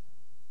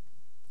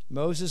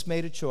 Moses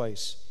made a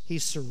choice. He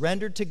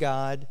surrendered to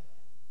God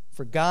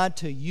for God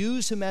to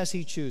use him as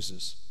He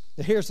chooses.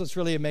 Now, here's what's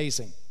really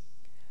amazing.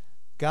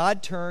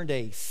 God turned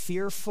a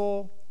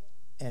fearful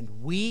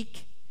and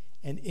weak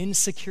and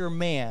insecure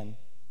man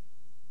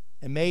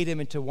and made him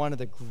into one of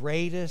the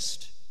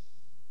greatest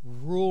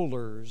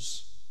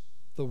rulers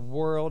the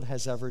world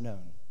has ever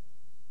known.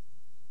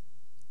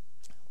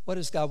 What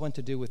does God want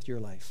to do with your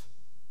life?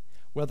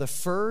 Well, the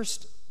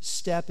first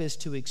step is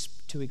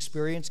to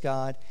experience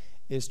God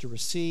is to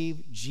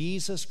receive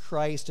Jesus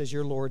Christ as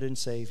your Lord and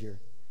Savior.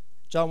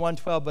 John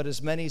 1:12, but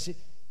as many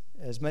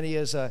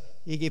as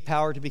He gave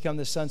power to become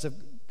the sons of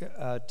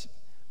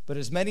but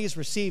as many as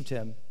received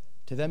Him,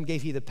 to them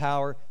gave He the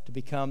power to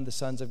become the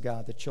sons of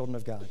God, the children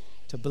of God,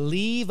 to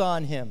believe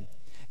on Him.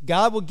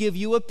 God will give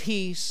you a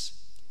peace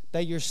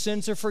that your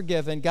sins are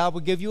forgiven. God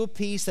will give you a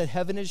peace that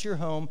heaven is your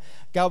home.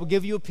 God will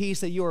give you a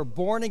peace that you are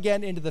born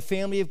again into the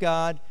family of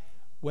God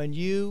when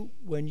you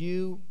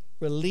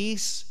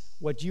release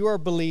what you are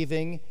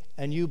believing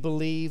and you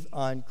believe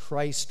on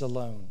Christ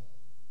alone.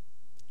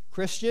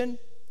 Christian,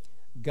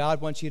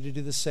 God wants you to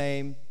do the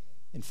same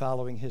in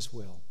following His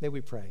will. May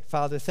we pray.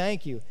 Father,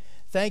 thank you.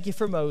 Thank you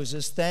for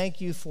Moses.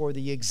 Thank you for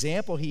the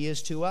example he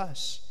is to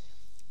us.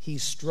 He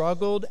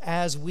struggled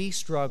as we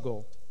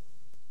struggle.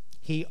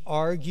 He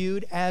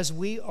argued as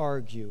we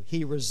argue.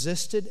 He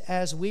resisted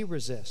as we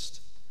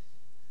resist.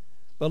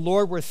 But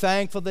Lord, we're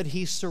thankful that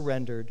he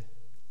surrendered.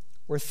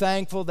 We're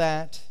thankful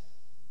that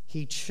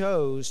he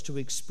chose to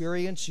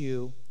experience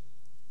you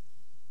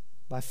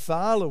by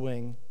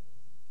following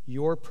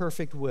your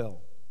perfect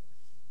will.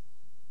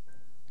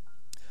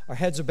 Our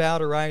heads are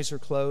bowed, our eyes are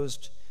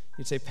closed.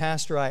 You'd say,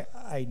 Pastor,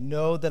 I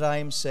know that I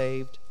am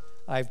saved.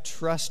 I've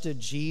trusted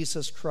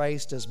Jesus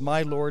Christ as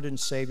my Lord and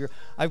Savior.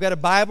 I've got a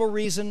Bible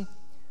reason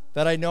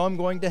that I know I'm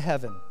going to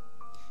heaven.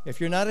 If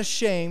you're not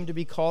ashamed to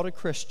be called a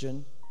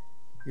Christian,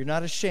 you're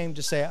not ashamed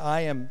to say,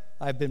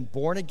 I've been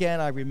born again.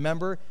 I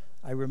remember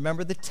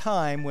the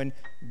time when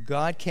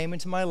God came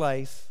into my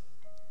life.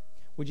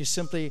 Would you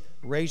simply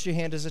raise your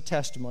hand as a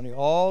testimony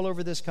all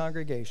over this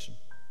congregation?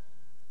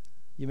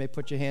 You may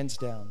put your hands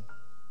down.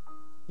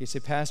 You say,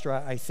 Pastor,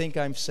 I think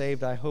I'm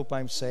saved. I hope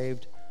I'm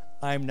saved.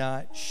 I'm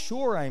not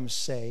sure I'm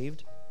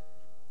saved,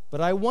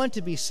 but I want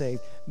to be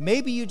saved.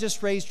 Maybe you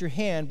just raised your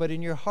hand, but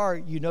in your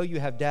heart, you know you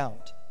have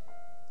doubt.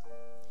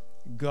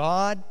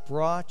 God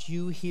brought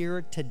you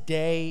here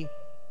today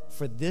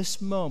for this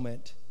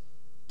moment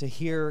to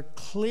hear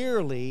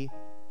clearly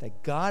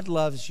that God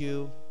loves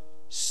you.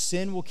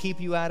 Sin will keep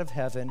you out of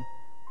heaven.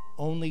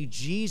 Only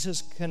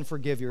Jesus can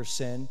forgive your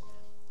sin.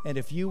 And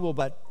if you will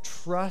but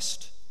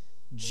trust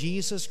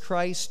Jesus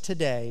Christ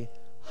today,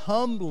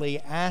 humbly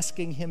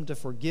asking him to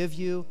forgive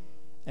you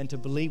and to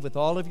believe with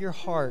all of your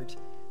heart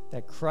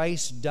that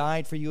Christ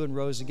died for you and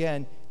rose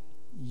again,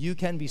 you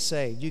can be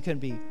saved. You can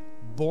be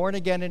born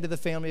again into the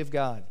family of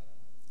God.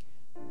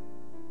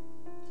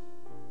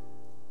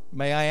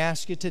 May I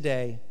ask you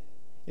today,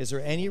 Is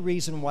there any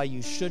reason why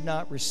you should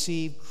not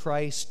receive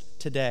Christ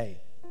today?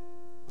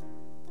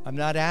 I'm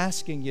not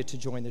asking you to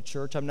join the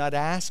church. I'm not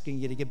asking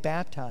you to get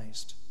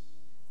baptized.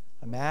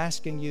 I'm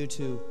asking you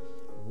to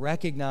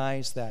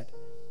recognize that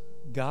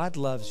God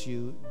loves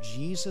you,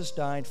 Jesus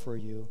died for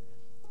you,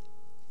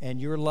 and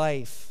your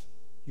life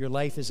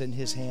is in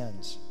His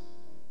hands.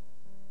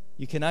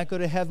 You cannot go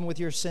to heaven with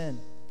your sin.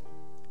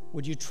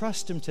 Would you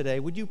trust Him today?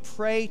 Would you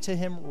pray to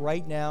Him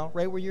right now,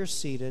 right where you're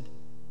seated?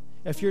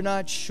 If you're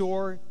not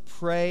sure,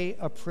 pray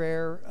a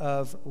prayer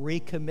of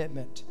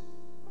recommitment.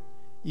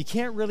 You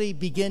can't really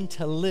begin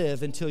to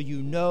live until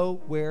you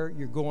know where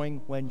you're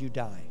going when you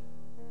die.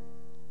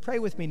 Pray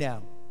with me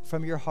now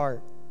from your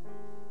heart.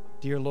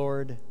 Dear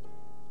Lord,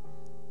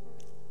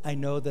 I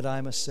know that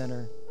I'm a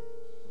sinner.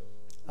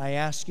 I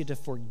ask you to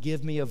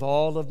forgive me of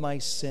all of my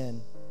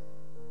sin.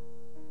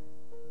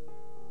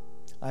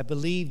 I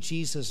believe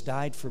Jesus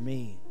died for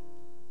me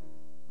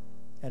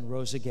and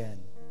rose again.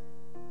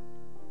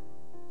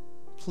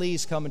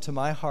 Please come into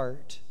my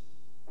heart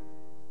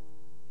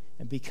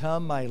and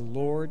become my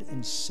Lord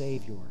and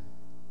Savior.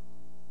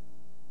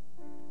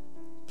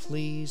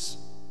 Please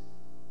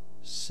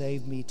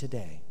save me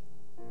today.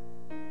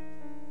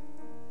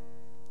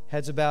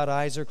 Heads are bowed,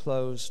 eyes are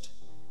closed.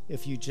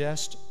 If you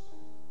just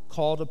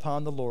called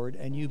upon the Lord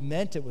and you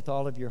meant it with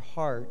all of your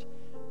heart,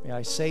 may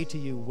I say to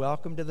you,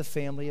 welcome to the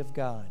family of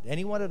God.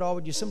 Anyone at all,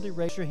 would you simply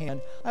raise your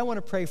hand? I want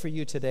to pray for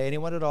you today.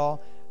 Anyone at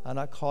all? I'll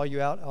not call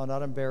you out. I'll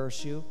not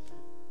embarrass you.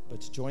 But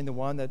to join the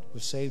one that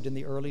was saved in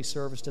the early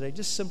service today,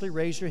 just simply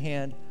raise your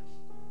hand.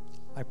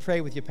 I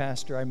pray with you,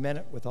 Pastor. I meant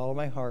it with all of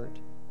my heart.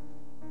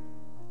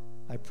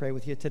 I pray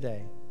with you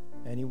today.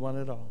 Anyone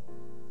at all?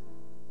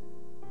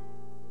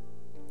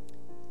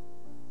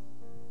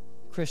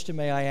 Christian,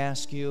 may I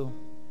ask you,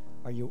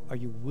 are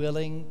you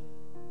willing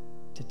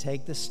to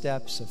take the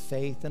steps of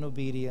faith and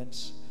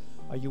obedience?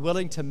 Are you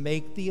willing to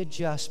make the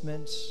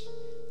adjustments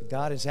that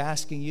God is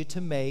asking you to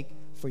make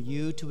for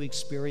you to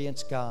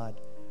experience God,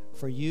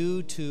 for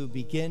you to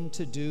begin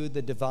to do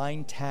the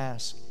divine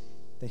task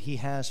that He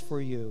has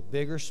for you,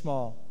 big or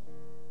small?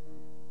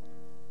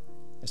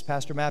 As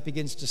Pastor Matt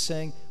begins to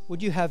sing,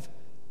 would you have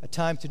a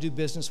time to do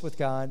business with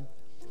God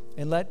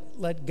and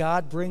let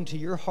God bring to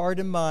your heart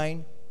and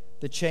mind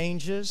the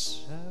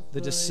changes,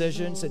 the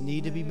decisions that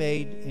need to be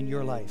made in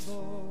your life?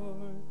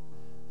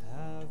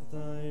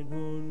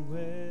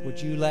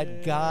 Would you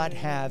let God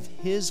have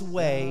His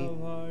way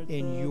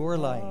in your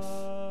life?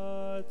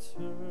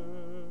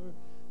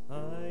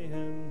 I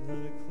am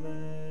the clay.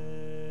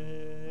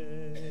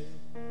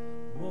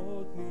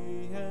 Mold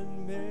me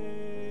and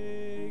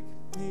make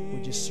me.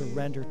 Would you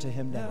surrender to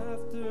Him now?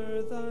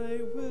 After thy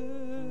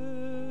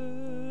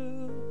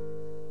will,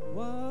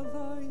 while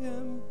I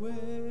am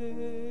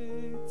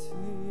waiting,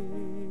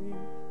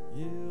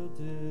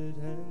 yielded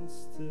and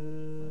still.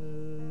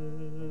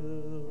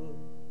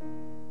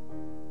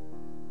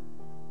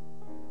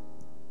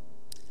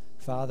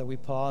 Father, we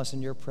pause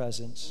in your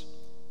presence.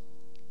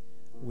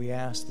 We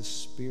ask the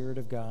Spirit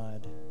of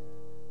God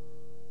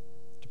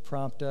to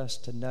prompt us,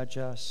 to nudge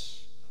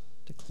us,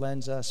 to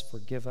cleanse us,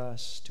 forgive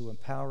us, to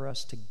empower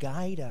us, to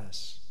guide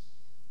us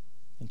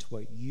into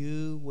what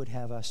you would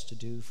have us to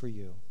do for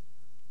you.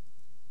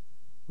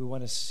 We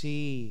want to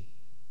see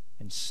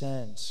and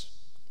sense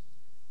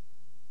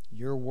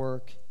your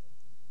work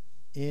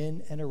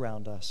in and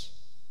around us.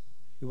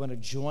 We want to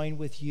join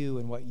with you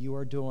in what you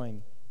are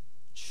doing,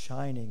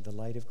 shining the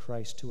light of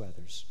Christ to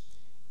others.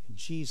 In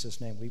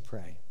Jesus' name we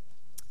pray.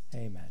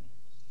 Amen.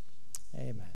 Amen.